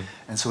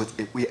 And so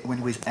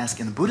when we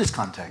ask in the Buddhist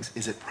context,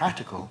 is it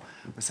practical?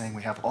 We're saying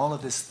we have all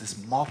of this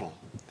model,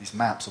 these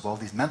maps of all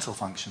these mental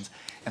functions,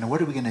 and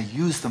what are we going to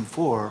use them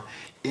for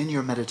in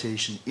your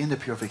meditation, in the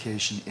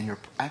purification, in your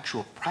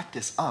actual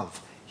practice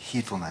of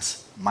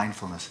heedfulness,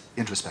 mindfulness,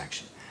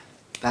 introspection.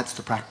 That's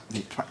the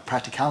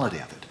practicality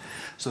of it.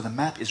 So the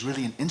map is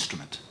really an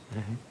instrument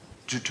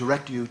to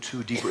direct you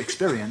to deeper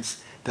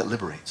experience that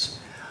liberates.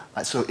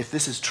 So if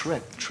this is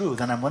true,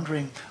 then I'm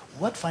wondering,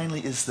 what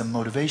finally is the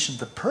motivation,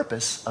 the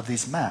purpose of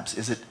these maps?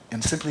 Is it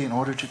simply in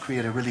order to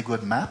create a really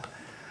good map?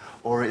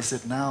 Or is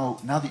it now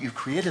that you've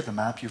created the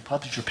map, you've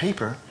published your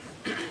paper,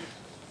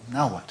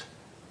 now what?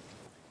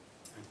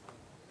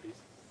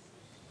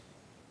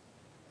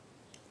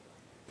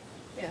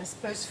 Yeah, I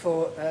suppose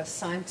for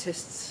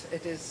scientists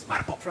it is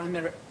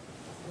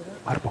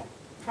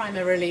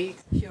primarily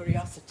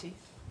curiosity.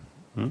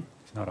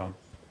 It's not on.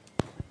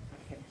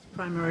 Okay. It's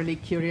primarily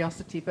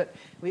curiosity, but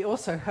we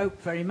also hope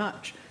very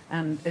much,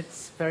 and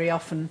it's very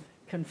often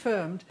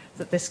confirmed,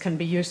 that this can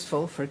be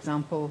useful, for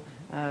example,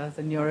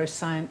 the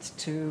neuroscience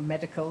to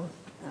medical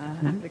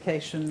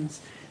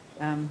applications.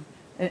 And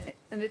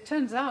it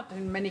turns out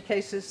in many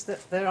cases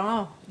that there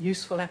are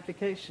useful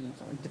applications,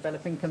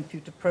 developing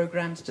computer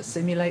programs to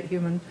simulate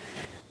human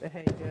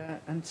behavior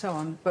and so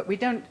on. But we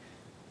don't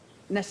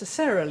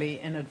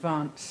necessarily in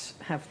advance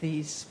have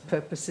these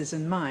purposes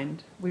in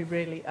mind. We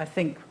really, I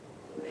think,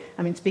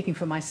 speaking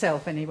for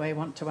myself anyway,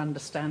 want to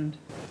understand,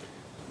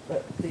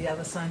 but the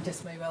other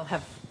scientists may well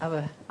have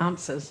other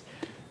answers.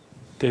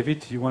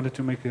 David, you wanted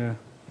to make a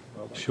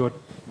short...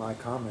 My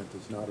comment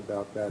is not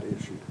about that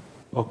issue.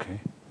 Okay.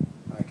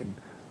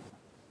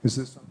 Is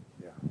this on?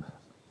 Yeah.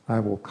 I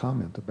will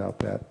comment about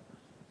that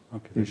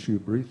issue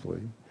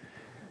briefly.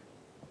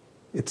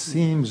 It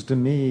seems to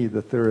me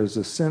that there is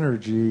a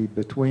synergy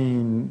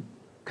between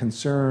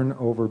concern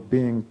over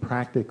being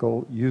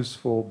practical,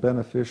 useful,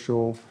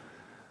 beneficial,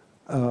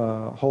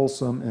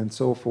 wholesome, and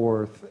so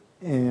forth,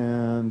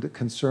 and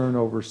concern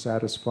over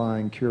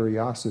satisfying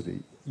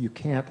curiosity. you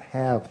can't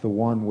have the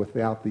one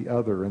without the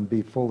other and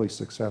be fully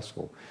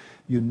successful.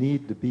 You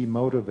need to be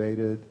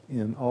motivated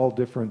in all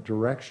different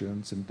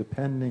directions, and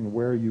depending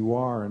where you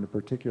are in a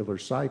particular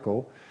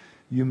cycle,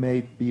 you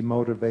may be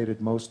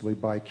motivated mostly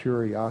by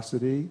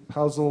curiosity,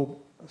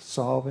 puzzle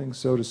solving,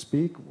 so to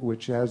speak,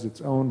 which has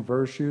its own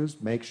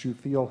virtues, makes you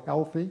feel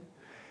healthy,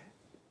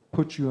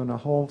 puts you in a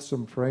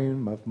wholesome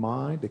frame of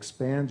mind,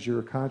 expands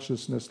your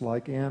consciousness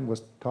like Anne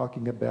was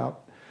talking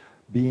about,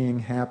 being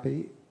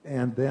happy,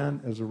 and then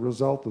as a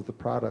result of the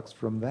products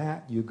from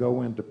that, you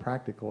go into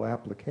practical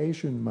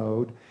application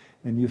mode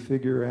and you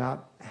figure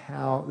out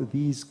how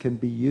these can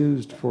be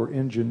used for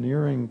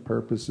engineering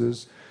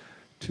purposes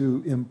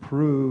to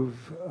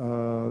improve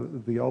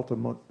the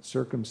ultimate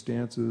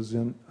circumstances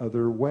in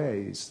other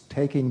ways,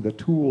 taking the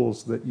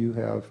tools that you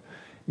have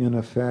in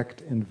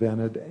effect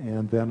invented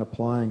and then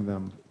applying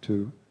them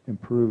to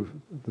improve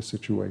the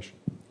situation.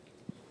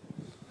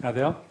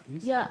 Adele,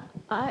 please. Yeah,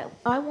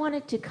 I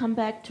wanted to come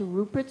back to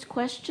Rupert's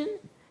question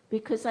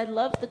because I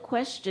love the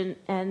question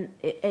and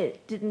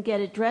it didn't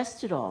get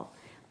addressed at all.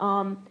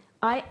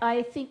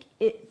 I think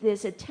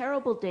there's a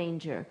terrible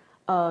danger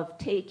of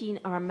taking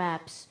our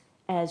maps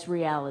as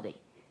reality.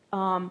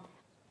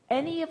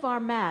 Any of our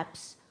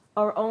maps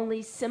are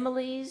only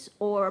similes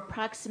or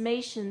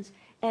approximations,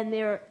 and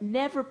they're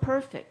never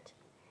perfect.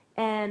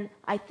 And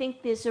I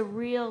think there's a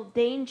real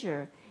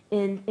danger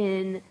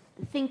in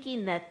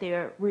thinking that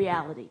they're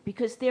reality,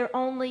 because they're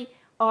only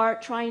are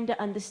trying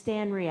to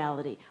understand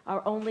reality,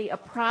 are only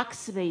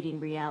approximating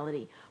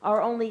reality,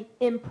 are only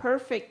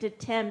imperfect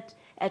attempt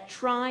at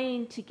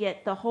trying to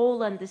get the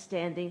whole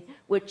understanding,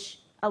 which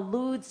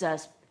eludes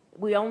us.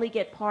 We only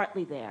get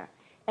partly there.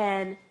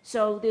 And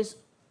so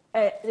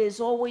there's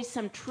always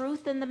some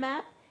truth in the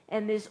map,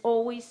 and there's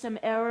always some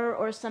error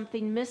or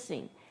something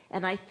missing.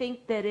 And I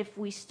think that if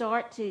we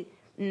start to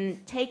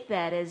take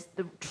that as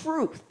the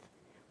truth,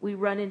 we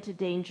run into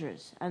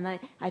dangers. And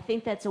I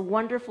think that's a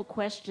wonderful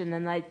question,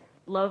 and I'd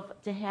love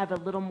to have a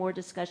little more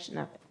discussion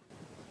of it.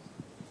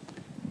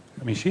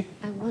 Amishi?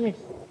 I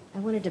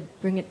wanted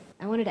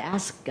to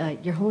ask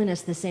Your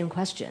Holiness the same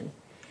question.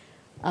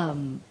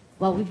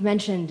 Well, we've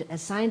mentioned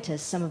as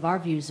scientists some of our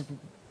views of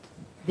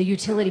the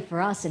utility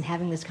for us in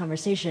having this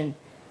conversation.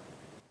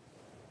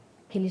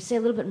 Can you say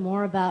a little bit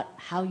more about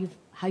how you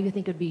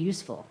think it would be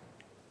useful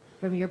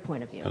from your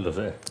point of view?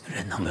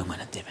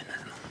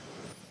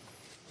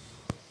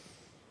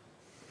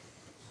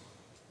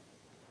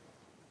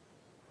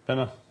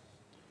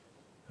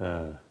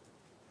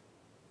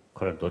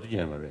 그래 또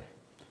되게 말해.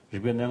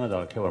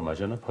 리변내가 개월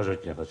마저는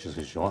퍼졌지 같이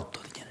쓰죠.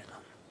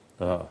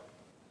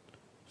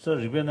 저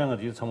리변내가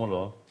뒤에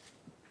참으로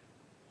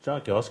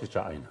자 겨스게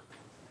자 아이나.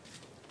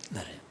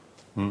 네.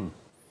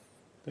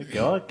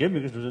 겨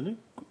개미게 주더니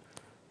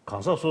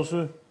강사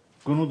소수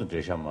근우도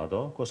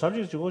대샤마도 그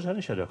살지 지고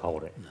자는 셔려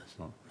가오래.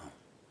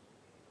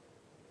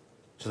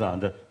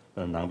 저한테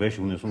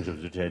낭배식문의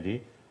송실을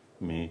제디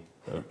미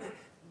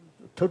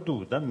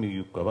터두다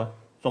미육가봐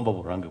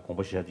좀바보란 게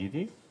공부해야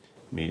되디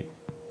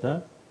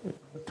미다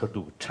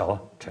터두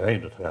차와도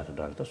돼야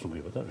된다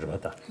수비보다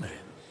저다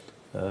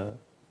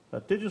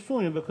대주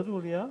소용이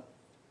그들이야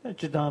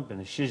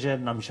지단변 시제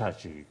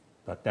남샤지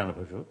바탕을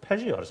보죠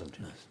패지 여러 섬지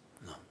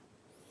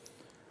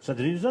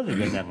사드리자들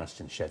그냥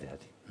맞진 셔야 돼.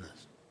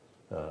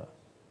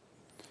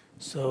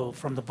 So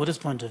from the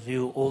Buddhist point of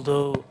view,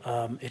 although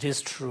it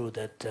is true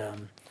that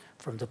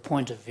from the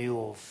point of view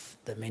of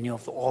the many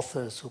of the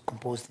authors who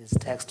composed this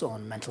text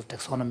on mental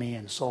taxonomy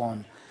and so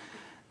on,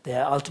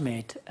 their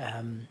ultimate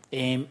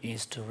aim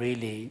is to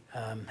really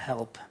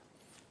help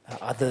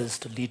others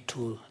to lead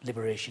to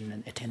liberation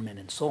and attainment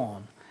and so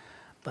on.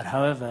 But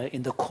however,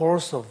 in the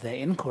course of their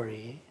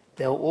inquiry,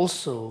 there are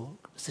also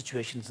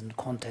situations and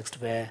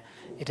context where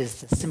it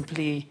is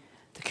simply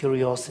the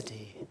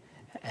curiosity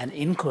and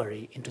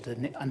inquiry into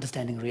the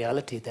understanding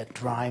reality that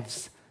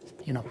drives,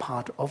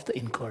 part of the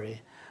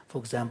inquiry. For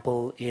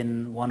example,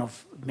 in one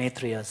of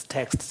Maitreya's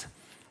texts,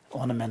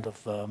 Ornament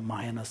of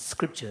Mahayana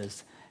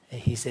scriptures,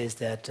 he says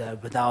that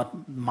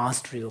without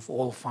mastery of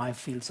all 5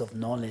 fields of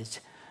knowledge,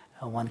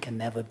 one can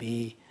never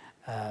be,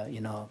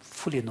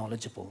 fully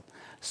knowledgeable.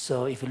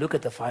 So if you look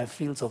at the 5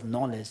 fields of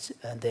knowledge,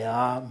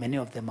 many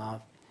of them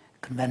are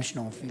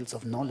conventional fields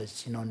of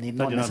knowledge, need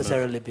not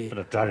necessarily be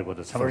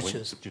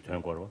virtues.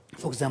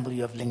 For example,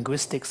 you have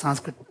linguistics,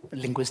 Sanskrit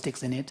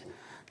linguistics in it.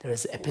 There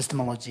is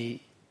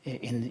epistemology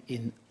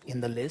in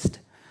the list,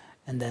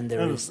 and then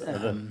there is. So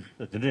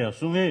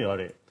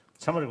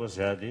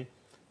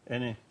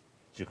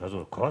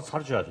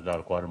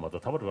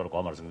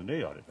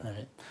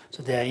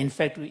there are, in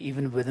fact,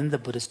 even within the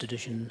Buddhist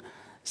tradition,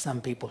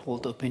 some people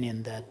hold the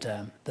opinion that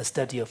the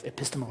study of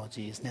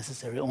epistemology is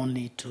necessary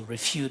only to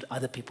refute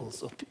other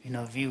people's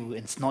view.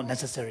 It's not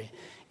necessary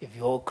if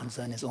your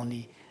concern is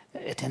only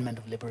attainment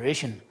of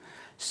liberation.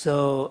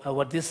 So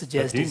what this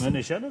suggests is...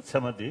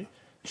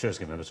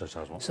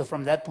 So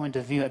from that point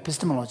of view,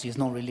 epistemology is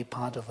not really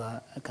part of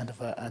a kind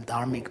of a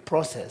dharmic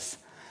process.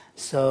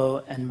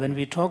 So, and when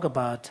we talk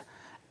about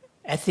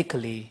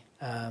ethically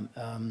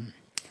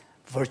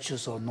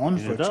virtues or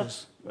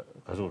non-virtues.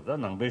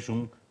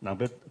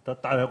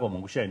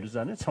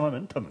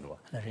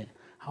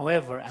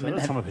 However,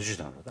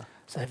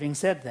 so having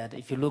said that,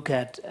 if you look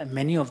at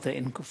many of the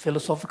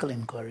philosophical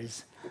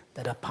inquiries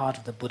that are part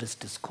of the Buddhist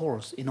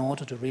discourse, in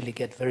order to really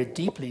get very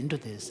deeply into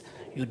this,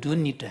 you do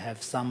need to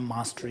have some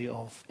mastery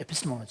of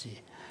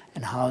epistemology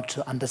and how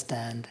to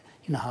understand,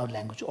 how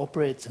language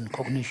operates and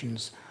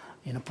cognitions,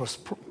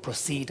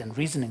 proceed and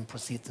reasoning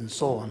proceeds and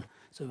so on.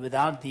 So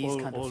without these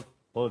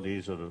all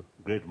these sort of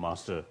great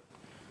master,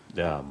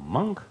 they are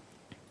monk.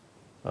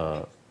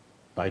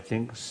 I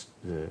think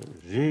the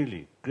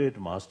really great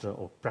master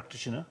or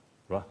practitioner,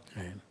 right?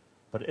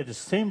 But at the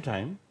same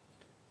time,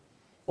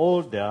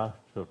 all their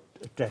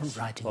texts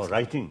or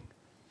writing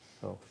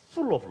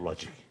full of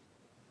logic.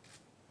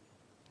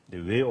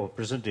 The way of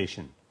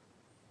presentation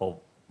of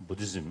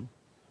Buddhism,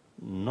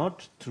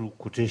 not through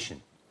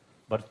quotation,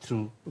 but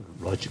through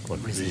logic or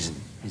reason.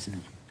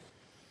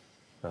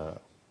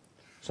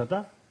 So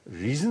that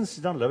reasons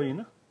don't love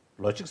you,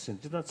 logic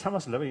don't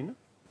chamas love you.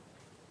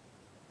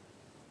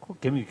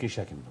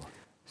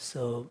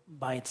 So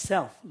by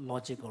itself,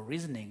 logic or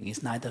reasoning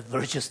is neither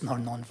virtuous nor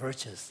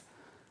non-virtuous.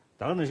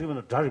 So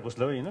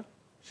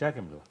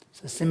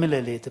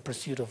similarly, the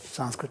pursuit of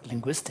Sanskrit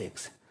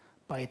linguistics,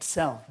 by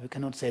itself, we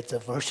cannot say it's a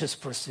virtuous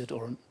pursuit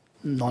or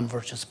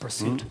non-virtuous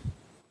pursuit.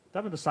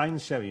 The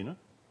science shall you know.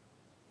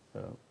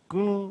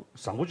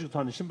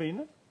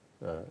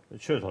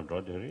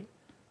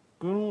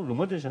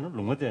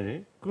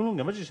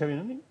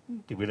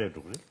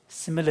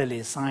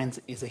 Similarly, science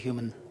is a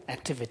human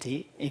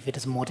activity. If it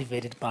is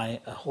motivated by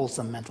a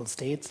wholesome mental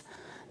states,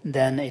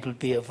 then it will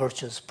be a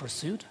virtuous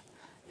pursuit.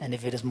 And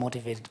if it is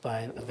motivated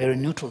by a very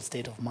neutral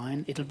state of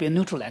mind, it will be a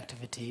neutral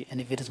activity. And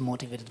if it is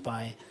motivated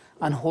by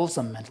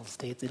unwholesome mental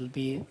states, it will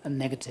be a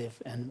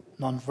negative and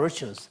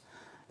non-virtuous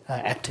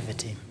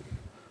activity.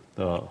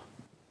 The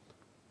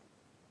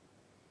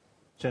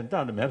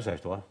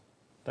website,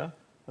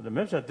 the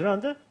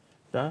website,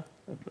 다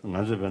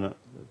나저변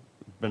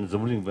변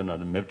점물링 변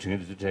아주 맵 중에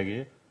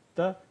되게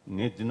다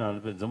네디나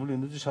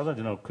점물링도 찾아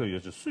지나 그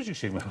요즘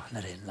수식식 말.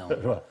 네.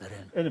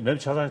 맵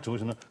찾아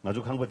좋으시는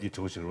아주 강바디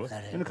좋으시고.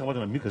 근데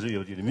강바디는 미커서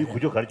여기 미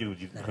구조 가르치고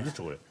가르쳐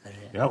줘요.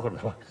 야 그러면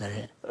봐.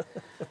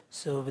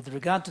 So with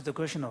regard to the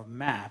question of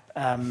map,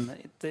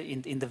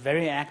 in the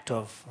very act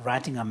of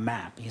writing a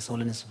map, His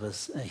Holiness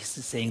was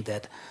saying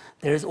that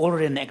there is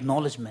already an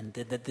acknowledgement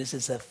that this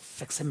is a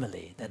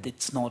facsimile, that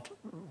it's not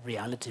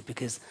reality,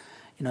 because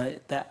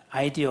the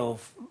idea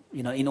of,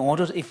 in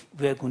order, if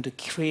we're going to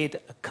create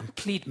a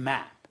complete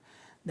map,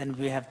 then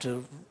we have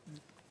to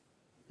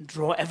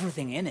draw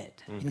everything in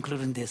it,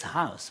 including this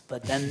house.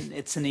 But then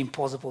it's an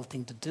impossible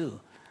thing to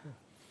do.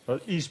 How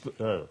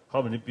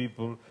many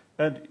people,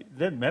 and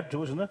then map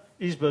to us,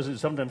 each person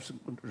sometimes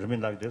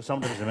remain like this,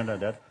 sometimes remain like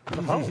that.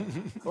 How?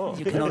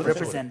 You cannot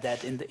represent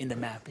that in the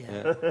map.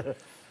 Yeah.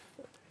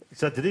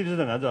 So today,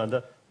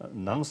 the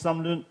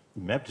Nangsamlun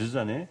map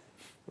design,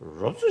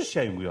 Robson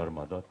Shang, we are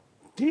mother.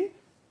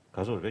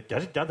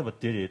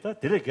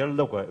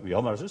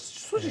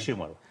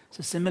 So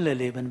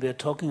similarly, when we are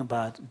talking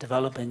about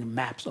developing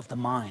maps of the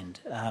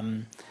mind,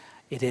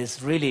 it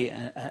is really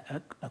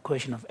a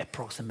question of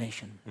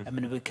approximation. I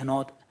mean,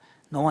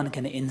 no one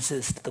can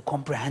insist the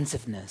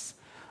comprehensiveness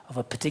of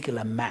a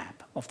particular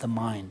map of the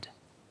mind.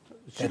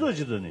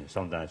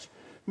 Sometimes.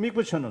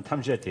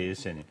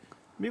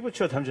 미국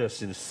저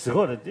탐지했으니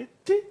스거는데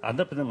안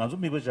답변은 가서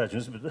미국 자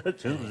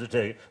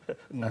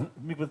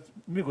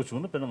미국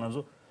주는 배는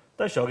가서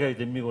다 쇼게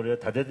된 미국에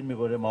다들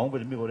미국에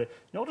마음벌 미국에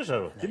여러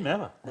잘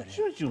되면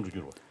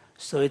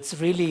So it's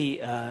really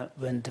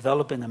when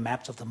developing a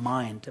maps of the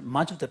mind,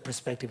 much of the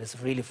perspective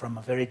is really from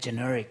a very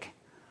generic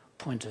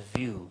point of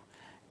view,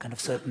 kind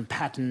of certain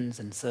patterns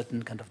and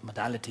certain kind of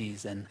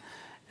modalities, and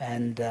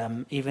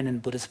even in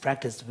Buddhist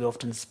practice we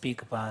often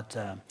speak about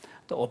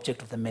the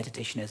object of the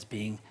meditation as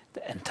being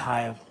the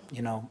entire,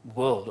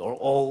 world, or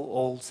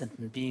all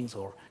sentient beings,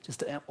 or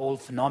just all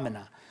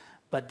phenomena.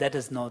 But that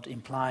does not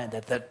imply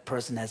that that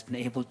person has been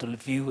able to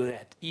view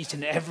at each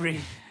and every,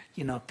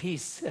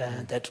 piece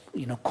that,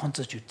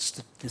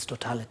 constitutes this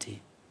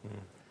totality.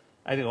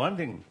 I think one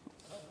thing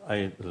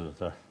I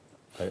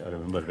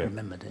remember.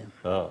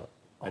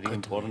 I think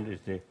important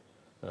is the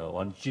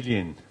one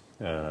Chilean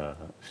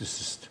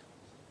physicist,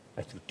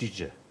 I think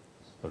teacher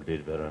of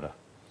Late Varela.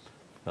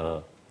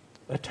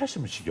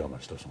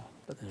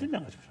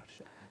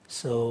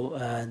 So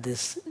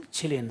this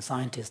Chilean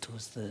scientist,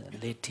 who's the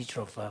late teacher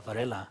of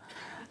Varela,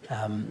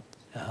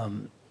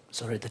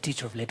 the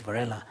teacher of late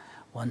Varela,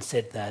 once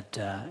said that,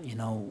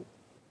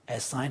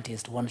 as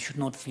scientists, one should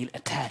not feel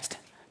attached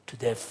to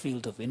their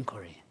field of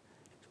inquiry,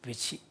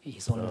 which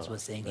His Holiness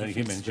was saying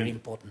is very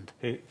important.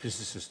 A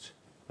physicist,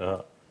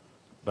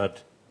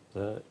 but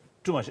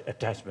too much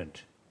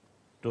attachment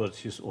towards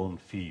his own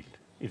field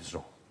is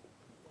wrong.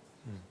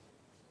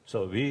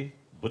 So we,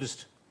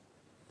 Buddhists,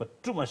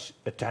 but too much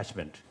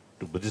attachment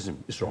to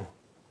Buddhism is wrong.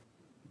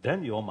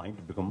 Then your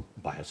mind becomes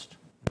biased.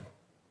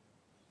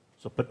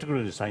 So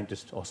particularly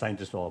scientists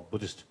or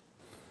Buddhists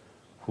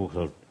who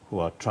who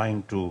are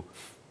trying to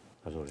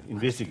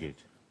investigate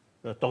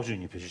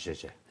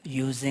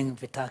using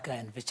vitaka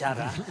and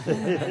vichara,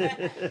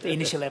 the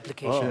initial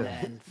application,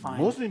 and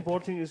find. Most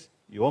important thing is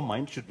your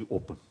mind should be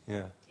open.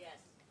 Yeah.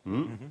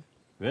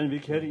 When we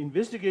carry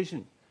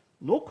investigation,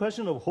 no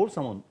question of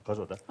wholesome or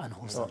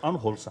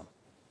unwholesome.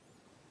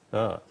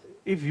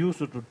 If you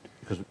should,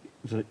 because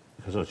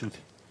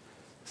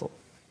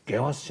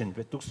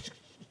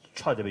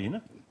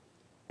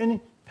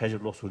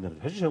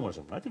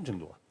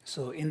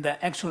so in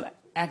the actual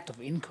act of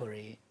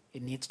inquiry,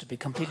 it needs to be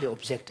completely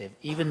objective,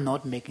 even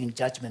not making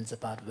judgments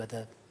about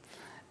whether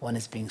one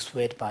is being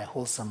swayed by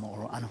wholesome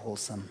or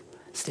unwholesome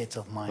states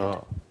of mind.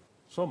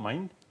 So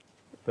mind,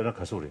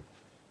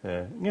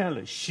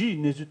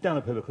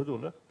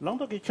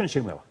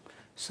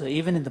 so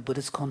even in the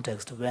Buddhist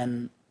context,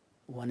 when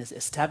one is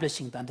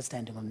establishing the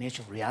understanding of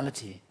nature of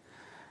reality,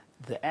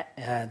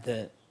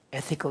 the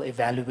ethical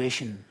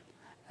evaluation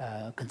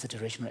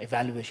consideration or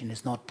evaluation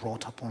is not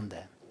brought upon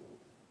there.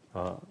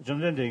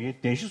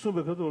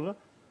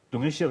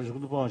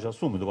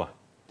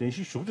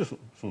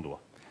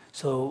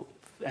 So,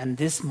 and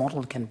this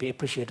model can be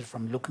appreciated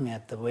from looking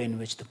at the way in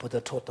which the Buddha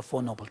taught the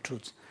Four Noble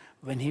Truths.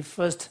 When he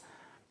first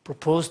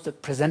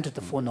presented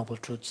the Four Noble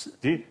Truths,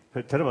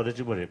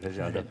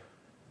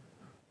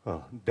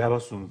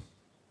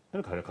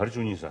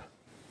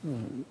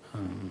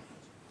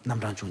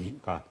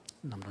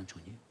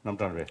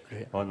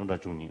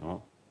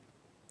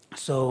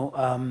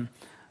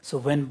 So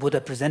when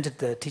Buddha presented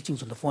the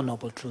teachings on the Four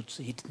Noble Truths,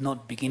 he did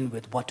not begin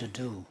with what to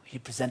do. He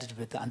presented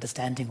with the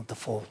understanding of the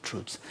Four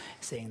Truths,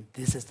 saying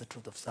this is the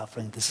truth of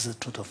suffering, this is the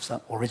truth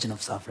of origin of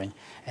suffering,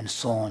 and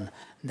so on.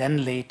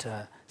 Then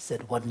later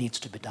said what needs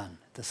to be done.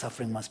 The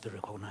suffering must be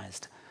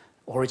recognized,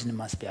 origin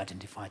must be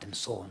identified, and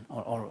so on,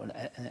 or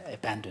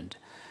abandoned.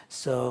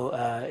 So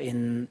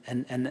in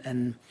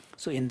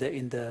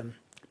the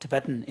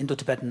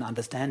Indo-Tibetan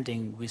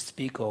understanding, we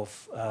speak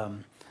of.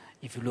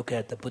 If you look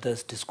at the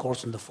Buddha's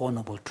discourse on the Four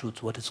Noble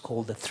Truths, what is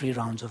called the 3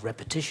 rounds of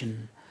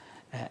repetition,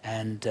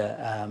 and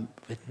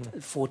with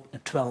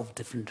 12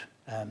 different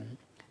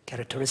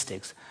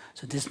characteristics.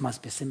 So this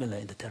must be similar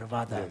in the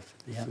Theravada.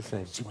 Yes, it's the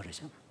same.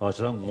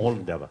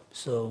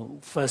 So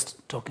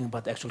first talking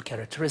about the actual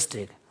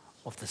characteristic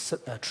of the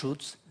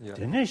truths.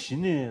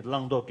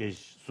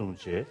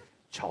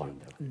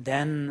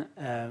 Then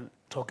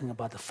talking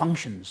about the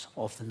functions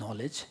of the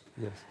knowledge.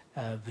 Yes.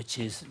 Which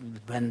is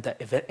when the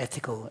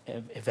ethical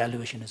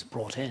evaluation is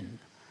brought in.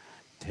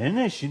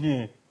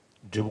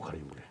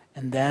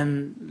 And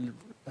then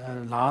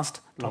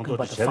last, talking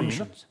about the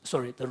functions,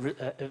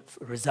 the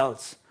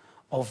results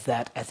of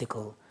that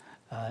ethical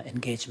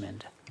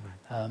engagement.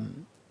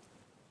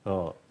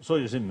 So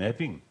you say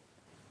mapping,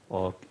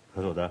 or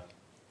through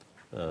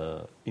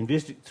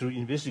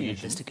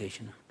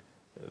investigation.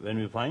 When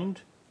we find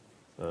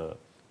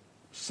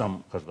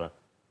some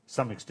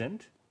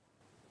extent,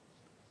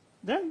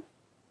 then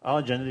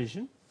our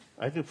generation,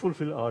 I think,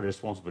 fulfill our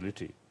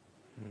responsibility.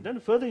 Then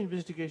further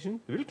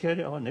investigation will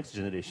carry our next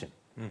generation.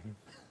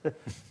 Then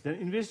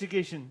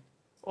investigation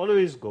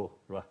always go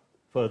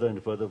further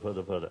and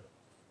further.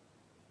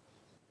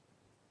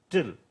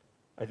 Till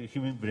I think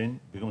human brain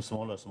becomes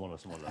smaller.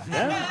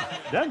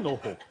 Then no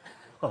hope.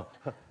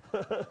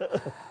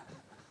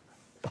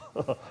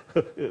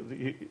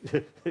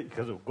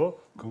 Because of go,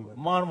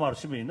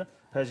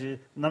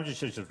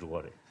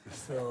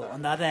 so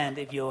on the other hand,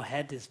 if your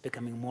head is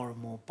becoming more and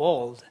more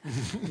bald,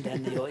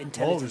 then your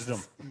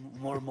intelligence,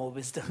 more and more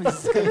wisdom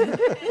is coming.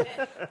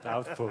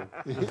 Doubtful.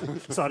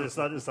 Sorry.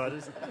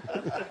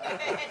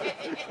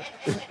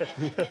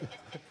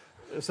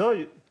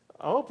 So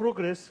our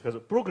progress, I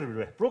think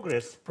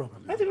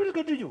will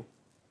continue.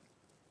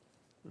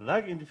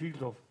 Like in the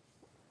field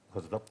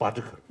of the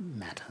particle,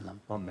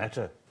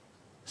 matter.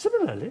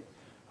 Similarly,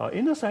 our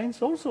inner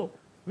science also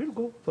will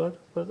go further.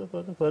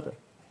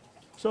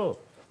 So,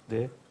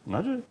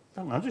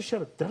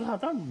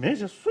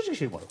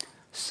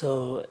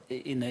 so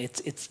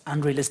it's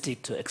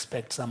unrealistic to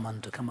expect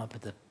someone to come up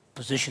with a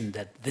position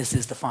that this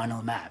is the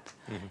final map.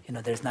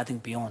 There's nothing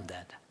beyond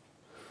that.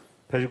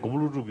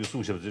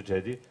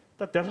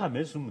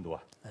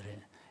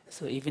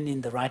 So even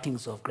in the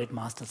writings of great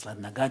masters like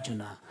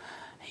Nagarjuna,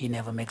 he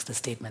never makes the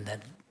statement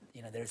that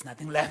there is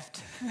nothing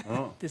left.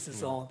 This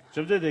is all.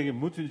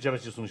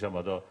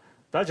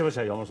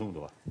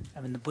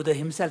 I mean, the Buddha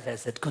himself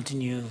has said,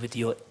 continue with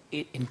your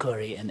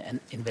inquiry and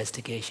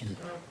investigation.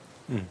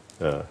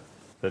 So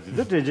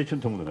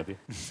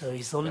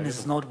His Holiness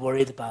is not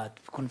worried about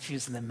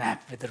confusing the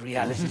map with the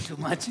reality too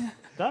much.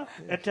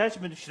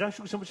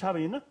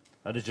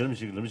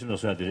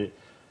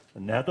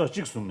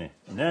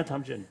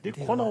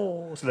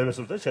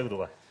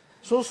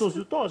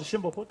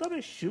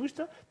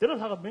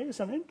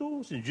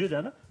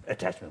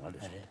 Attachment,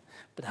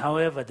 but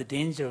however, the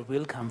danger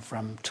will come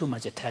from too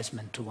much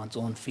attachment to one's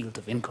own field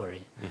of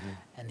inquiry.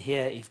 And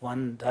here, if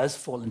one does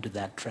fall into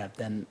that trap,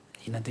 then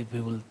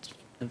we will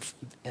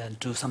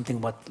do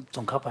something what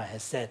Tsongkhapa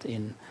has said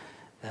in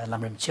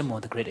Lamrim Chimo,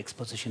 the great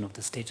exposition of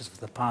the stages of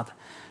the path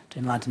to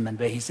enlightenment,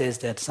 where he says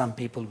that some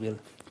people will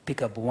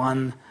pick up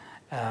one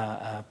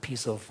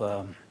piece of,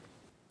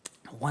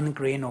 one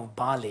grain of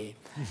barley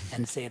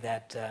and say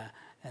that,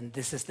 and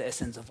this is the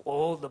essence of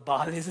all the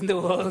barleys in the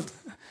world.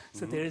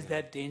 So there is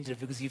that danger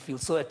because you feel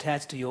so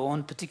attached to your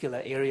own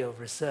particular area of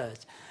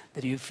research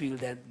that you feel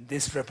that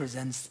this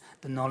represents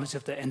the knowledge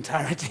of the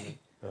entirety.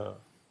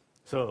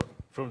 So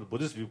from the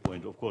Buddhist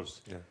viewpoint, of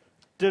course,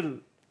 till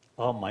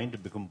our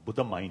mind become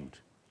Buddha mind,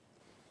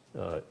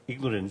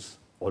 ignorance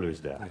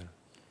always there.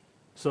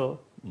 So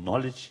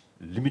knowledge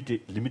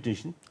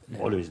limitation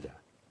always there.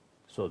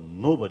 So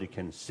nobody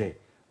can say,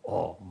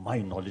 "Oh, my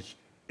knowledge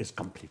is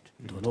complete."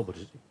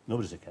 Nobody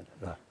can.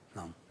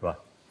 Right.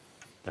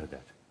 Like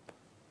that.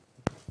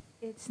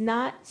 It's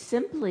not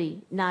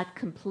simply not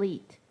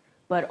complete,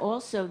 but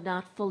also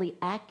not fully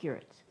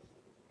accurate.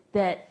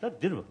 That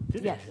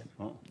yes.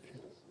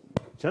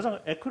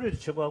 세상 accurate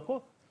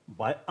쳐갖고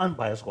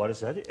unbiased 거를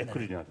써야지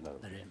accurate 나타나.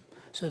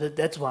 So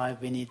that's why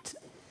we need,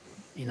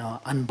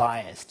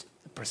 unbiased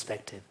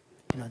perspective.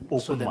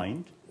 Open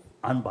mind,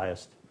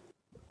 unbiased.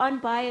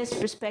 Unbiased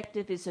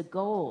perspective is a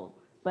goal,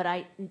 but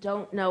I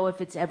don't know if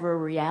it's ever a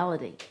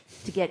reality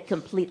to get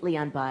completely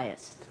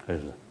unbiased.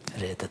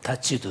 그래,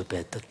 다치도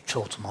배도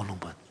초트 먹는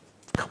것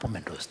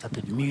가보면도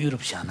답이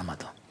미유럽시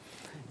않아마도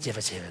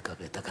제가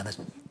다 가나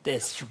때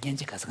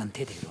숙연지 가서 간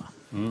대대로.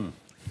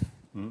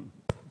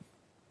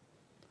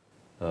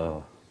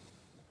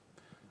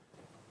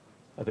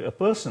 A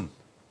person,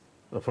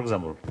 for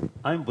example,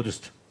 I'm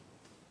Buddhist,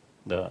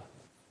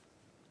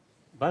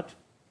 but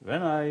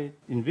when I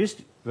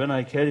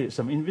carry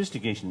some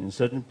investigation in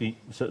certain thing,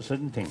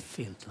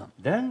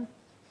 then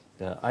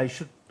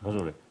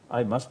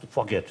I must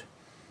forget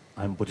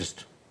I'm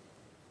Buddhist.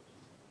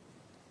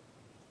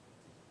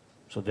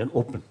 So then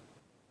open.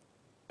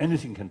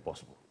 Anything can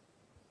possible.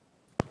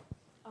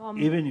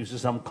 Even you see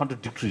some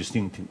contradictory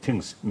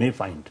things may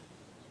find.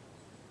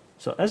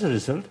 So as a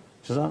result,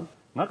 so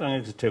as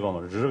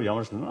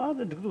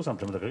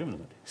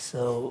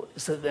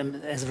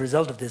a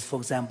result of this, for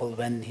example,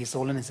 when His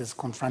Holiness is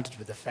confronted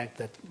with the fact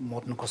that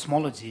modern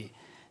cosmology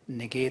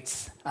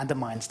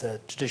undermines the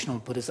traditional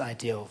Buddhist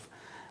idea of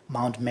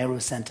Mount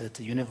Meru-centered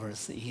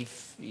universe,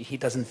 he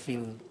doesn't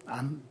feel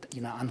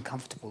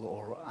uncomfortable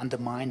or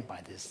undermined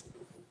by this.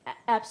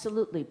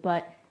 Absolutely,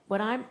 but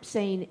what I'm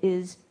saying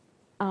is,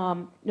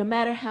 no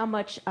matter how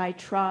much I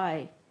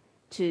try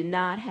to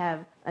not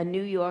have a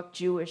New York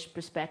Jewish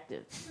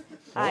perspective,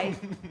 I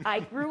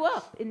grew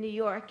up in New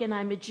York and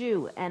I'm a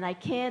Jew, and I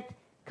can't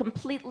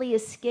completely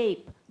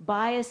escape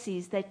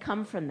biases that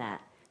come from that,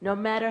 no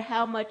matter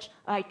how much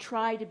I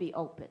try to be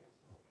open.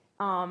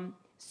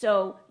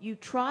 So you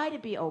try to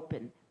be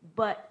open,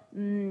 but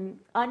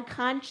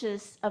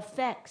unconscious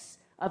effects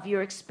of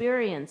your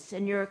experience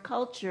and your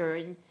culture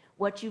and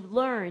what you've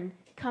learned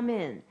come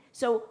in.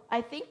 So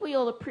I think we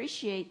all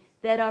appreciate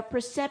that our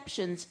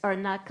perceptions are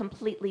not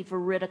completely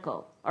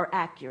veridical or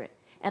accurate.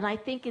 And I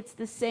think it's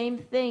the same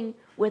thing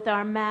with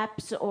our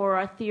maps or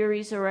our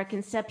theories or our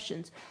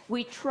conceptions.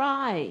 We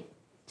try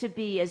to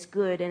be as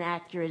good and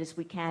accurate as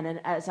we can and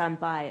as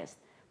unbiased,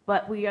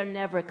 but we are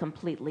never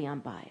completely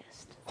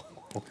unbiased.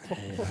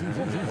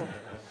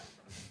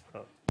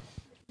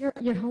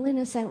 Your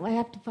Holiness, I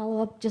have to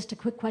follow up just a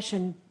quick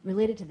question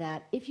related to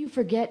that. If you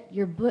forget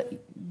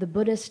the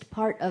Buddhist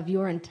part of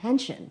your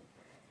intention,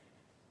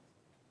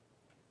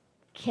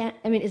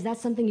 is that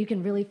something you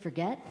can really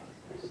forget?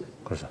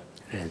 그래서.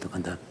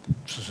 근데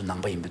수수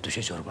남바임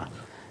도시 저봐.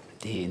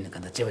 디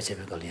근데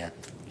제베 걸이야.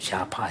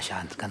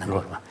 샤파샤 가는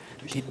거 봐.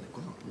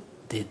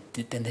 디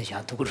텐데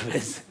샤도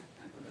그러면서.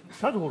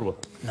 샤도 그러.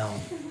 No.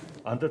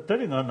 안데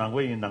때리나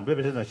남바임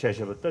남베베서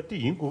샤샤부터 디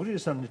인구리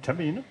선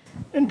참이는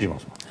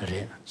엔디마서.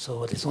 So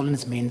what His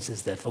Holiness means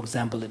is that, for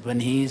example, when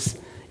he's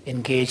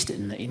engaged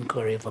in the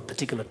inquiry of a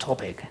particular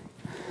topic,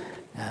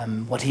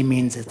 what he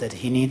means is that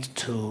he needs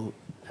to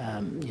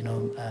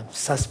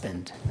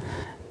suspend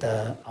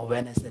the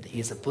awareness that he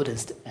is a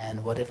Buddhist,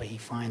 and whatever he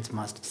finds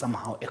must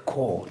somehow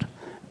accord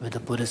with the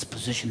Buddhist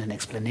position and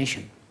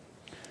explanation.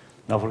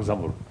 Now, for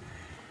example,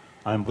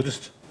 I'm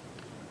Buddhist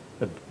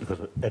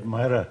because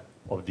admirer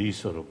of these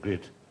sort of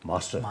great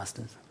masters.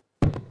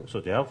 So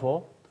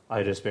therefore,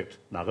 I respect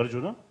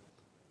Nagarjuna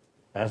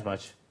as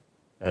much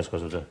as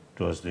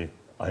towards the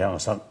Arya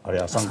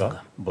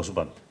Sangha,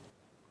 Bosuband.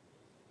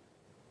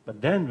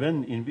 But then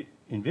when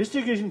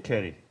investigation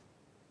carry,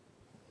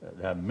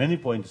 there are many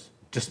points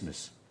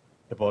dismissed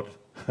about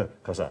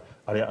Casa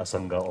Arya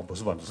Asanga or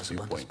Bosuband's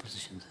viewpoint.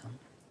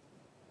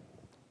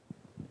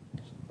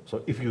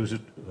 So if you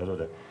should,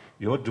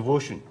 your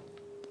devotion,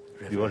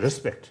 your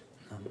respect,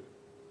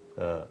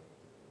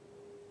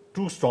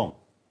 too strong,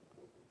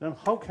 then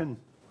how can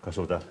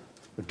Kasoda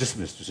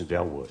dismiss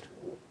their word?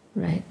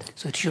 Right.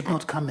 So it should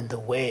not come in the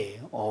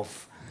way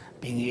of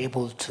being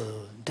able to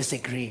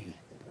disagree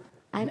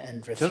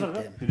and refute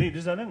them.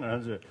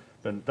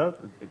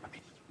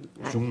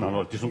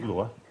 중나노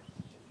디송도와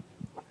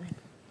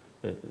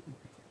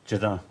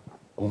제가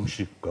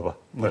공시 거봐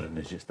뭐는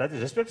내지 다들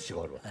respect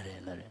시거로 다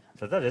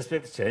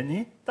respect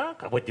제니 다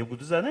가고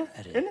되고도잖아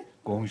얘네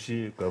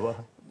공시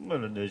거봐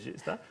뭐는 내지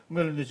다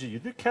뭐는 내지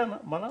이들 캐나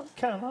마나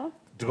캐나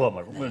들어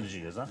말고 뭐는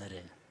내지 여자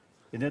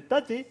얘네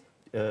다들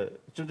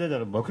좀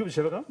되는 먹고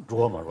싶어가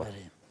들어 말고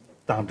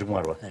당주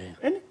말고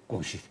얘네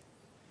공시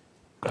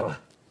거봐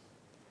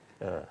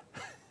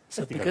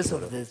So because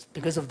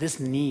of this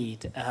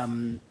need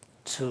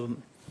to,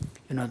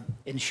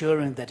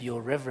 ensuring that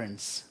your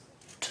reverence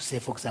to, say,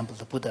 for example,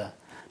 the Buddha,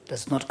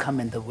 does not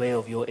come in the way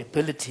of your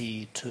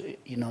ability to,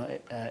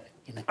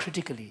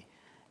 critically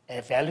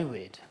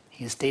evaluate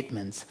his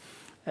statements.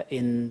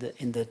 In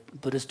the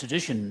Buddhist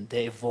tradition,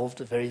 they evolved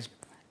very,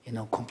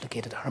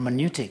 complicated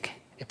hermeneutic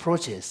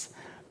approaches,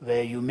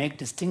 where you make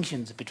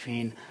distinctions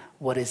between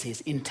what is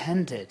his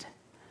intended,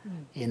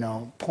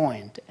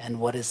 point and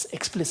what is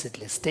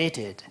explicitly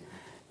stated,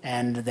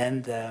 and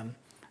then the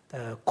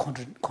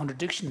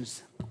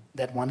contradictions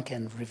that one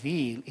can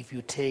reveal if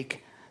you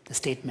take the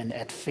statement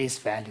at face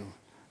value.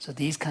 So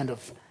these kind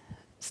of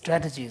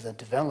strategies are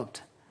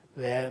developed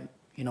where,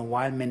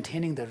 while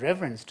maintaining the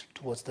reverence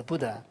towards the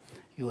Buddha,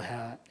 you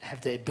have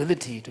the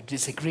ability to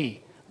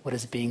disagree what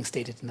is being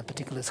stated in a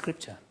particular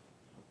scripture.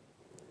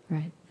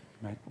 Right.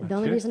 The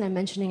only reason I'm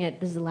mentioning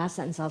it, this is the last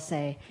sentence I'll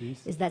say,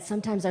 is that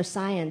sometimes our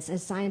science,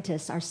 as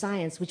scientists, our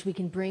science, which we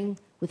can bring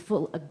with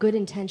a good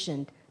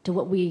intention to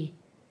what we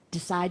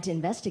decide to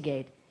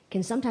investigate,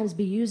 can sometimes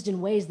be used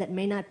in ways that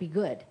may not be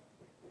good.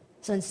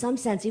 So in some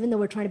sense, even though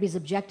we're trying to be as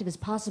objective as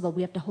possible,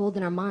 we have to hold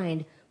in our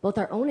mind both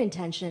our own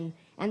intention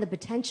and the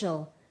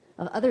potential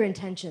of other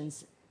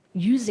intentions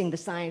using the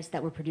science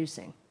that we're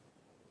producing.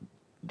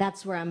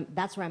 That's where I'm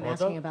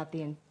asking about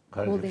the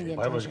holding the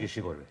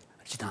intention.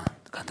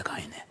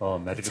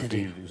 medical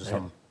field is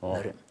some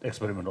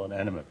experiment on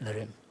animal.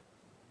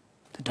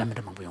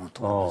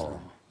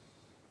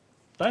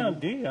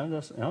 다양한데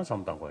양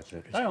삼당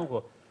거지. 다양한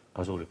거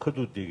가서 우리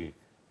커도 되게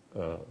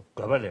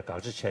가발에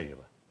가지 차이요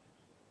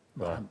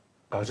봐.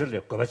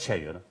 가지를 가발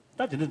차이요.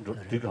 다지는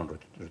되게 한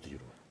로디로.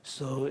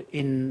 So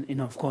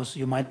of course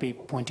you might be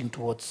pointing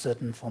towards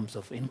certain forms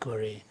of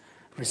inquiry,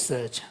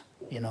 research,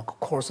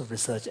 course of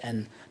research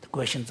and the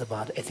questions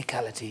about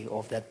ethicality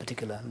of that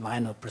particular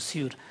line of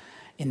pursuit.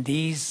 In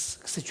these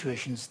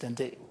situations, then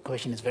the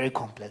question is very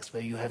complex,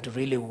 where you have to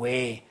really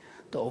weigh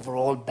the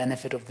overall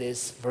benefit of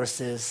this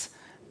versus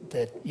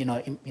the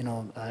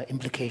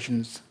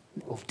implications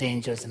of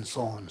dangers and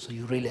so on. So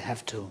you really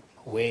have to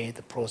weigh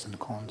the pros and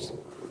cons.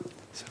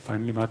 So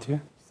finally, Mathieu.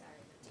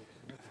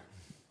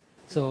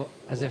 So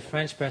as a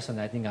French person,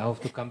 I think I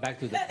have to come back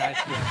to the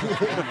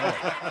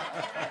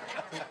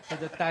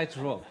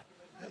tightrope.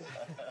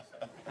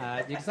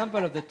 The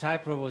example of the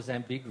tightrope was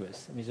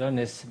ambiguous. Ms.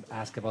 Ernest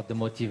asked about the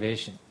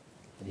motivation.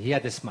 And he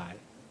had a smile.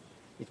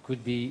 It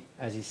could be,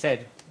 as he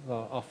said,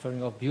 for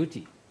offering of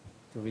beauty,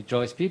 to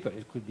rejoice people.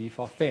 It could be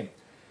for fame.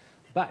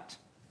 But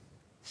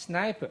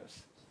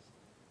snipers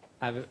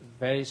have a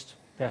very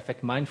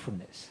perfect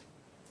mindfulness.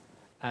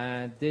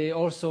 And they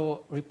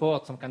also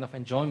report some kind of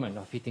enjoyment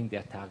of hitting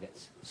their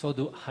targets. So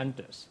do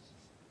hunters.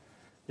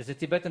 There's a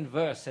Tibetan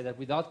verse that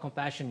without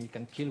compassion, you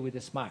can kill with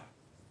a smile.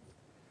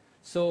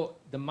 So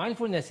the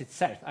mindfulness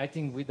itself, I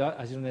think, without,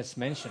 as Jonas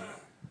mentioned,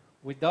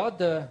 without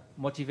the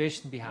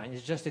motivation behind,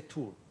 it's just a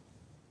tool.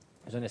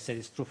 As Jonas said,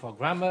 it's true for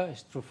grammar,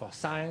 it's true for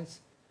science,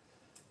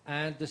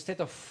 and the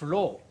state of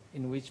flow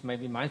in which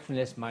maybe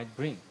mindfulness might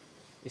bring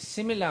is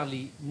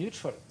similarly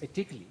neutral,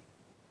 ethically.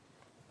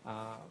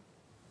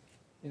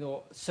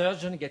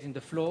 Surgeons get in the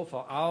flow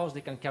for hours,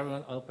 they can carry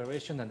on an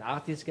operation, an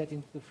artist get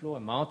into the flow, a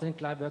mountain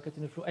climber get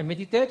into the flow, a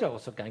meditator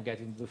also can get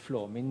into the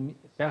flow. I mean,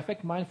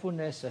 perfect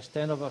mindfulness,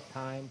 sustain over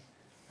time,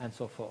 and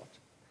so forth.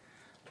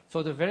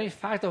 So the very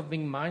fact of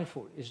being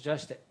mindful is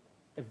just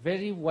a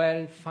very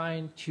well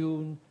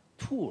fine-tuned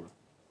tool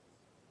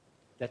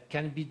that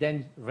can be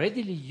then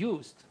readily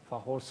used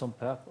for wholesome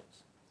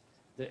purpose.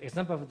 The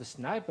example of the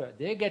sniper,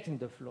 they get in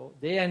the flow,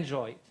 they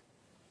enjoy it.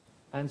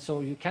 And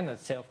so you cannot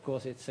say, of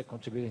course, it's a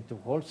contributing to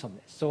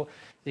wholesomeness. So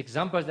the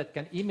examples that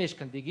image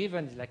can be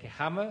given is like a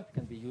hammer, it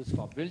can be used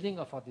for building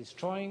or for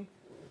destroying,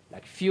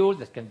 like fuel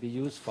that can be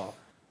used for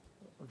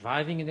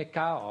driving in a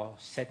car or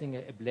setting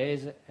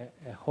ablaze a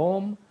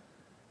home.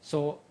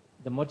 So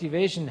the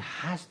motivation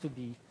has to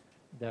be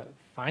the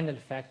final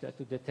factor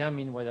to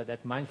determine whether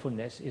that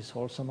mindfulness is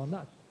wholesome or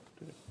not.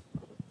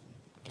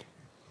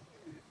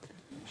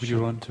 Would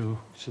you want to?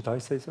 Should I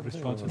say something?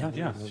 Respond to that?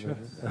 Yeah, sure.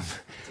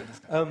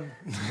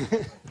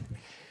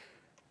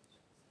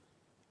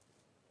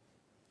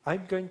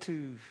 I'm going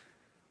to,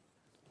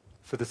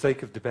 for the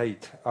sake of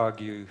debate,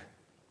 argue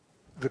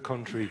the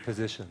contrary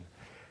position.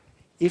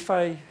 If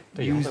I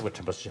use...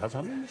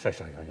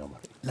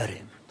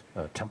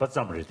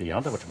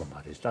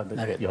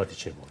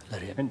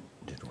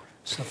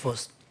 So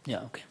first,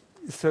 okay.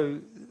 So,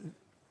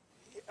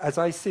 as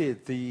I see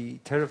it, the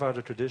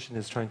Theravada tradition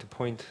is trying to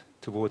point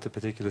towards a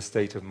particular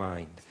state of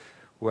mind,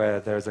 where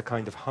there's a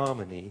kind of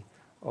harmony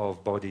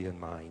of body and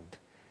mind.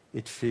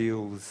 It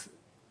feels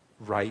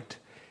right.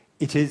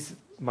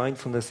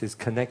 Mindfulness is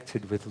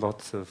connected with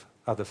lots of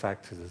other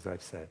factors, as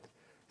I've said.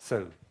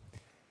 So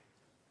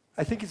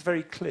I think it's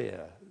very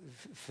clear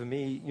for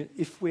me,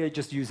 if we're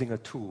just using a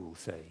tool,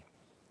 say,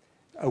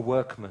 a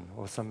workman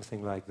or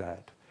something like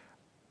that,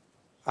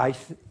 I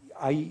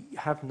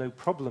have no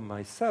problem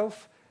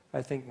myself,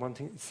 I think,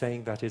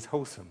 saying that is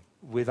wholesome,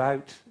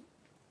 without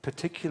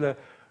particular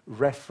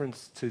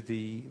reference to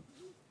the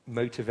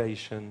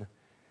motivation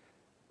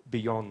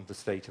beyond the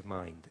state of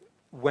mind.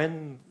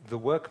 When the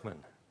workman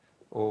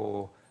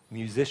or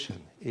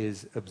musician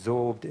is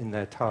absorbed in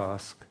their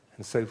task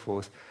and so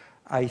forth,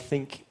 I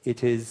think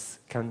it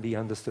can be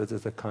understood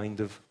as a kind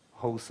of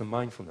wholesome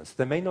mindfulness.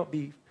 There may not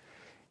be,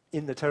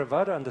 in the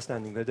Theravada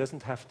understanding, there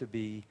doesn't have to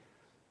be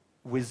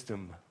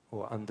wisdom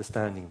or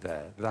understanding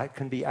there. That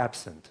can be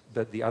absent,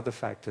 but the other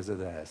factors are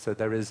there. So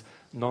there is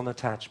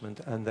non-attachment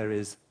and there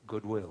is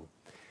goodwill.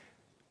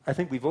 I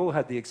think we've all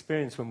had the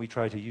experience when we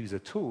try to use a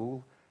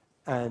tool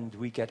and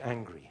we get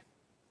angry.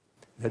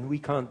 Then we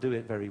can't do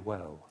it very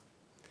well.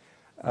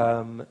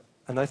 And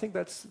I think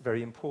that's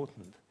very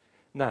important.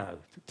 Now,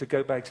 to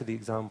go back to the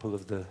example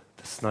of the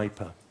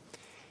sniper,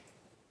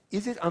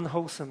 is it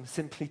unwholesome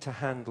simply to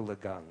handle a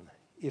gun?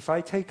 If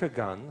I take a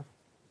gun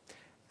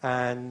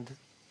and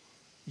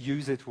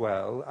use it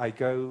well, I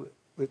go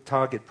with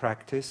target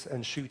practice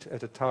and shoot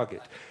at a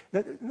target.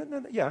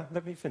 Yeah,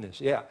 let me finish.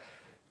 Yeah.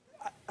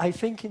 I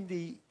think in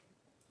the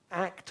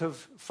act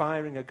of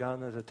firing a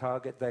gun at a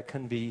target, there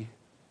can be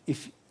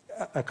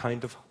a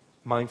kind of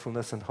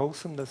mindfulness and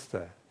wholesomeness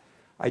there.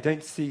 I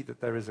don't see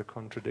that there is a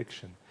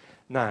contradiction.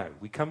 Now,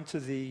 we come to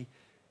the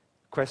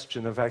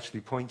question of actually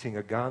pointing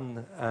a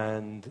gun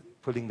and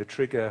pulling the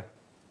trigger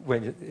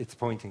when it's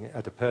pointing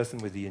at a person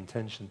with the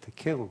intention to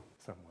kill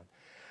someone.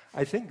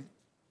 I think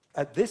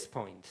at this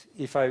point,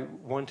 if I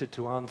wanted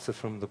to answer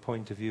from the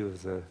point of view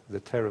of the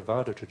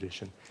Theravada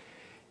tradition,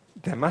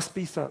 there must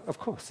be some, of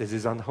course, it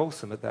is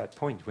unwholesome at that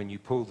point when you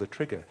pull the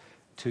trigger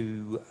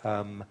to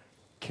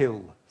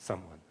kill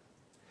someone.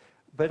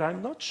 But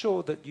I'm not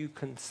sure that you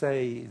can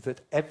say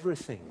that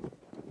everything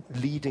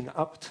leading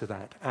up to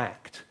that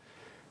act,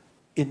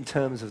 in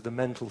terms of the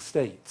mental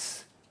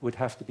states, would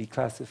have to be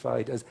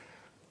classified as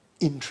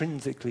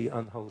intrinsically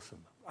unwholesome.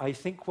 I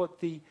think what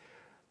the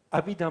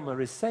Abhidhamma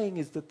is saying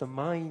is that the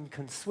mind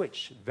can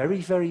switch very,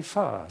 very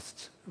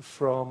fast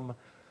from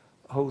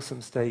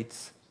wholesome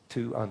states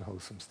to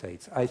unwholesome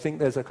states. I think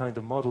there's a kind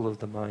of model of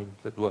the mind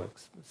that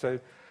works. So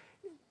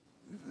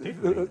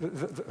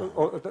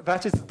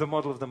that is the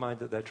model of the mind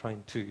that they're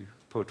trying to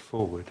put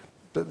forward.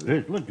 But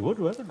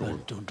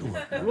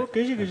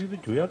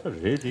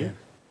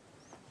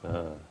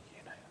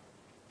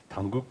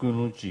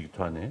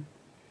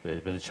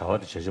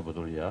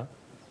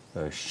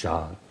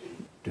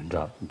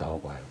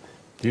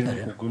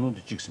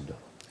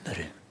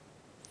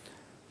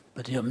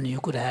you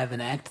could have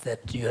an act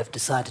that you have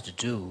decided to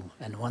do,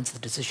 and once the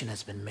decision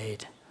has been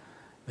made,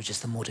 which is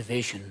the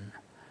motivation,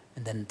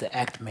 and then the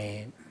act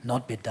may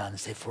not be done,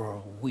 say, for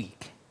a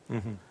week.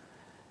 Mm-hmm.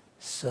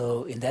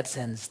 So in that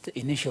sense, the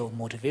initial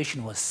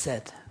motivation was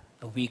set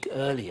a week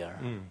earlier.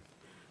 Mm.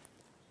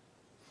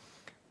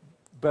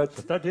 But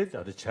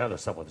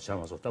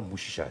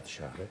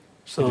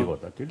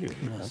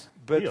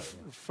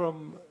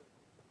from...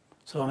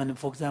 So, I mean,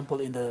 for example,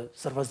 in the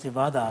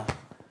Sarvastivada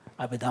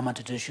Abhidhamma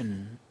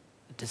tradition,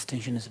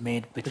 distinction is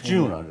made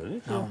between...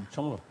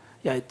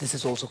 yeah, this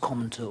is also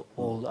common to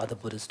all other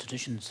Buddhist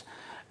traditions,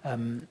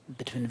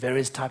 between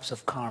various types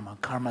of karma.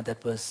 Karma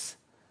that was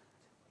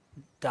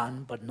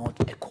done but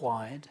not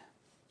acquired,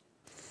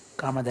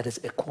 karma that is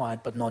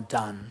acquired but not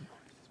done,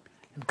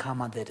 and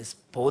karma that is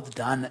both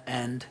done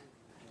and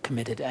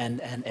committed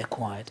and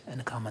acquired,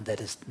 and karma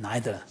that is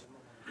neither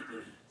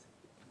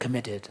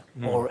committed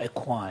or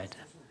acquired.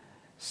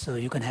 So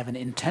you can have an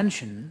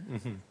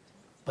intention,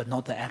 but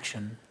not the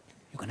action.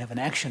 You can have an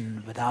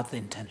action without the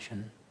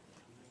intention.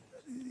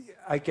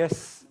 I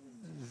guess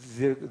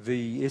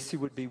the issue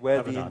would be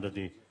where the...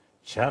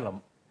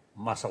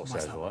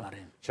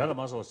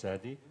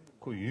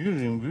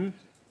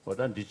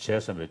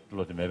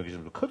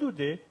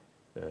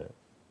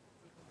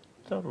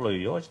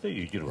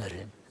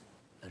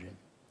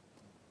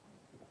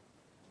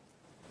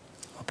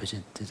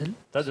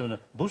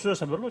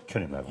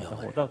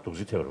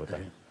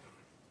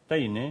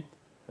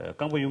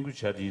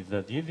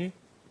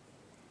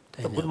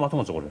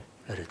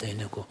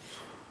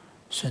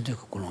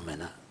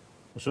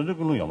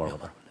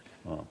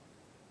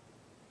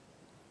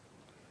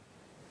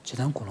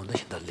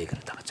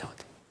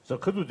 So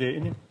could they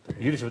in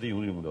Yiddish of the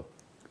Unimundo?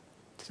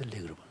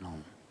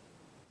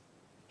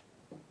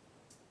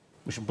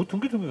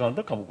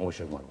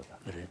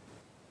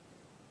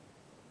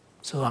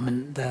 So, I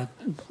mean, the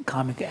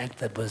karmic act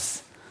that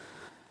was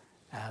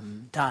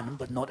done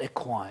but not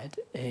acquired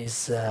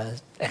is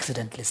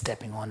accidentally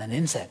stepping on an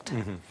insect.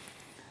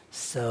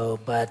 So,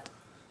 but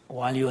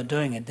while you are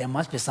doing it, there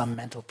must be some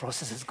mental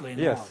processes going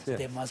on. Yes.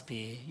 There must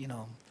be,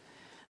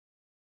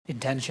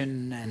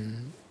 intention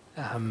and...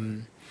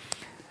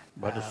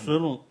 but the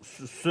son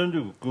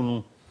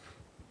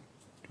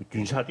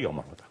균사하기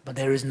어마하다. But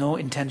there is no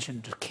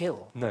intention to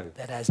kill. No.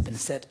 That has been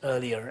said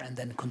earlier and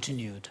then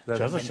continued.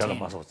 그래서 maintained. 샬롬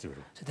마사오지로.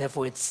 So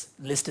therefore it's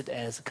listed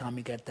as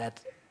complicate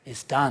that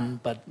is done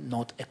but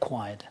not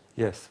acquired.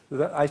 Yes,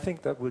 I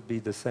think that would be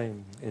the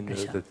same in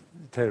the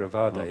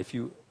Theravada.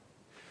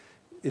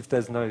 If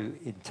there's no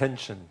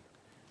intention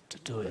To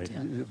do it,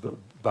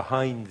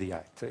 behind the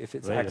act, so if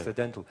it's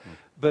accidental.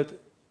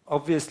 But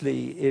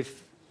obviously,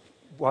 if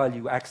while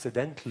you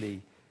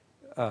accidentally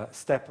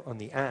step on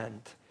the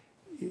ant,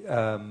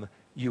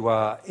 you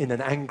are in an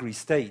angry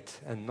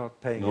state and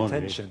not paying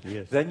attention,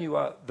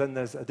 then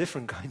there's a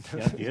different kind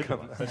of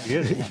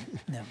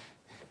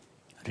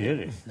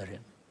Really?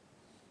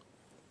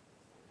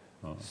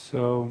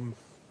 So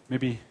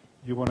maybe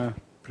you want to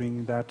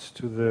bring that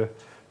to the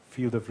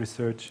field of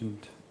research and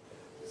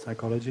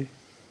psychology?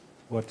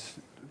 Well,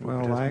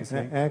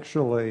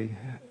 actually,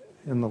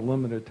 in the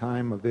limited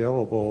time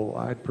available,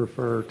 I'd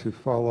prefer to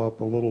follow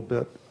up a little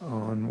bit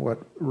on what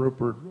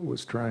Rupert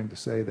was trying to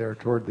say there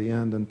toward the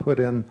end and put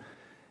in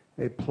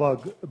a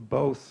plug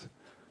both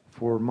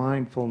for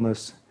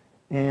mindfulness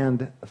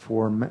and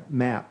for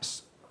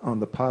maps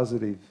on the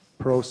positive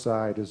pro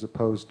side as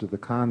opposed to the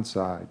con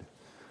side.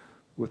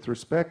 With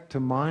respect to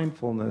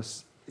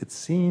mindfulness, it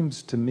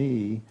seems to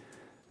me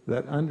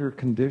that under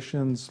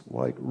conditions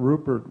like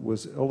Rupert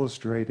was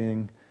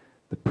illustrating,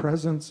 the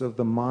presence of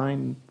the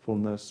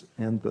mindfulness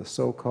and the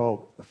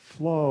so-called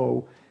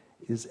flow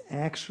is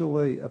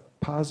actually a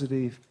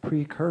positive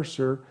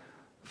precursor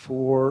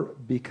for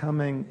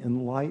becoming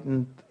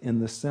enlightened in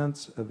the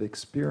sense of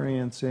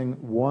experiencing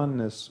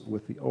oneness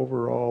with the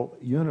overall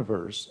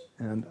universe.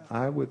 And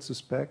I would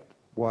suspect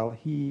while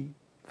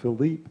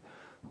Philippe,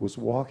 was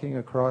walking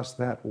across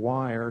that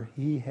wire,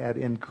 he had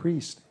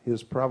increased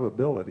his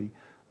probability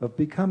of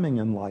becoming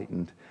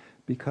enlightened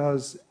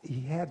because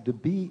he had to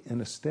be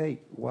in a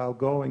state while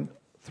going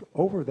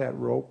over that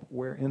rope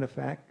where in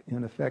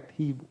effect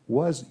he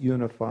was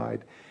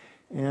unified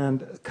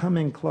and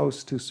coming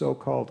close to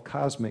so-called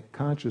cosmic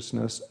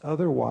consciousness.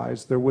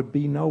 Otherwise, there would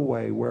be no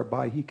way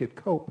whereby he could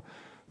cope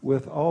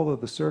with all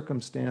of the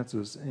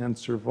circumstances and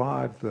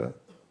survive the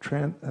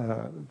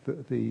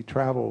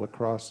travel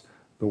across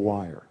the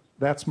wire.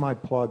 That's my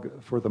plug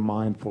for the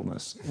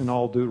mindfulness, in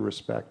all due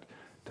respect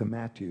to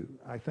Matthew.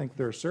 I think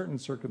there are certain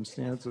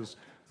circumstances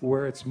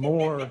where it's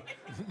more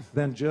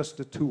than just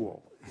a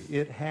tool.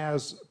 It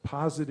has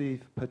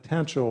positive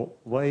potential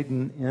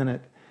laden in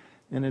it,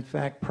 and in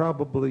fact,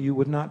 probably you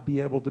would not be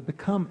able to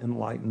become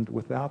enlightened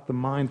without the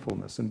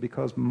mindfulness. And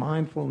because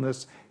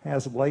mindfulness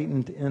has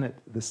latent in it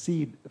the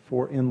seed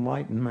for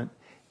enlightenment,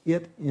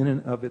 it in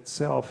and of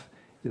itself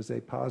is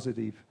a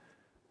positive.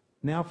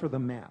 Now for the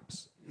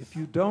maps. If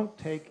you don't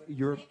take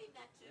your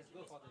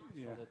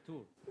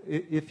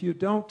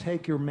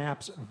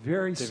maps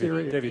very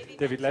seriously,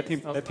 David, let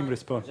him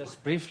respond.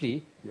 Just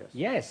briefly,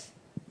 yes.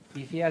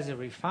 If he has a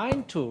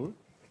refined tool,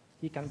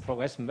 he can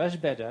progress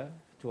much better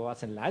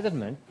towards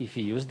enlightenment if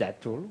he uses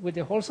that tool with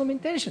a wholesome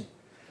intention.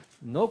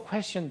 No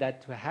question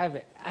that to have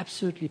an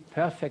absolutely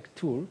perfect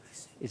tool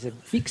is a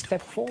big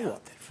step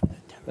forward,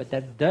 but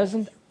that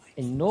doesn't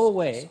in no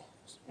way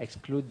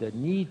exclude the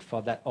need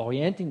for that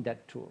orienting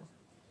that tool.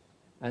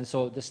 And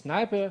so the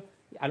sniper,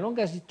 as long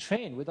as he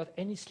trained without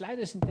any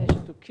slightest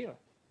intention to kill,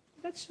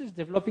 that's just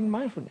developing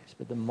mindfulness.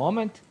 But the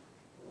moment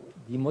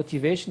the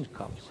motivation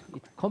comes,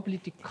 it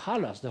completely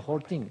colors the whole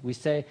thing. We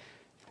say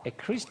a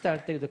crystal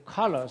takes the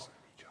colors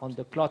on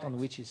the cloth on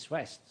which it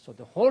rests. So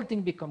the whole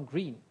thing becomes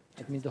green.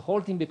 It means the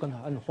whole thing becomes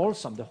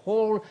unwholesome. The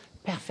whole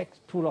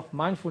perfect tool of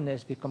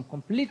mindfulness becomes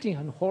completely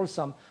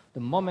unwholesome the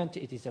moment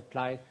it is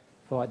applied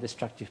for a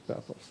destructive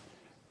purpose.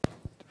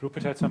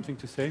 Rupert had something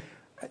to say?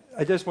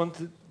 I just want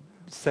to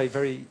say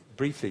very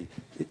briefly,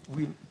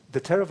 the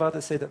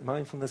Theravada say that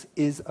mindfulness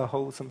is a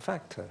wholesome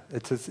factor.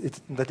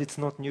 That it's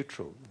not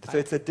neutral. So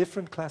it's a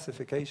different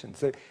classification.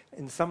 So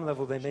in some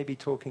level they may be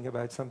talking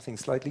about something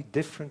slightly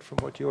different from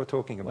what you're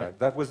talking about. Well,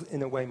 that was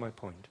in a way my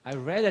point. I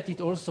read that it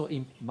also,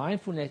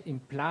 mindfulness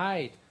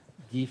implied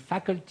the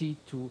faculty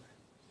to,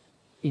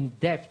 in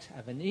depth,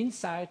 have an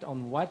insight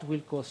on what will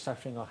cause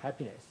suffering or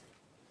happiness.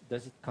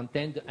 Does it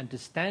contain the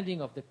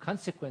understanding of the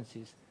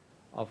consequences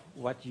of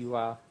what you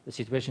are, the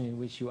situation in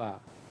which you are?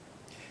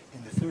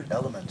 In the third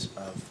element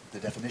of the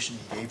definition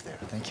he gave there,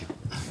 thank you.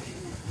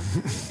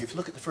 If you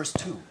look at the first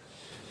two,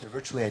 they're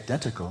virtually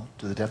identical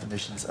to the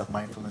definitions of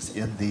mindfulness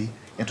in the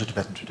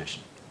Indo-Tibetan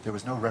tradition. There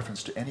was no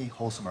reference to any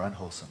wholesome or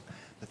unwholesome.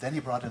 But then he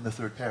brought in the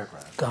third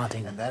paragraph.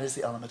 Guarding. And that is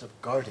the element of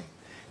guarding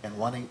and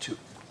wanting to,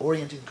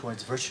 orienting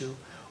towards virtue,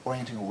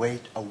 orienting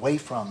away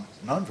from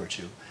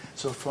non-virtue.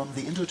 So from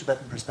the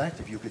Indo-Tibetan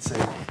perspective, you could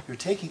say you're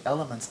taking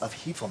elements of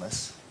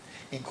heedfulness,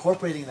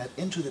 incorporating that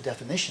into the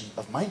definition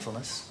of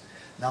mindfulness.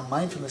 Now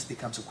mindfulness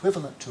becomes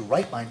equivalent to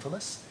right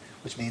mindfulness,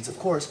 which means, of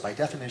course, by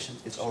definition,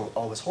 it's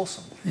always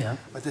wholesome. Yeah.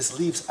 But this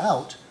leaves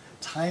out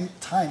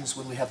times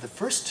when we have the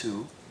first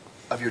two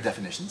of your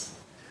definitions,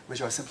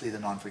 which are simply the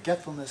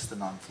non-forgetfulness, the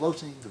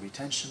non-floating, the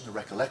retention, the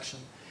recollection.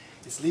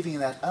 It's leaving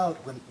that out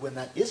when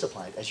that is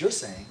applied, as you're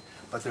saying,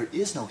 but there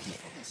is no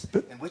heedfulness.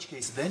 In which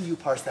case, then you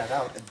parse that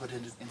out and put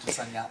it into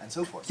sanya and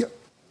so forth. Yeah.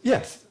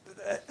 Yes,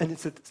 and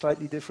it's a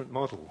slightly different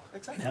model.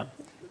 Exactly. Yeah.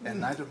 And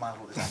neither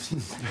model is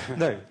absolutely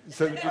no.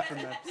 So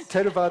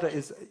Theravada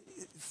is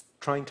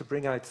trying to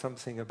bring out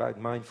something about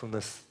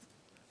mindfulness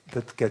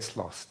that gets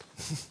lost.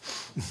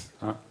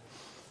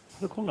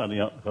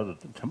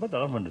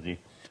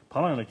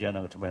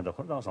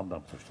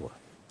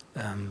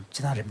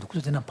 지난해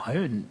누구도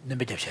봐요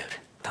넘be 잡셔.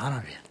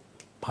 다나래.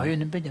 봐요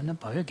넘be 잡는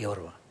봐요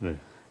겨워. 네.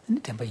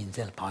 근데 템바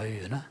인젤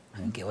봐요나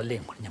겨울에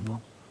그냥 뭐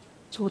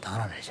저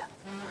다나래자.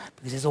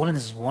 Because his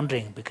holiness is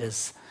wondering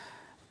because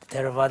the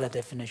Theravada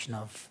definition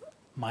of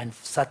mind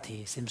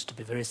sati seems to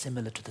be very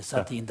similar to the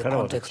sati in the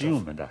context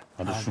of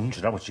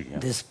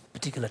this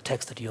particular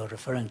text that you are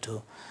referring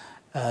to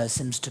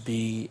seems to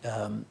be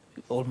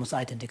almost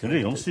identical.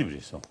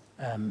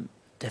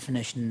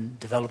 Definition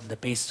developed on the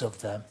basis of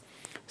the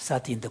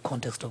sati in the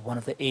context of one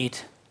of the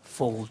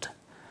eightfold,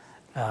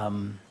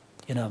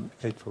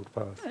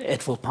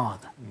 eightfold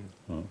path.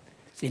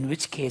 In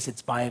which case,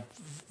 it's by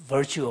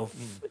virtue of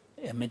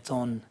its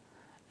own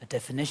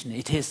definition,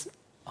 it is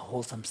a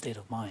wholesome state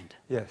of mind.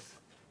 Yes,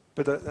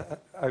 but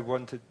I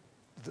wanted.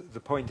 The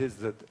point is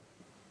that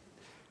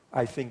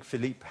I think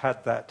Philippe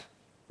had that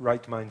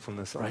right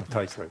mindfulness on the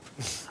tightrope.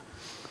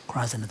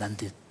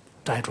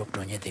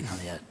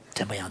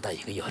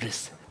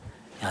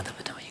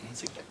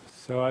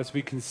 So as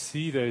we can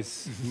see,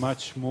 there's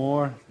much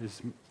more.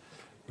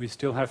 We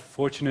still have,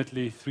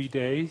 fortunately, 3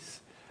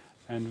 days,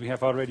 and we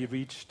have already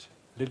reached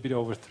a little bit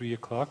over 3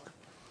 o'clock.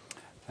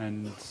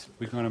 And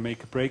we're going to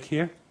make a break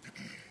here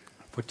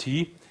for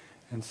tea,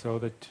 and so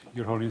that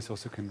Your Holiness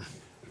also can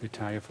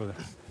retire for a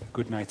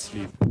good night's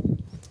sleep.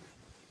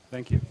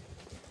 Thank you.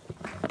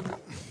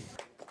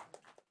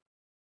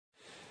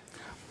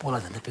 Paul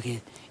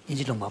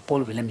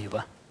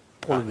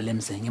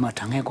Williams ngima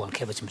thangai gol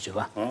kheba chim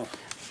chuba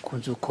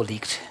kunju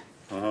colleague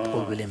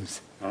Paul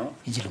Williams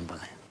injilung ba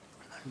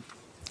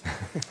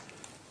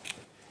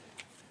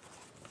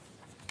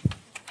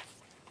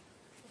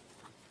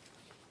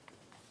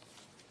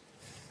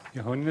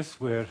Your Holiness,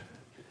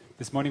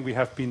 this morning we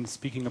have been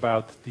speaking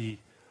about the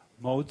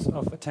modes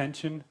of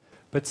attention,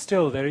 but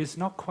still there is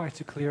not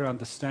quite a clear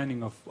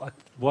understanding of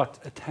what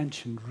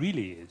attention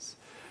really is.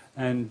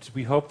 And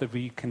we hope that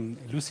we can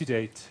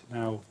elucidate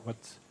now what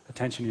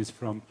attention is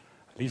from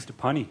at least the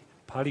Pali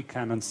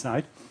Canon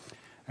side.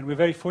 And we're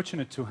very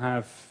fortunate to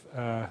have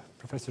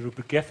Professor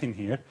Rupert Gethin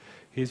here.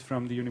 He's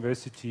from the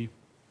University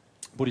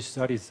Buddhist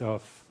Studies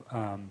of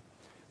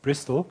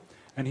Bristol,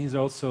 and he's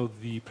also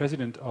the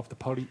president of the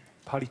Pali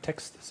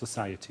Text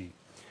Society.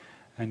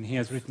 And he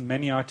has written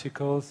many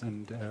articles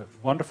and a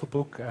wonderful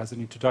book as an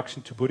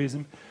introduction to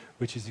Buddhism,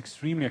 which is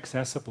extremely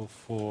accessible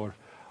for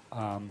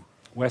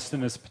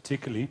Westerners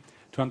particularly,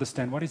 to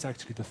understand what is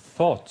actually the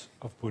thought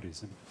of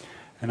Buddhism.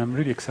 And I'm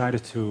really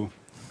excited to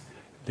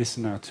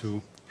listen now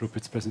to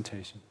Rupert's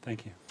presentation.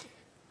 Thank you.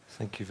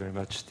 Thank you very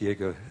much,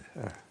 Diego.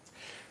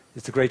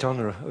 It's a great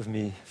honor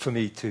for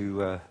me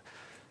to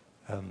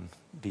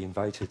be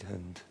invited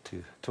and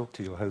to talk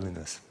to Your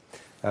Holiness.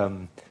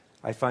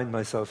 I find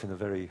myself in a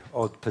very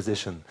odd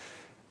position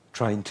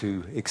trying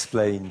to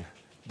explain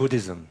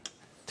Buddhism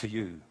to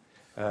you.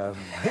 That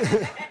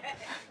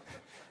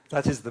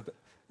is but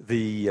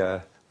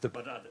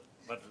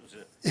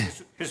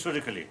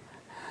historically,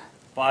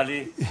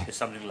 Pali is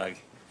something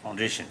like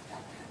foundation.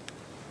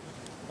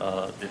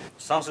 The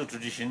Sanskrit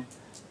tradition,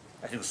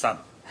 I think, sun.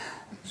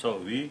 So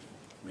we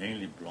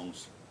mainly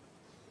belongs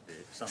to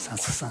the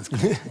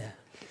Sanskrit.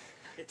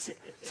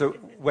 So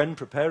when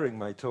preparing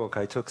my talk,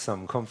 I took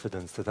some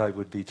confidence that I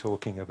would be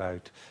talking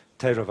about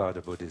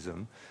Theravada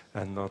Buddhism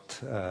and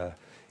not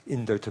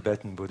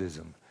Indo-Tibetan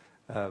Buddhism.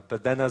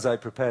 But then as I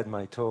prepared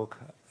my talk,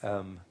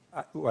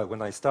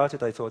 when I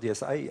started, I thought,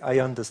 yes, I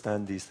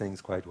understand these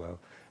things quite well.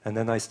 And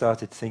then I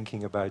started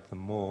thinking about them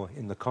more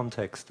in the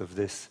context of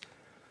this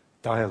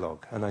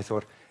dialogue. And I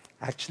thought,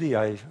 actually,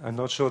 I'm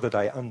not sure that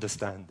I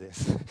understand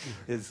this.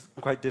 It's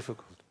quite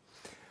difficult.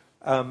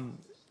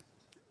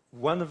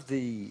 One of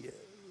the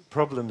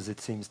problems, it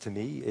seems to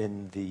me,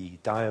 in the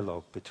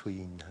dialogue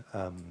between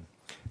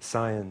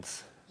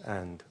science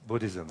and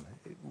Buddhism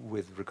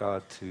with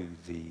regard to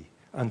the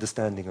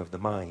understanding of the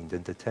mind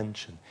and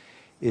attention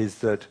is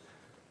that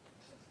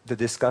the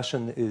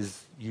discussion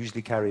is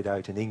usually carried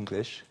out in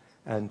English,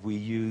 and we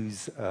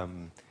use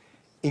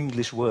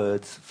English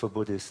words for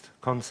Buddhist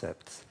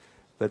concepts.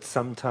 But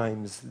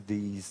sometimes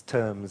these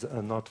terms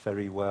are not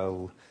very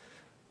well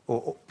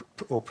or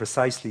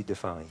precisely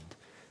defined.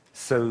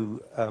 So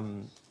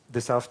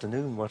this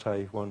afternoon, what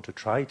I want to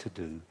try to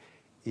do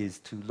is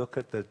to look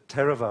at the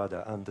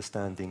Theravada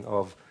understanding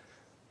of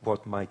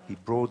what might be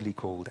broadly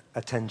called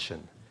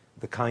attention,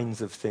 the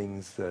kinds of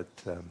things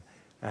that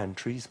Anne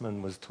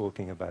Treisman was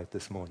talking about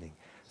this morning.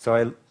 So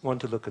I want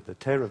to look at the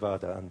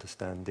Theravada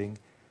understanding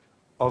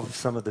of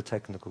some of the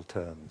technical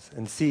terms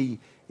and see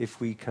if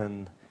we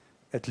can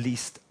at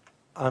least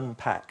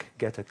unpack,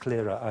 get a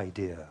clearer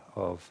idea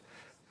of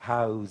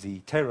how the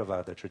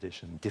Theravada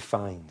tradition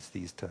defines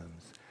these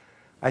terms.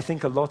 I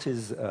think a lot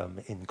is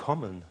in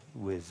common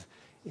with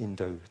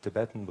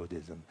Indo-Tibetan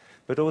Buddhism,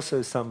 but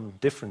also some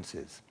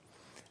differences.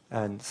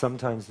 And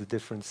sometimes the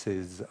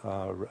differences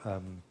are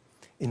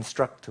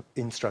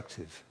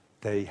instructive.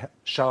 They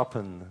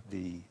sharpen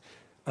the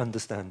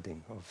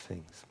understanding of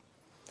things.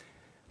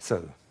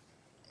 So.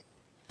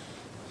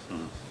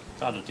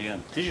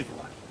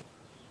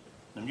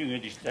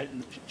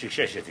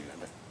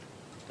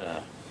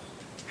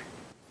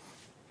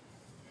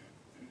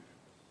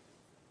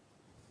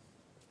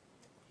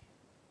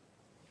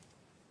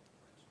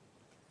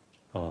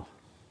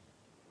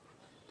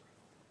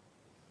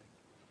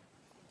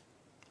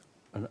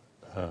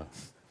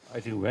 I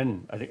think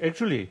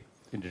actually,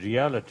 in the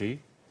reality,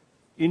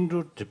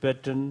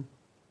 Indo-Tibetan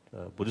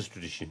Buddhist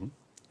tradition,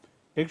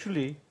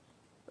 actually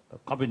a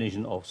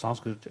combination of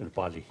Sanskrit and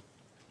Pali.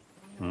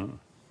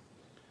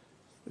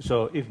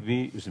 So if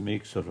we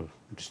make sort of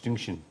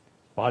distinction,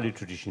 Pali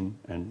tradition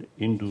and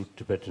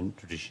Indo-Tibetan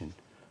tradition,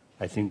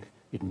 I think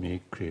it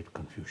may create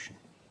confusion.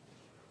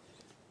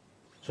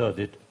 So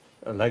that,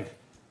 like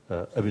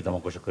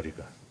Abhidhamma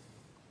Koshakarika,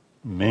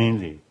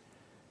 mainly,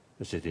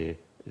 the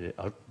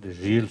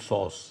real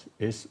source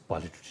is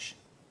Pali tradition.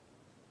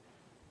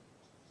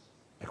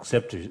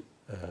 Except,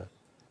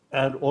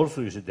 and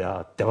also there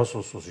are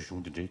Devaso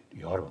Sosishung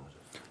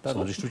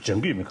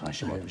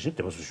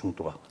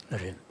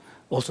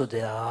Also,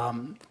 there are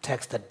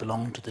texts that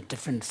belong to the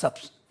different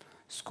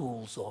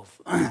sub-schools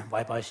of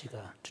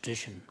Vaibhashika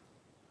tradition.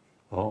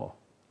 Oh.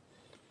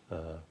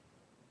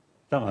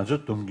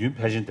 당아주 동균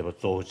패진 때부터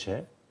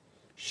조체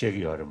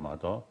시기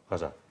여름마다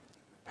가자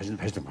패진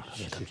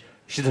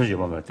시도지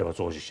보면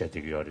때부터 조치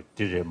시기 여름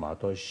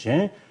뒤에마다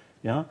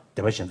신야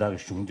대바신다가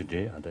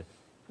중들이 한데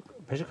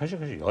패진 가시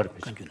여름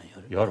패진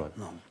여름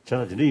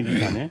제가 이제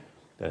이는간에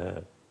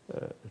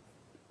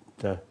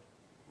the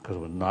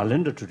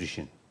Nalanda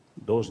tradition,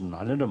 those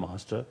Nalanda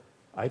master,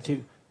 I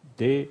think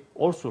they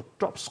also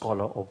top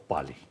scholar of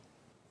Pali.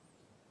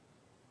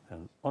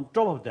 And on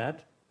top of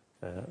that,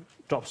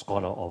 top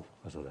scholar of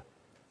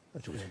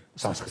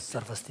Sanskrit.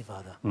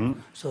 Sarvastivada.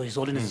 So His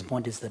Holiness's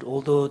point is that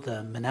although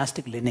the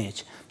monastic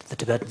lineage that the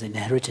Tibetans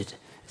inherited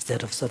is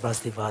that of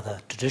Sarvastivada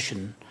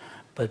tradition,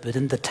 but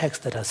within the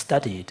texts that are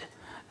studied,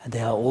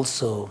 there are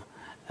also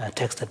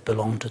texts that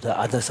belong to the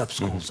other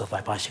sub-schools of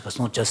Vaibhashikas,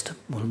 not just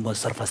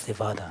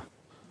Sarvastivada.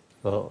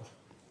 So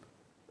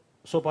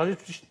Pali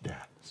tradition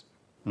there.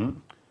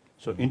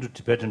 So into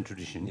Tibetan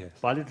tradition, yes.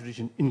 Pali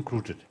tradition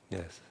included.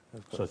 Yes.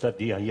 So that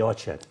the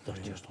Yawachet.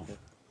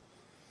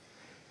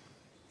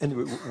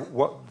 Anyway,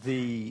 what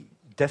the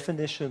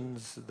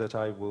definitions that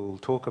I will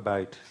talk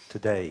about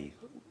today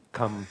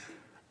come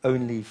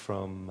only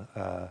from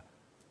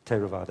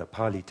Theravada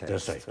Pali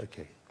texts. That's right.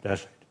 Okay.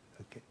 That's right.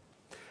 Okay.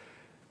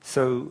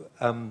 So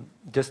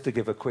just to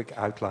give a quick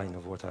outline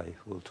of what I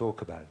will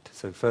talk about.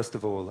 So first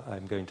of all,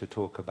 I'm going to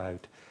talk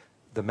about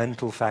the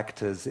mental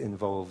factors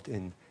involved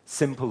in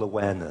simple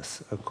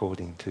awareness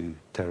according to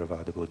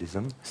Theravada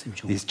Buddhism,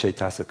 these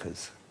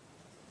Chaitasakas.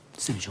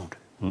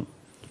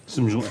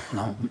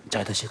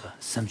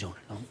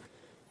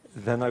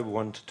 Then I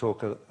want to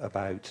talk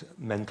about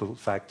mental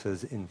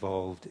factors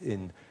involved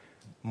in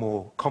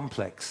more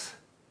complex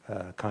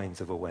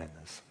kinds of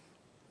awareness.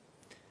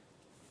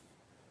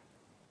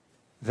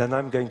 Then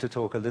I'm going to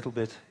talk a little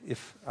bit,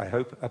 I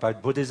hope,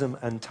 about Buddhism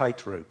and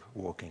tightrope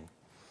walking.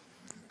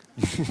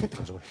 You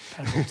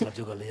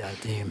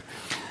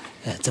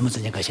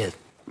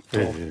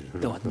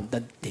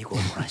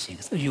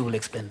will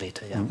explain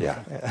later,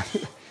 yeah.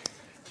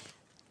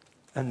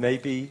 And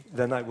maybe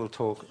then I will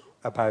talk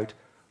about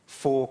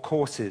 4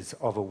 courses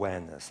of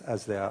awareness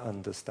as they are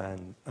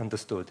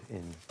understood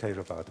in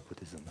Theravada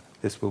Buddhism.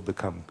 This will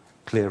become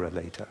clearer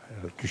later.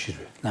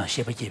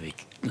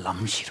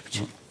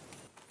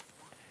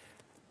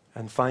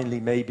 And finally,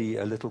 maybe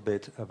a little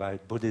bit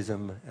about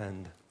Buddhism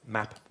and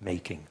map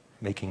making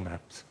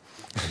maps.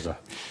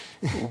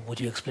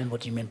 Would you explain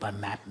what you mean by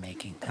map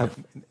making?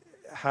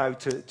 How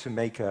to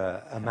make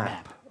a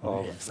map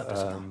of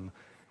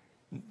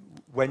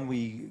when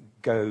we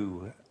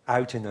go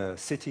out in a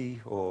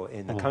city or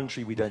in a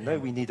country we don't know,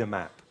 we need a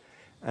map.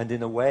 And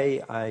in a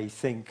way, I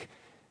think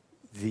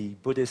the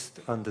Buddhist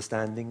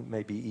understanding,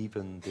 maybe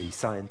even the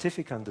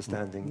scientific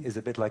understanding, is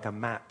a bit like a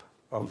map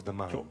of the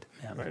mind.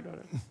 Yeah. Right.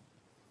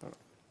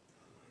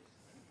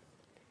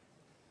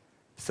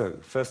 So,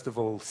 first of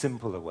all,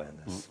 simple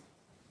awareness.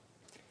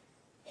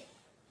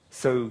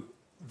 So,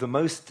 the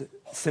most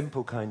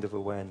simple kind of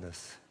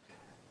awareness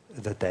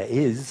that there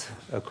is,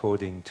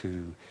 according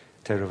to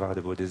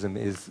Theravada Buddhism,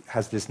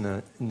 has this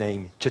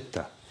name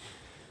citta.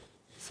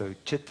 So,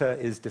 citta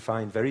is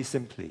defined very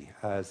simply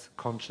as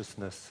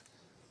consciousness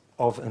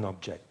of an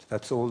object.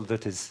 That's all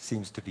that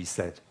seems to be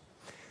said.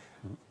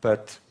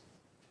 But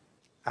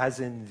as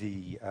in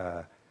the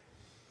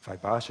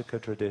Vaibhashika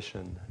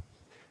tradition,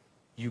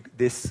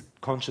 this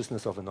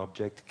consciousness of an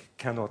object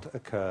cannot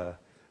occur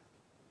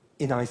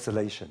in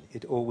isolation.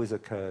 It always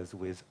occurs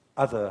with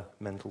other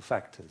mental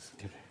factors.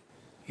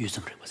 Yeah.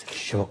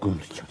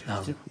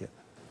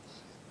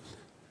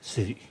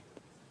 Siri.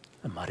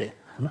 말에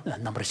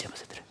number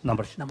쉐바스들.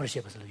 number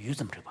쉐바스를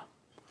유점 해봐.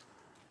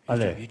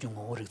 알레. 유중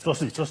오래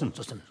조심.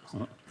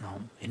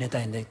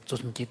 이네다 인데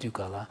조심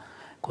기두가라.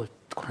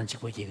 그런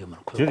식으로 얘기하면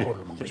그걸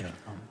먹는 거죠.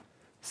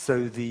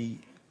 So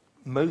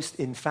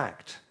in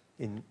fact,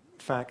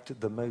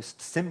 the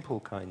most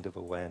simple kind of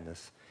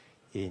awareness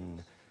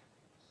in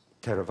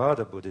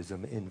Theravada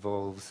Buddhism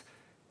involves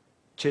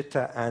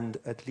chitta and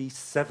at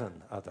least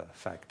 7 other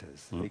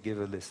factors. They give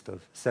a list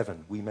of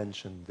 7. We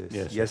mentioned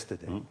this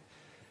yesterday.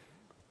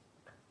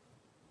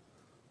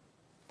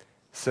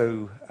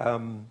 So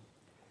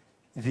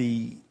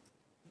the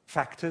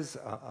factors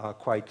are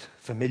quite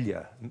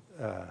familiar.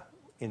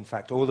 In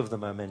fact, all of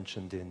them are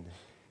mentioned in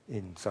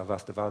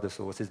Sarvastivada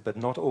sources, but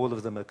not all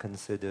of them are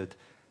considered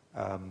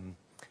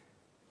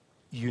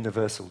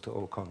universal to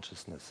all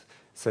consciousness.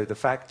 So the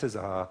factors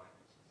are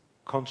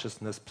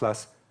consciousness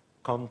plus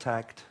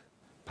contact,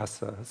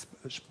 passa,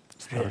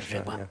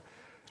 sparsha,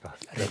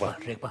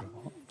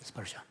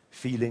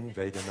 feeling,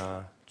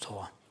 vedana,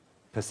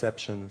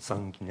 perception,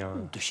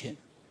 sanjna,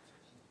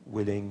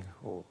 willing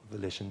or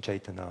volition,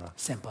 chaitana,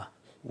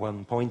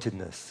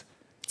 one-pointedness,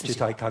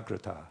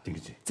 chittaikagrata,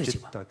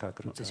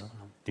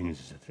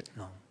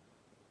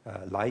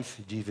 life,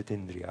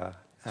 jivatindriya,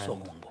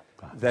 and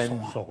then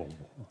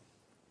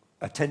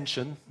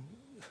attention,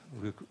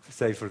 we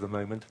say for the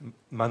moment,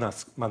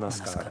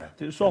 manaskara.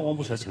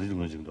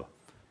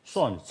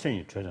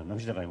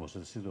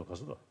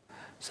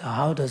 So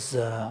how does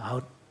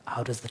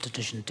the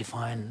tradition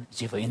define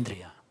jiva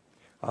indriya?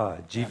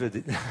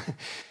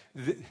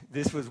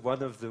 This was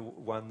one of the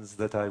ones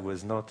that I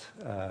was not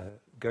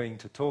going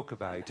to talk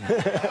about.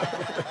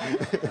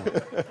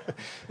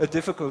 A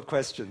difficult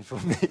question for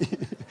me.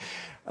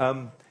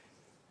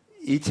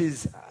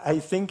 I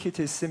think it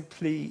is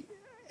simply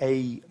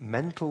a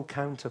mental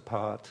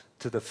counterpart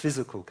to the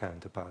physical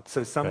counterpart.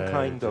 So some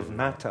kind of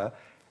matter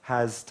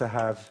has to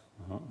have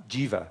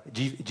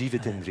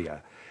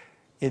jivatindriya.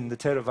 In the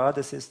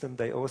Theravada system,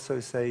 they also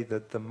say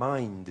that the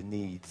mind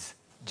needs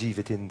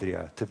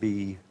jivatindriya to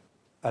be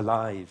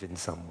alive in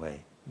some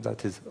way.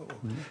 That is,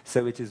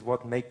 so it is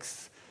what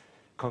makes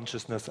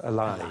consciousness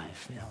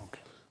alive.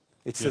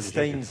 It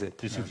sustains it.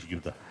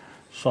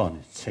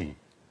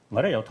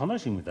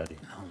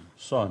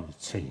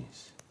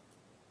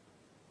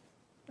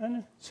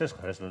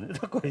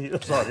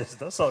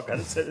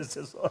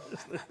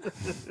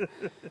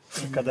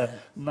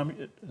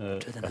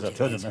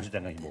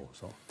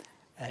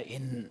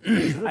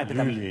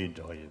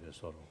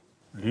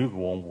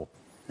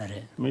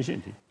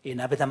 In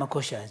Abhidhamma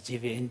Kosha,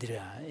 Jiva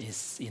Indriya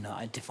is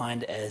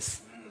defined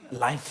as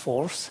life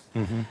force,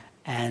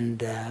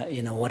 and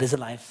what is a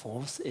life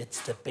force? It's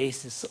the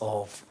basis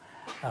of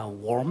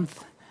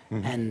warmth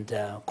and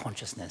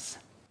consciousness.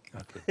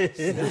 Okay.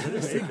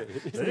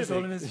 His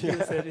Holiness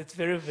said it's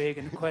very vague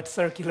and quite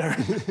circular.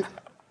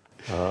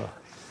 So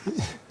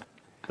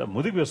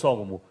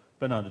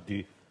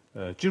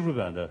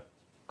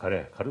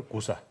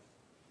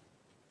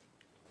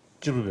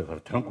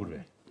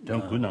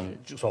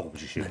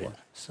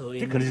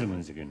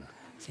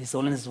His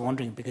Holiness is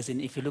wondering, because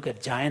if you look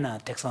at Jaina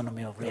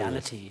taxonomy of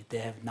reality, they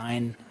have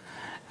 9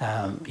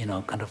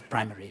 kind of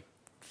primary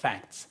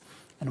facts,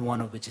 and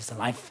one of which is a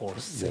life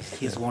force. Yes,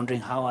 he's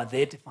wondering how are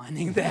they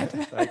defining that.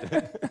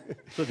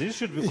 So this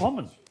should be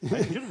common.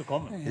 It should be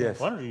common. Yes.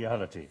 One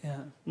reality.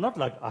 Not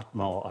like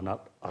Atma or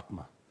not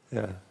Atma.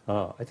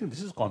 I think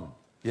this is common.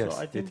 Yes,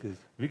 so I think it is.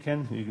 We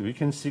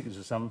can seek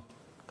some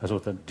kind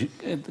of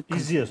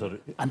easier sort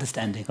of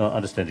understanding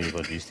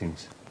about these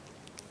things.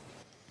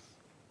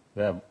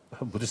 Where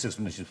Buddhist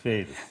explanation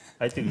failed,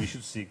 I think we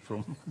should seek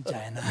from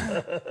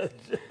Jaina.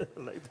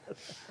 Like that.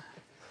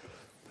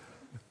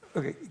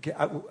 Okay.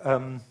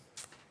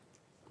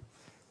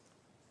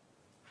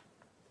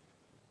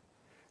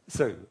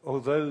 So,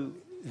 although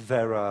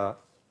there are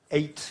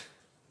 8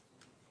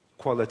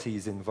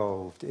 qualities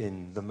involved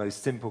in the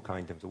most simple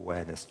kind of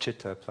awareness,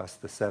 chitta plus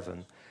the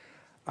 7,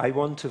 I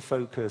want to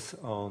focus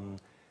on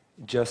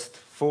just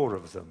 4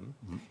 of them,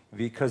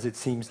 because it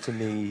seems to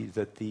me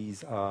that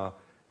these are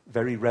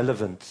very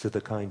relevant to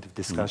the kind of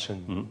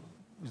discussion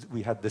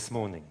we had this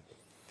morning.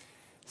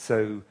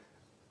 So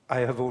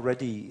I have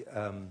already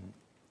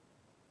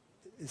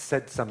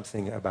said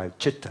something about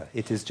chitta.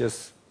 It is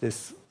just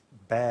this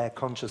bare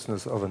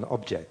consciousness of an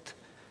object.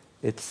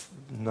 It's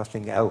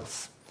nothing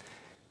else.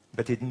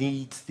 But it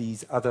needs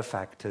these other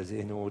factors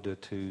in order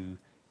to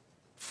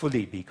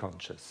fully be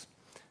conscious.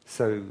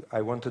 So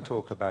I want to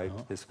talk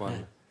about this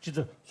one.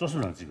 진짜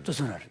조선을 지금.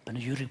 조선을 근데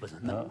유리보다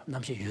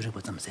남시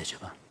유리보다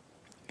세셔봐.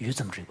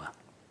 유점 리바.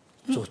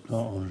 조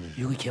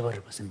유기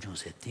개발을 봤으면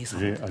좋으세요. 뒤에서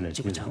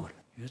집을 잡아.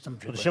 유점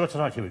리바.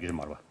 쉐바타나 기억이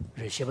말아 봐.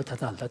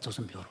 쉐바타다 알다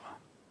조선 배워 봐.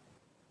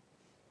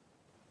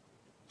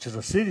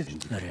 진짜 세리지.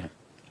 그래.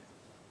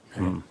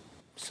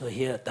 So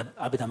here, the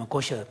Abhidhamma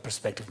Kosha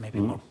perspective may be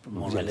more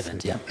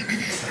relevant, yeah.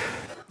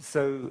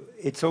 So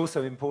it's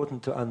also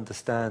important to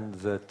understand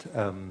that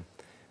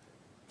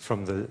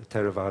from the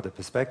Theravada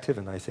perspective,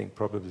 and I think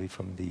probably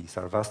from the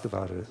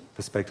Sarvastivada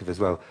perspective as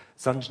well,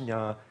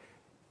 Sanjñā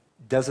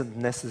doesn't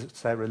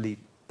necessarily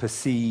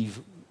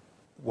perceive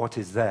what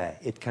is there.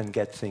 It can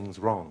get things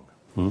wrong.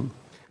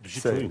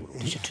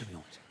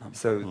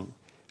 So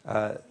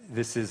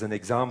this is an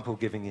example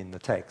given in the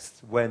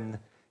text. When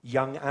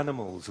young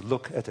animals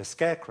look at a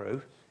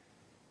scarecrow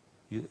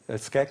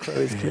is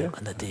clear?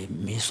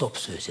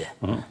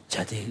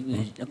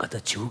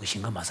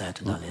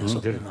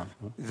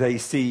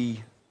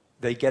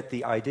 They get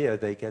the idea,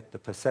 they get the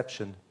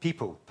perception,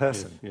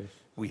 person,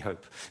 we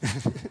hope,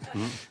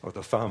 or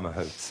the farmer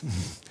hopes.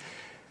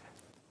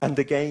 And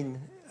again,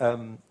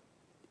 1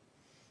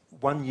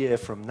 year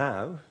from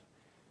now,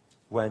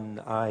 when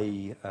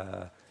I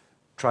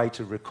try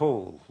to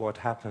recall what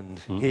happened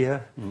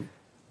here,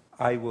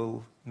 I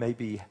will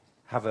maybe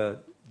have a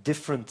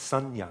different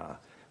sanya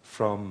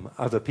from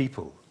other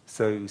people.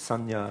 So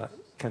sanya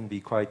can be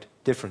quite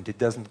different. It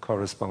doesn't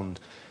correspond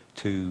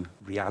to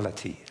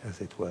reality,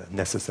 as it were,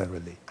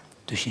 necessarily.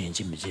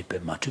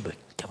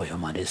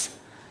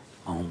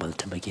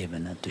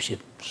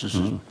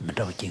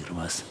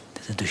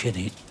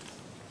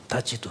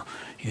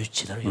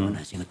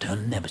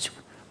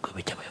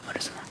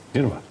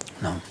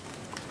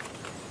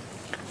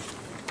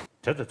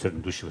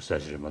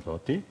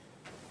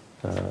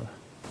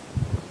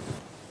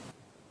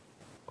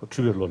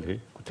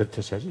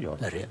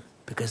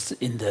 Because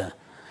in the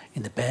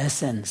bare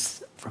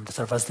sense, from the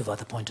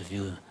Sarvastivada point of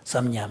view,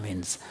 samnya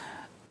means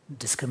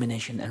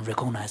discrimination and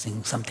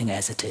recognizing something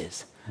as it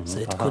is. So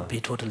it could be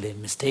totally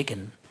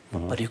mistaken,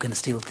 but you can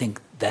still think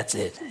that's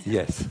it.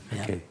 Yes,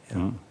 okay.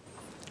 Yeah.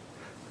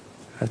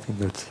 I think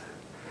that's...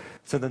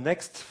 So the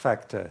next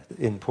factor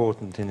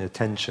important in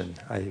attention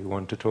I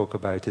want to talk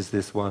about is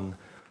this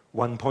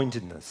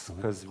one-pointedness,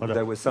 because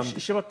there was some... So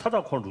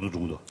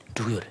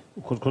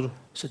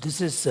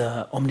this is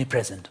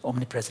omnipresent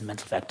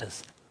mental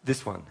factors.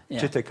 This one,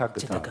 Chitta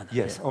Kaggata.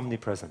 Yes,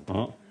 omnipresent.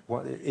 For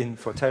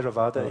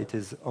Theravada, it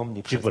is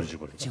omnipresent.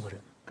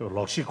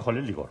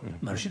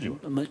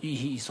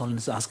 He's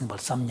always asking about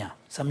samnya.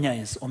 Samnya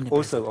is omnipresent.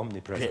 Also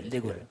omnipresent.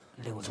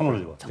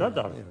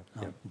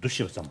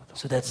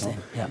 So that's the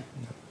same,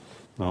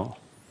 No.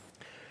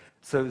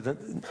 So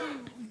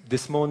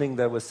this morning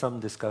there was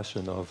some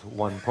discussion of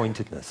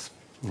one-pointedness.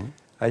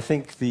 I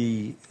think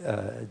the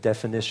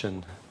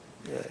definition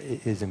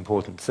is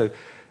important. So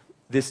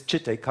this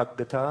chitta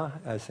kaggata,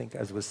 I think,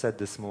 as was said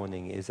this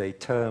morning, is a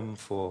term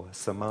for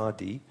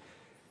samadhi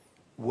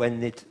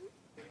when it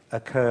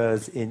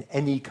occurs in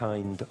any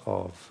kind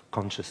of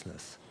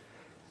consciousness.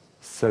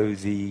 So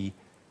the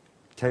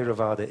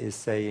Theravada is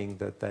saying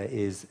that there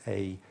is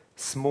a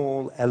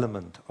small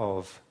element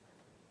of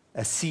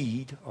a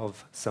seed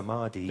of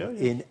samadhi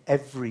in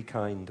every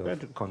kind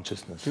of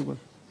consciousness.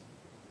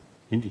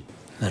 Indeed.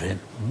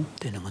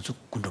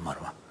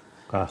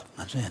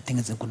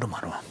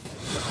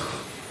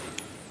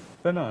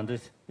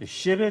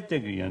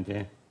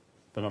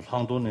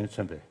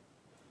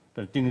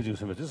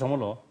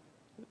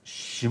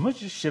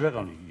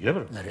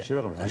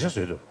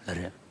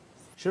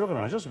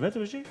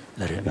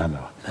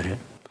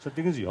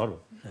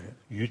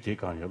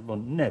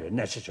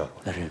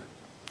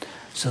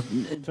 So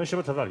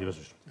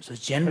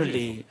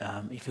generally,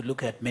 if you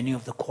look at many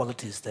of the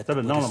qualities that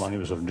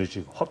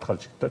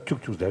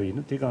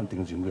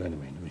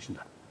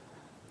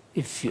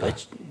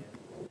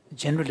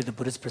generally the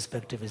Buddhist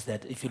perspective is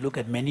that if you look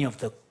at many of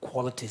the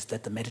qualities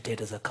that the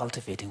meditators are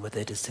cultivating, whether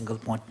it is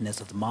single-pointedness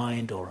of the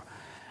mind or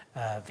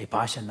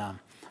vipassana,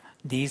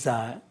 these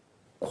are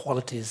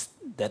qualities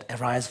that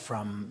arise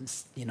from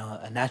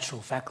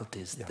natural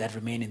faculties that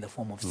remain in the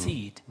form of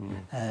seed,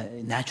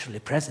 naturally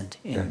present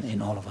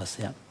in all of us.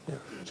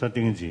 So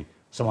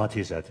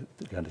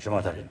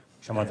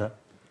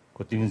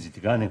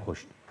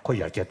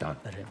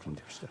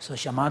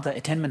shamatha,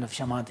 attainment of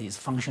shamatha is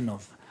a function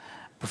of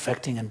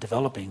perfecting and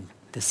developing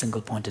this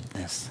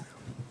single-pointedness.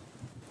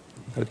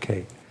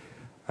 Okay.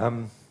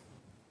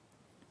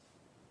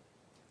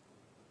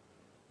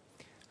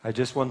 I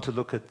just want to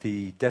look at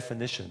the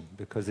definition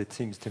because it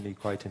seems to me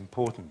quite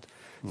important.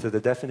 So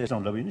the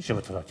definition...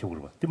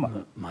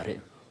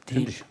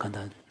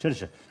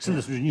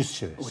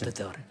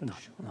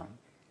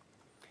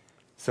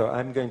 So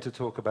I'm going to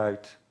talk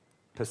about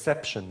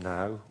perception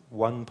now,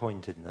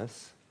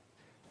 one-pointedness,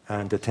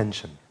 and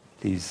attention,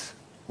 these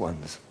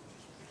ones,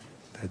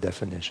 their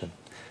definition.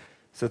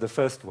 So the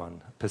first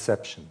one,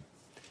 perception.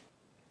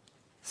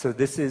 So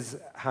this is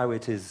how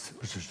it is...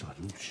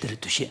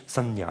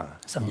 Sanya.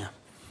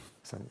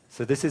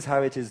 So this is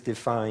how it is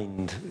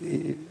defined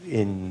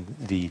in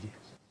the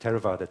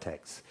Theravada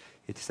text.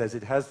 It says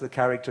it has the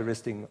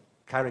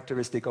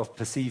characteristic of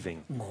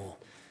perceiving.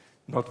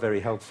 Not very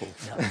helpful.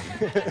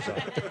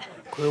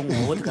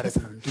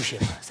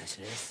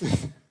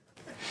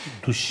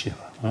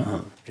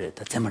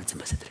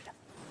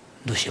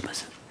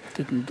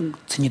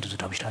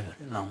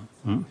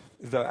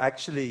 Though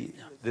actually,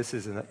 this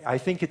is I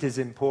think it is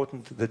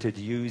important that it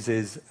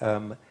uses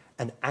an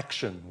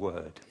action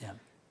word.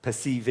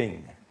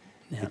 Perceiving.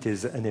 It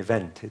is an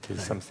event. It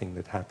is something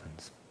that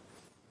happens.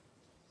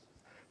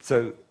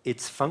 So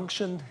its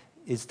function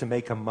is to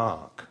make a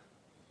mark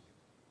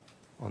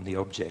on the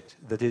object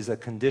that is a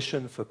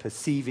condition for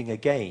perceiving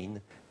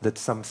again that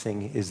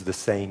something is the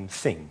same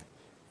thing.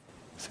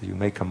 So you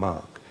make a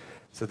mark.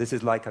 So this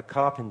is like a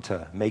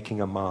carpenter making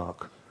a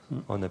mark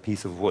on a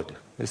piece of wood.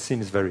 This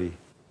seems very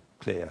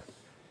clear.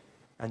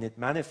 And it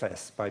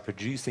manifests by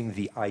producing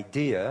the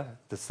idea,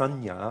 the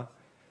sanya,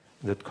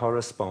 that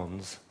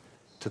corresponds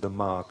to the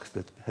mark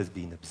that has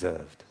been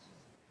observed.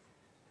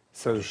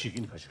 So,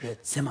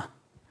 tsema.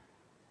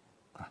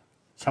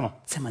 Sama.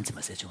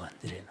 tsema se chuan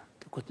dire na.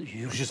 Ko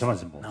yu sama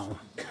zimbo. Na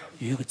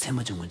yu ge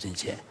tsema jung jin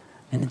che.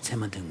 Nen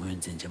tsema de ngun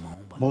jin che ma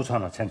ba. Mo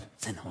sana chen.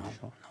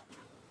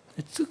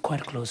 It's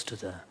quite close to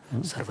the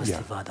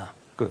Sarvastivada.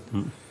 Good.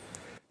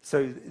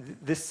 So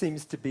this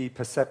seems to be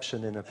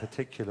perception in a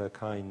particular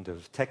kind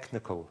of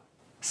technical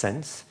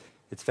sense.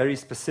 It's very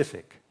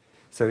specific.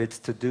 So it's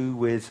to do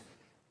with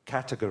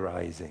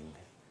categorizing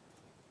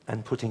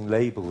and putting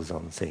labels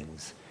on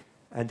things.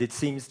 And it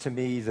seems to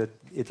me that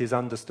it is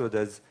understood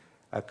as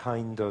a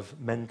kind of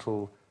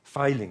mental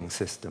filing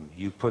system.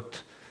 You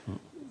put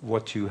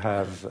what you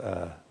have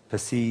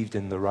perceived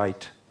in the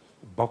right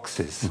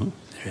boxes.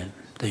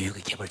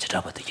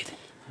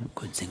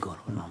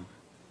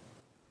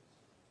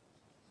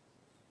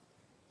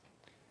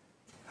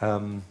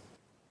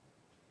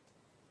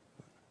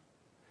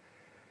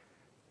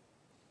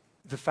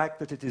 The fact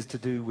that it is to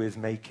do with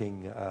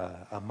making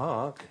a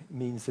mark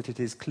means that it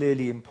is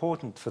clearly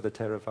important for the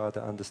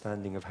Theravada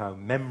understanding of how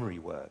memory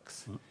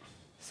works,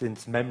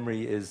 since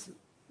memory is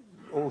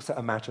also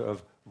a matter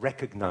of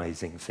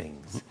recognizing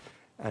things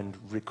and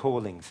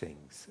recalling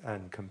things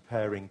and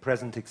comparing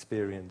present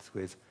experience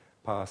with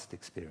past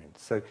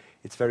experience. So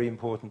it's very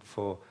important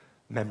for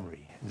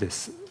memory,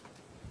 this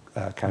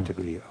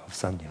category of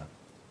sanya.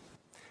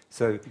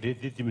 So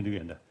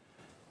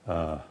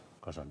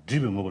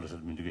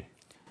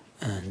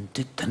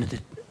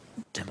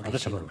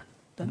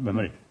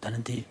memory.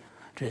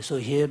 So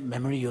here,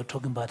 memory, you're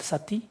talking about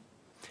sati?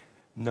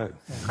 No.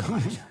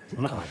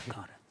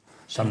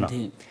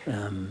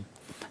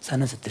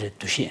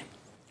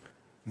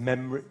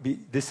 Memory.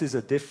 This is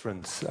a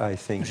difference, I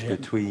think,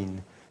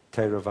 between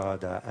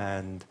Theravada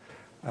and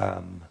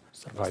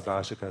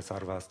Vaibhashika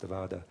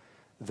Sarvastivada,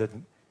 that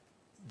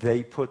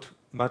they put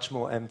much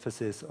more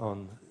emphasis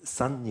on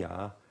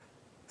sanya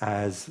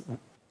as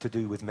to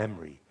do with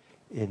memory.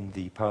 In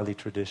the Pali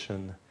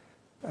tradition,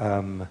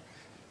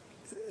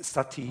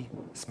 sati,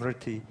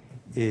 smriti,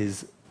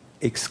 is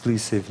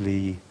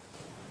exclusively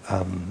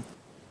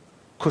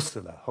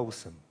kusala,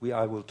 wholesome.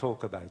 I will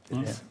talk about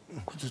this.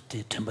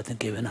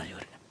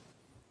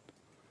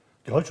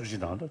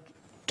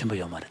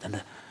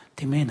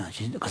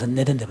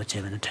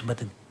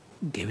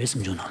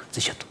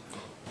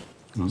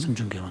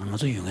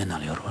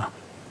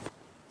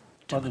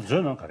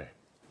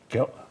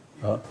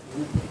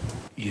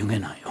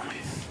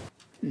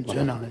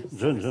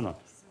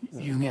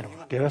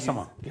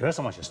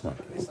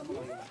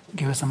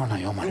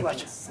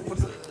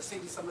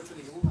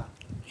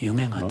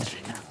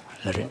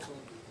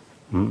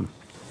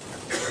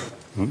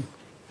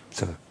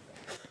 So,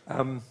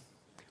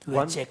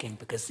 we're checking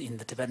because in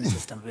the Tibetan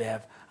system we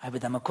have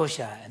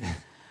Abhidhammakosha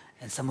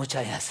and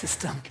Samuchaya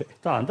system.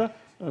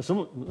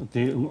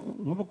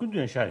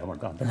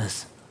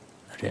 Yes.